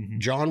set. Mhm.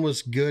 John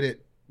was good at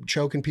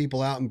choking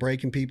people out and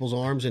breaking people's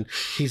arms, and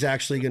he's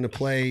actually going to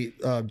play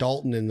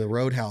Dalton in the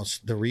Roadhouse,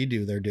 the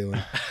redo they're doing.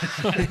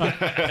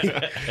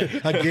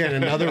 Again,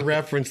 another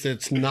reference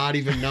that's not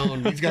even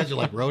known. These guys are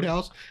like,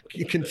 Roadhouse?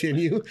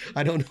 Continue.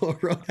 I don't know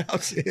what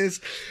Roadhouse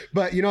is,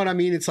 but you know what I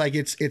mean? It's like,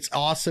 it's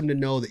awesome to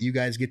know that you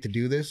guys get to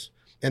do this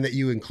and that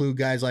you include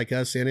guys like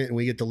us in it, and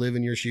we get to live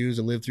in your shoes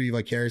and live through you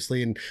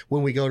vicariously. And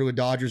when we go to a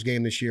Dodgers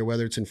game this year,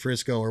 whether it's in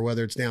Frisco or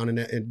whether it's down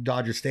in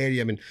Dodger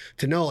Stadium, and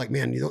to know, like,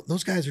 man,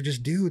 those guys are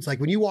just dudes. Like,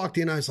 when you walked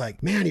in, I was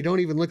like, man, he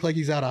don't even look like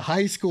he's out of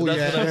high school That's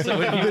yet. what I said.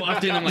 When you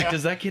walked in, I'm like,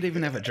 does that kid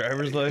even have a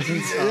driver's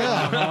license?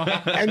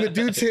 Yeah. And the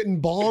dude's hitting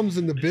bombs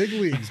in the big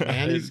leagues,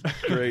 man. He's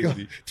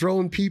crazy.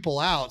 throwing people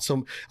out.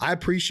 So I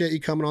appreciate you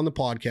coming on the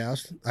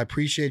podcast. I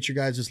appreciate your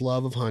guys'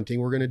 love of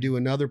hunting. We're going to do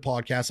another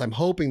podcast. I'm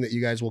hoping that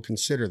you guys will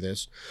consider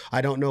this.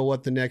 I don't know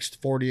what the next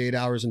 48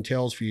 hours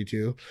entails for you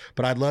two,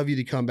 but I'd love you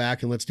to come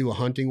back and let's do a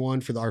hunting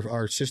one for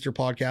our sister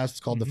podcast. It's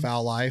called The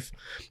Foul Life,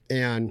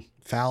 and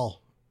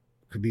foul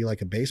could be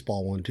like a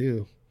baseball one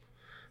too.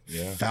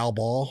 Yeah. Foul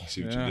ball. I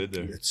see what Yeah. you did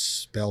there. It's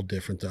spelled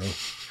different though.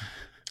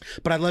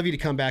 But I'd love you to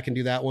come back and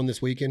do that one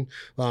this weekend.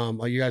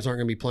 You guys aren't going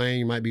to be playing.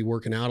 You might be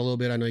working out a little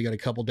bit. I know you got a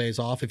couple days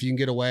off. If you can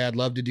get away, I'd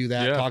love to do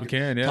that. Yeah, talk, if we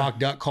can, yeah. talk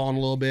duck calling a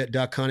little bit,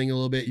 duck hunting a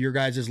little bit. Your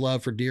guys'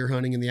 love for deer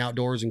hunting in the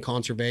outdoors and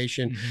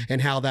conservation,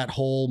 and how that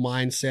whole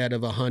mindset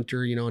of a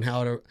hunter, you know, and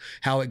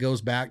how it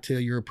goes back to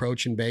your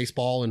approach in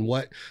baseball and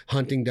what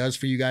hunting does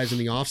for you guys in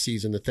the off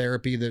season. The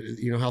therapy that,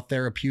 you know, how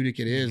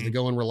therapeutic it is to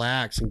go and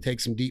relax and take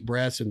some deep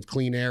breaths and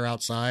clean air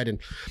outside, and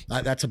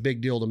that's a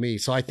big deal to me.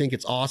 So I think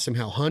it's awesome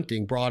how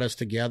hunting brought us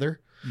together.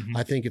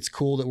 I think it's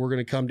cool that we're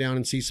going to come down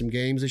and see some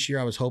games this year.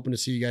 I was hoping to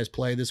see you guys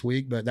play this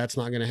week, but that's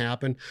not going to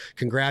happen.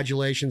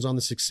 Congratulations on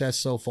the success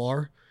so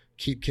far.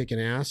 Keep kicking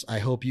ass. I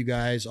hope you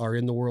guys are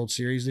in the World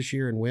Series this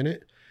year and win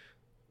it.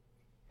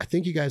 I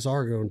think you guys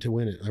are going to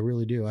win it. I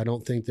really do. I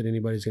don't think that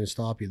anybody's going to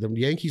stop you. The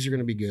Yankees are going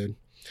to be good.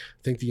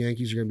 I think the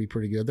Yankees are going to be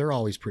pretty good. They're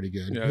always pretty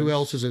good. Yeah, Who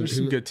else is in? There's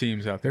some good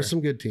teams out there. There's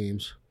some good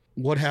teams.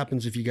 What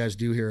happens if you guys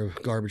do hear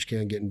a garbage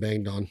can getting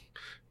banged on?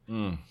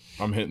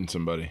 I'm hitting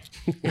somebody.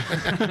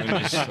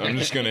 I'm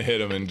just going to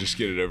hit him and just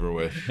get it over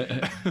with.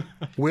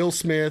 Will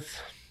Smith,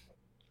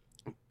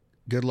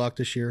 good luck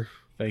this year.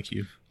 Thank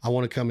you. I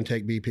want to come and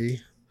take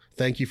BP.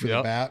 Thank you for the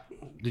Yep. bat.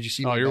 Did you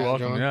see Oh, my you're bat,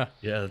 welcome. John? Yeah.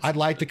 Yeah. I'd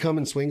like to come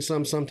and swing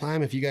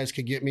sometime. If you guys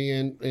could get me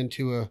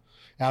into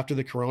after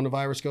the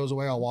coronavirus goes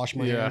away, I'll wash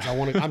my Yeah.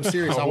 hands. I'm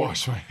serious. I'll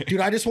wash my hands. Dude,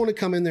 I just want to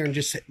come in there and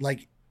just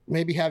like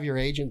maybe have your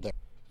agent there.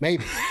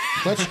 Maybe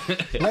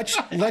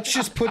let's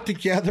just put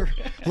together.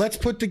 Let's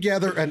put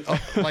together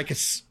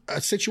a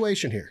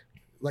situation here,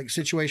 like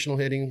situational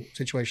hitting,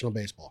 situational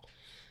baseball.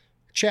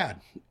 Chad,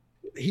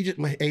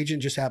 my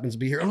agent just happens to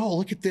be here. Oh,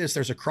 look at this.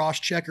 There's a cross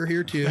checker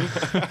here too.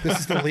 This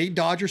is the lead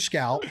Dodger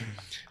scout.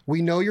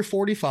 We know you're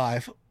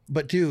 45,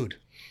 but dude,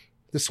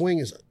 the swing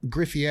is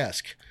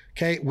Griffey-esque.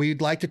 Okay,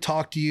 we'd like to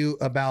talk to you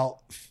about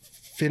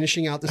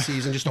finishing out the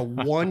season, just a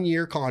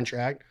 1-year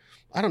contract.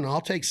 I don't know.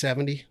 I'll take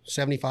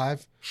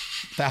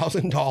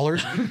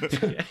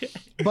 $75,000.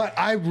 But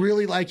I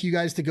really like you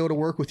guys to go to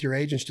work with your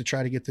agents to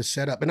try to get this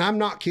set up. And I'm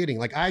not kidding.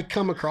 Like, I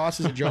come across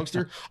as a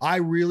jokester. I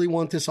really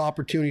want this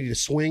opportunity to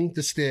swing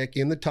the stick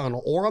in the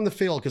tunnel or on the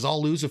field, because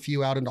I'll lose a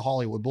few out into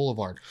Hollywood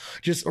Boulevard,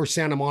 or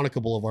Santa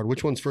Monica Boulevard.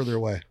 Which one's further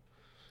away?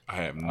 I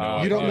have no You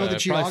idea. don't know the probably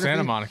geography?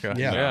 Santa Monica.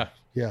 Yeah. Yeah.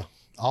 Yeah.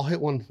 I'll hit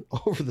one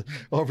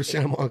over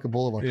Santa Monica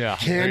Boulevard. Yeah,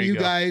 Can there you you go.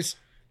 guys,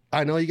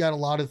 I know you got a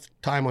lot of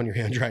time on your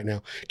hands right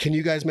now. Can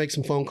you guys make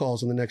some phone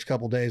calls in the next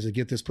couple days to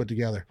get this put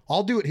together?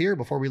 I'll do it here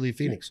before we leave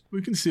Phoenix.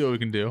 We can see what we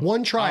can do. One I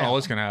don't tryout. know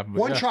what's going to happen. but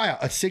One yeah.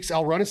 tryout.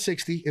 I'll run a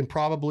 60 in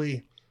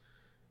probably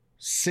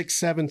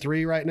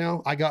 6.73 right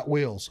now. I got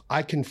wheels.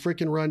 I can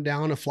freaking run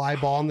down a fly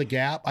ball in the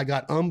gap. I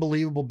got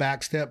unbelievable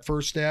back step,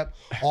 first step,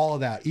 all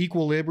of that.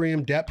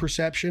 Equilibrium, depth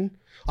perception.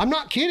 I'm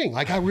not kidding.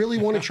 Like, I really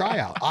want to try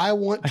out. I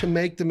want to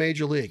make the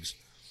major leagues.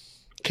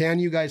 Can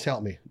you guys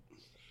help me?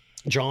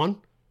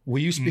 John,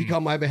 will you speak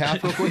on my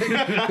behalf real quick?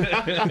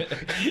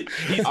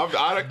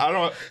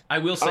 I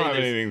will say don't have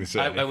this. anything to say.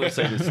 I will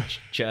say this.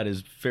 Chad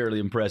is fairly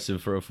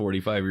impressive for a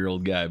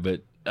 45-year-old guy,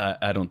 but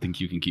I don't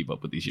think you can keep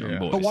up with these young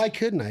boys. But why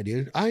couldn't I,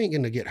 dude? I ain't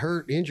going to get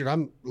hurt, injured.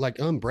 I'm like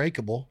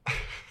unbreakable.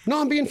 No,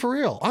 I'm being for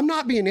real. I'm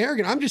not being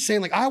arrogant. I'm just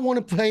saying, like, I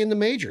want to play in the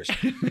majors.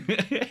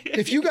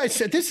 If you guys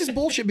said, this is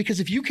bullshit, because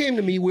if you came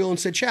to me, Will, and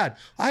said, Chad,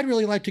 I'd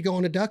really like to go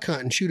on a duck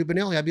hunt and shoot a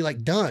Benelli, I'd be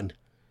like, done.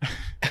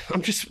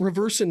 I'm just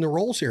reversing the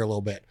roles here a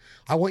little bit.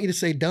 I want you to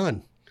say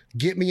done.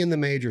 Get me in the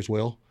majors,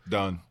 Will.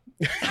 Done.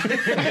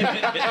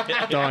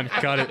 Done.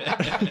 Got it.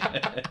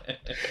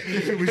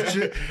 If it was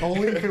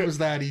only if it was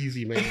that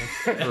easy, man.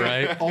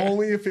 Right.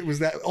 Only if it was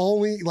that.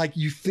 Only like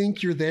you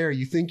think you're there.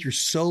 You think you're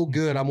so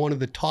good. I'm one of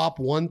the top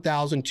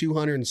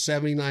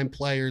 1,279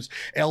 players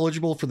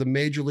eligible for the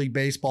Major League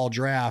Baseball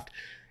draft,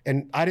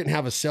 and I didn't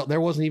have a cell.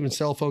 There wasn't even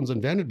cell phones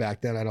invented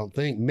back then. I don't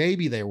think.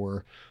 Maybe they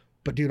were.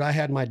 But dude, I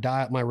had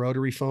my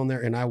rotary phone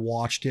there, and I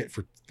watched it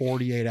for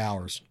 48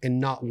 hours, and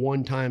not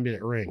one time did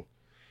it ring.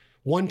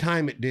 One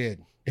time it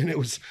did, and it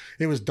was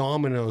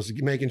Domino's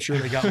making sure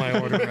they got my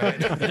order right.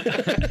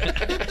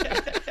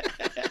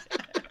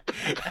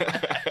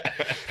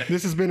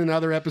 This has been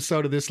another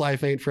episode of This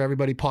Life Ain't For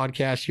Everybody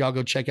podcast. Y'all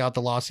go check out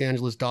the Los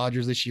Angeles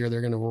Dodgers this year.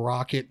 They're going to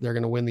rock it. They're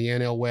going to win the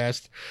NL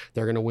West.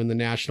 They're going to win the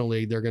National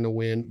League. They're going to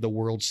win the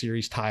World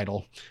Series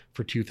title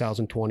for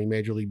 2020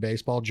 Major League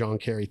Baseball. John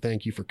Kerry,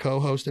 thank you for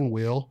co-hosting.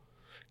 Will,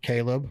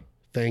 Caleb,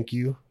 thank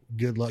you.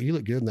 Good luck. You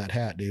look good in that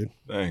hat, dude.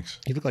 Thanks.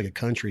 You look like a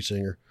country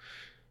singer.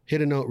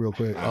 Hit a note real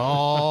quick.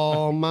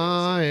 All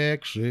my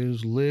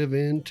exes live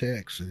in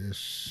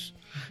Texas.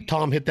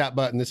 Tom, hit that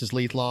button. This is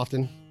Leith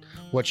Lofton.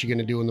 What you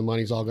gonna do when the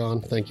money's all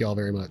gone? Thank you all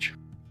very much.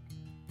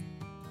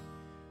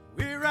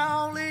 We're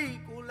all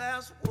equal,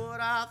 that's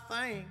what I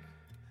think.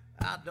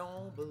 I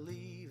don't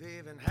believe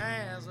heaven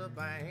has a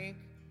bank.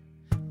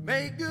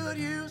 Make good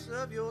use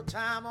of your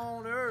time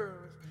on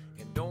earth,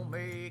 and don't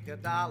make a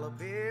dollar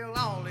bill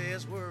all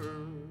it's worth.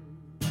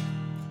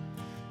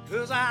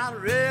 'Cause I'd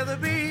rather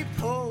be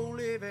poor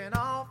living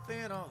off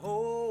in a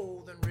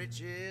hole than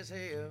rich as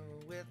hell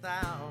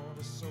without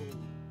a soul.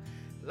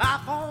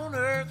 Life on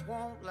earth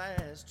won't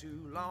last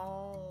too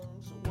long,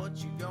 so what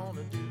you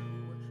gonna do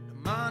when the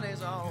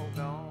money's all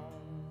gone?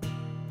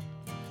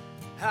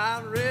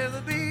 I'd rather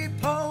be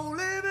poor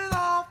living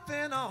off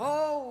in a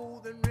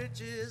hole than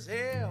rich as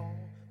hell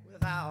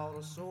without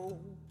a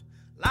soul.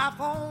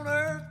 Life on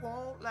earth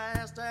won't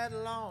last that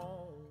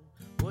long,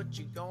 what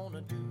you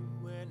gonna do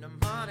when the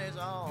money's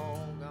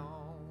all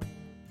gone?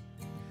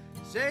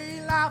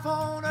 Say life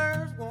on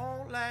earth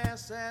won't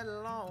last that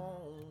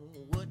long,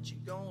 what you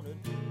gonna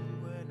do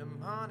when the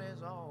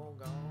money's all